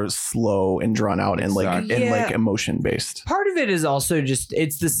as more slow and drawn out and like Exactly. and like Yeah. emotion based. Part of it is also just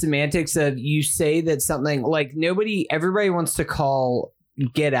it's the semantics of you say that something like everybody wants to call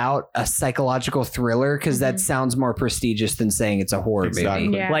Get Out a psychological thriller because that sounds more prestigious than saying it's a horror movie.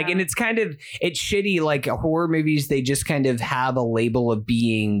 Yeah. Like, and it's shitty. Like horror movies, they just kind of have a label of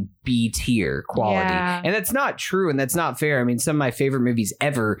being B tier quality, and that's not true, and that's not fair. I mean, some of my favorite movies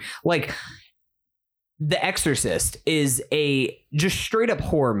ever, like The Exorcist, is a just straight up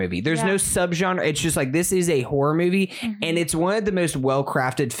horror movie. There's no subgenre. It's just like, this is a horror movie, and it's one of the most well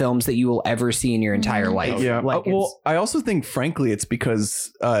crafted films that you will ever see in your entire life. Yeah. Like, Well, I also think, frankly, it's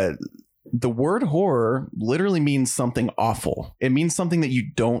because the word horror literally means something awful. It means something that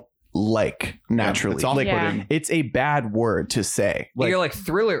you don't like naturally. it's off-putting. It's a bad word to say. Like, you're like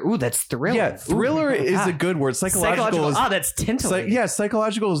thriller. Ooh, that's thriller. yeah, thriller is a good word. Psychological is, that's titillating.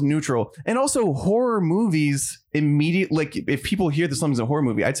 psychological is neutral. And also horror movies immediately, like if people hear that something's a horror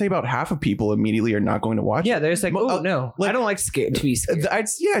movie, I'd say about half of people immediately are not going to watch Yeah, it. there's like, oh no, like- I don't like to be scared. I'd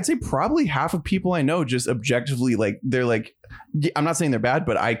say probably half of people I know just objectively, like, they're like, I'm not saying they're bad,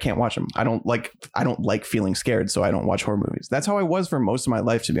 but I can't watch them. I don't like feeling scared, so I don't watch horror movies. That's how I was for most of my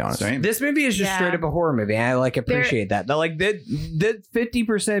life, to be honest. Same. This movie is just straight up a horror movie. I appreciate that. Like the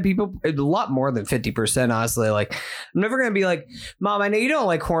 50% of people, a lot more than 50%, honestly. Like, I'm never gonna be like, Mom, I know you don't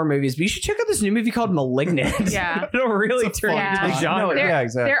like horror movies, but you should check out this new movie called *Malignant*. Yeah. It'll really turn fun into time. genre. No, yeah,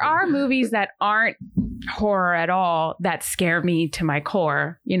 exactly. There are movies that aren't horror at all that scare me to my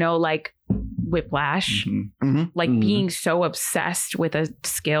core, like Whiplash, like being so obsessed with a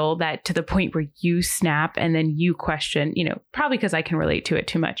skill that to the point where you snap and then you question, probably because I can relate to it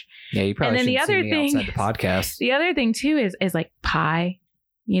too much. Yeah, you probably And then the shouldn't see other me thing- outside the podcast. The other thing too is like Pi,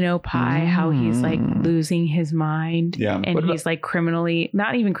 Pi, how he's like losing his mind. Yeah. And What about- he's like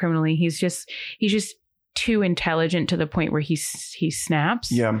not even criminally, he's just too intelligent to the point where he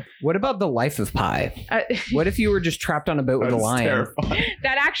snaps. Yeah. What about The Life of Pi? What if you were just trapped on a boat with a That's lion? terrifying.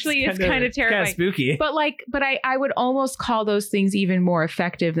 That actually is kind of terrifying. Kind of spooky. But I would almost call those things even more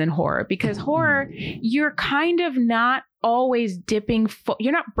effective than horror, because horror, you're kind of not always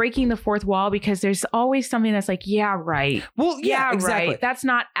you're not breaking the fourth wall, because there's always something that's like, yeah, right. Well, yeah, exactly. Right. That's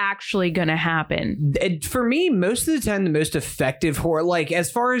not actually going to happen. For me, most of the time, the most effective horror, like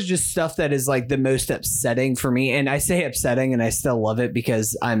as far as just stuff that is like the most upsetting for me, and I say upsetting and I still love it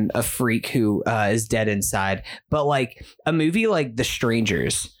because I'm a freak who is dead inside, but like a movie like The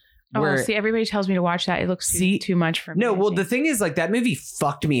Strangers. See, everybody tells me to watch that. It looks too much for me. No, I well, think. the thing is, like, that movie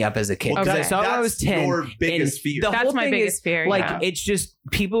fucked me up as a kid. Well, Because I okay. saw it when I was 10. Your biggest fear. The That's whole my thing biggest is, fear, like, yeah. it's just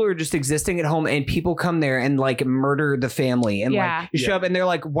people are just existing at home, and people come there and like murder the family, and Yeah. like you show up and they're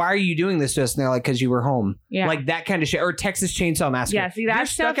like, "Why are you doing this to us?" And they're like, "Because you were home." Yeah. Like that kind of shit. Or Texas Chainsaw Massacre. Yeah, see, that you're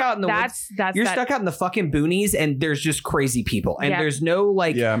stuff, stuck out in the woods. You're stuck out in the fucking boonies, and there's just crazy people, and Yeah. there's no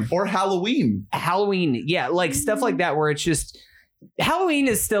like Yeah. Or Halloween. Halloween. Yeah, like stuff like that, where it's just. Halloween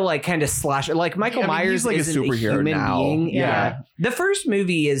is still like kind of slasher. Like Michael I mean, Myers he's like a isn't superhero human now. being. Yeah. The first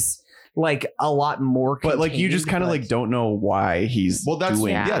movie is like a lot more, But like you just kind of like don't know why he's Well, that's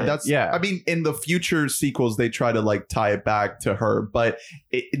doing yeah, it. that's yeah. I mean, in the future sequels, they try to like tie it back to her, but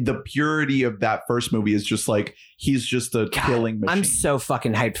the purity of that first movie is just like he's just a killing machine. I'm so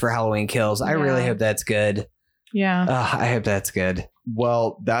fucking hyped for Halloween Kills. I really Yeah. hope that's good. Yeah. I hope that's good.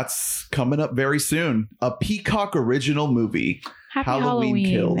 Well, that's coming up very soon. A Peacock original movie. Happy Halloween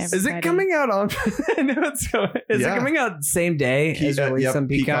Halloween. Kills. Is it everybody. coming out on? I know it's going. Is Yeah. it coming out same day as released Yep, on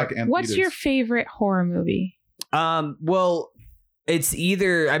Peacock? and What's your theaters. favorite horror movie? Well, it's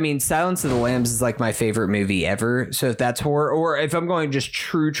either. I mean, Silence of the Lambs is like my favorite movie ever. So if that's horror, or if I'm going just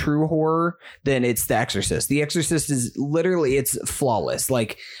true horror, then it's The Exorcist. The Exorcist is literally it's flawless.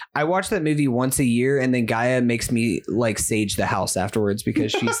 Like I watch that movie once a year, and then Gaia makes me like sage the house afterwards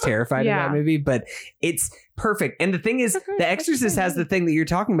because she's terrified Yeah. of that movie. But it's perfect. And the thing is, The Exorcist has the thing that you're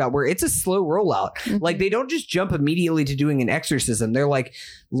talking about, where it's a slow rollout. Like they don't just jump immediately to doing an exorcism. They're like,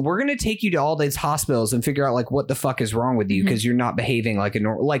 we're gonna take you to all these hospitals and figure out like what the fuck is wrong with you because you're not behaving like a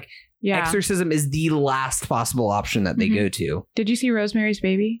normal. Like Yeah. exorcism is the last possible option that they Mhm. go to. Did you see Rosemary's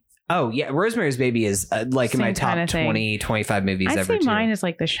Baby? Oh yeah, Rosemary's Baby is like in my Same top kinda thing. 20, 25 movies I'd ever. say too. mine is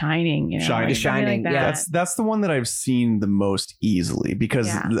like The Shining. Shining. Like The something Shining, like yeah. that. That's the one that I've seen the most easily because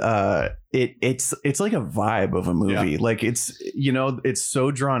Yeah. it's like a vibe of a movie. Yeah. Like it's it's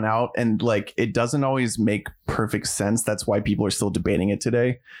so drawn out and like it doesn't always make perfect sense. That's why people are still debating it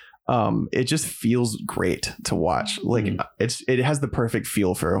today. It just feels great to watch. Like it has the perfect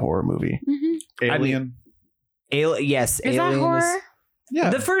feel for a horror movie. Mhm. Alien? Yes, Is Alien that horror? Yeah.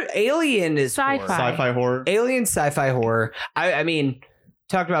 The first Alien is Sci-fi. horror. Sci-fi horror. Alien sci-fi horror. I mean,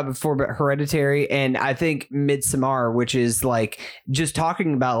 talked about before, but Hereditary, and I think Midsommar, which is like just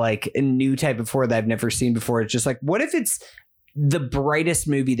talking about like a new type of horror that I've never seen before. It's just like, what if it's the brightest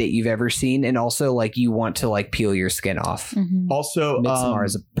movie that you've ever seen, and also like you want to like peel your skin off. Mhm. Also, Midsommar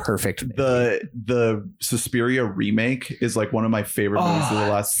is a perfect movie. the Suspiria remake is like one of my favorite movies of the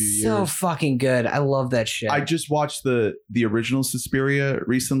last few years. So fucking good. I love that shit. I just watched the original Suspiria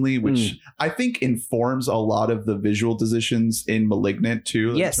recently, which I think informs a lot of the visual decisions in malignant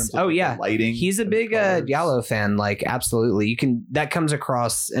too. in Yes. terms of, Oh, like, the yeah. lighting. He's a and the big colors. Giallo fan. Like, absolutely. That comes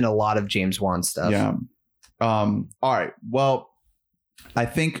across in a lot of James Wan stuff. Yeah. All right. Well, I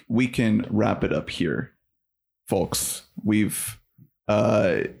think we can wrap it up here, folks. We've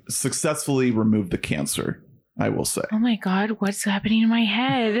successfully removed the cancer, I will say. Oh my God, what's happening in my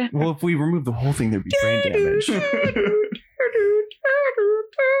head? Well, if we remove the whole thing, there'd be brain damage.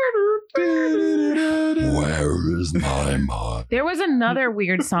 Where is my mind? There was another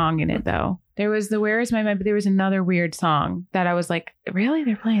weird song in it though. There was the Where Is My Mind, but there was another weird song that I was like, really?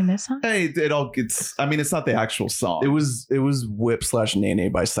 They're playing this song? Hey, it all gets. I mean, it's not the actual song. It was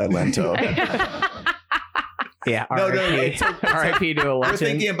Whip/Nene by Silento. Yeah. No, R.I.P. it's R.I.P. to a We're legend.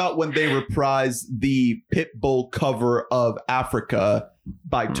 thinking about when they reprised the Pitbull cover of Africa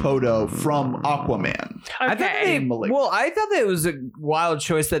by Toto from Aquaman. I thought Okay. I thought that it was a wild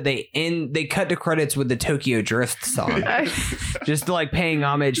choice that they cut to credits with the Tokyo Drift song, just like paying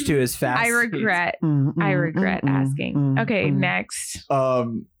homage to his fast. I regret asking. Okay, next.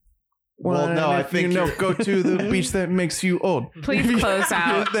 Well, no, I think go to the beach that makes you old. Please close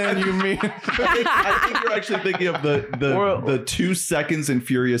out. Then you mean I think you're actually thinking of the 2 seconds in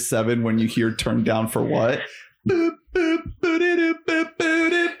Furious 7 when you hear "Turn Down for What."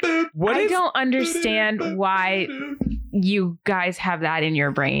 I don't understand why you guys have that in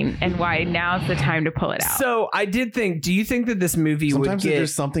your brain and why now's the time to pull it out. So I did think. Do you think that this movie sometimes would get?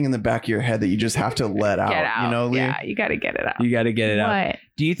 there's something in the back of your head that you just have to let out. Get out. You know, Lee? Yeah, you got to get it out. You got to get it out. What?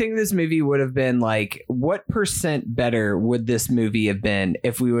 Do you think this movie would have been like, what % better would this movie have been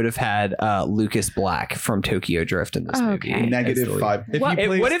if we would have had Lucas Black from Tokyo Drift in this Okay. movie? -5. If What- he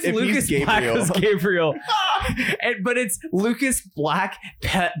plays, What if he's Lucas Black Gabriel. was Gabriel? But it's Lucas Black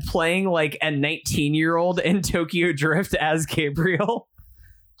playing like a 19-year-old in Tokyo Drift as Gabriel.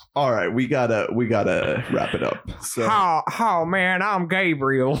 All right, we gotta wrap it up. So Oh man, I'm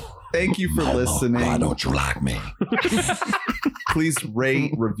Gabriel. thank you for Why listening. don't you like me? Please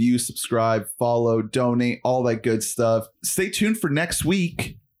rate, review, subscribe, follow, donate, all that good stuff. Stay tuned for next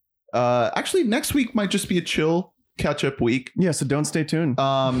week. Actually, next week might just be a chill catch-up week. Yeah, so don't stay tuned.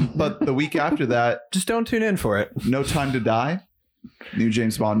 But the week after that, Just don't tune in for it. No Time to Die, new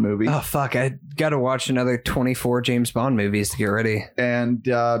James Bond movie. Oh fuck, I gotta watch another 24 James Bond movies to get ready. And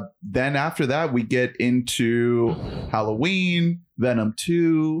then after that, we get into Halloween, Venom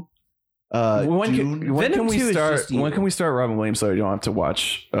 2, when Dune. can, when Venom can we 2 is start? just When can we start Robin Williams so you don't have to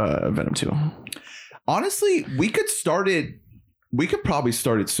watch Venom 2? Honestly, we could start it. We could probably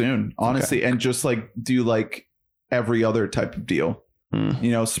start it soon, honestly, and just like do like every other type of deal.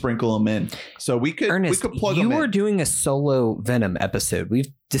 You know, sprinkle them in. So we could Ernest, we could plug you them were in. doing a solo Venom episode. We've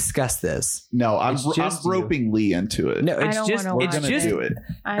discussed this. No, I'm It's just you. roping Lee into it. No, I it's don't just wanna We're it's watch gonna just do it.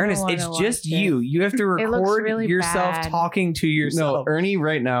 I don't Ernest, wanna it's watch just it. you. You have to It looks record really yourself bad. talking to yourself. No, Ernie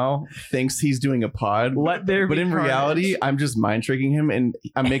right now thinks he's doing a pod. Let there But be in carnage. reality, I'm just mind tricking him and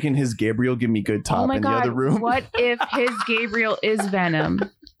I'm making his Gabriel give me good top Oh my in God. the other room. What if his Gabriel is Venom?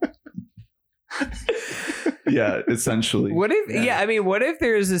 Yeah, essentially. What if? Yeah. I mean, what if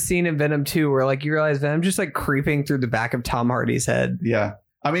there's a scene in Venom 2 where like you realize Venom just like creeping through the back of Tom Hardy's head? Yeah.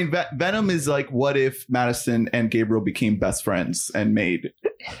 I mean, Venom is like, what if Madison and Gabriel became best friends and made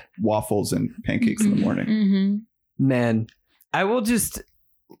waffles and pancakes in the morning? Mm-hmm. Man, I will just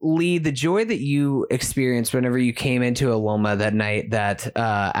Lee, the joy that you experienced whenever you came into Aloma that night that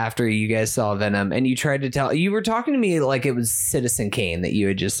after you guys saw Venom and you tried to tell, you were talking to me like it was Citizen Kane that you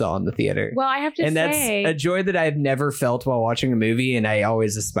had just saw in the theater. Well, I have to And that's say, a joy that I've never felt while watching a movie, and I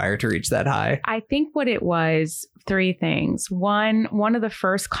always aspire to reach that high. I think what it was, 3 things. One of the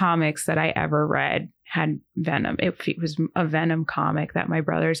first comics that I ever read had Venom. It was a Venom comic that my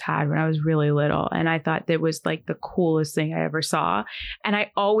brothers had when I was really little. And I thought that was like the coolest thing I ever saw. And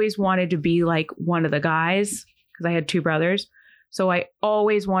I always wanted to be like one of the guys because I had 2 brothers. So I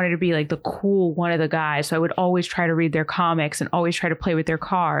always wanted to be like the cool one of the guys. So I would always try to read their comics and always try to play with their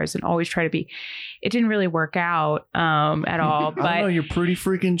cars and always try to be. It didn't really work out at all. But I don't know, you're pretty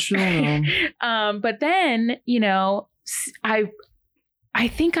freaking chill now. but then, you know, I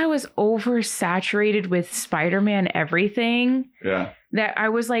think I was oversaturated with Spider-Man everything. Yeah. that I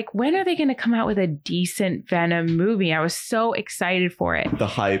was like, when are they going to come out with a decent Venom movie? I was so excited for it. The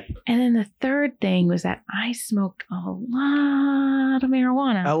hype. And then the third thing was that I smoked a lot of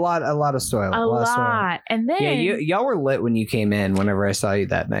marijuana. A lot of soil. A of soil. lot. And then Yeah, y'all were lit when you came in. Whenever I saw you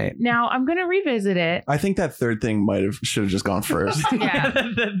that night. now I'm going to revisit it. I think that third thing should have just gone first. Yeah.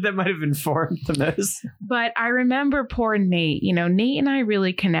 that might have informed the most. But I remember poor Nate. You know, Nate and I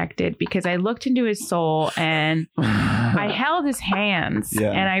really connected because I looked into his soul and I held his hands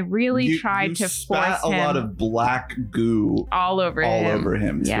Yeah. and I really You- tried you to spat force a him lot of black goo all over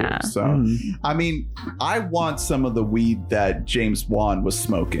him. too. Yeah. So I mean, I want some of the weed that James Wan was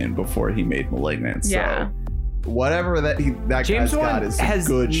smoking before he made Malignant. So Yeah. whatever that James guy's got Wan is some has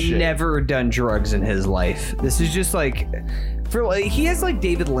good shit. never done drugs in his life. This is just like he has like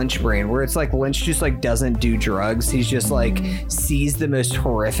David Lynch brain, where it's like Lynch just like doesn't do drugs. He's just like sees the most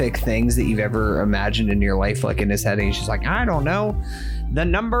horrific things that you've ever imagined in your life, like in his head, and he's just like, I don't know. The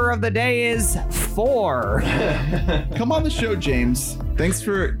number of the day is 4. Come on the show, James. Thanks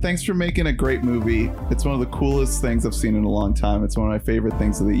for making a great movie. It's one of the coolest things I've seen in a long time. It's one of my favorite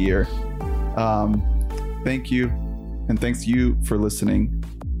things of the year. Thank you, and thanks you for listening.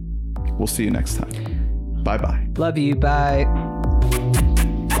 We'll see you next time. Bye bye. Love you. Bye.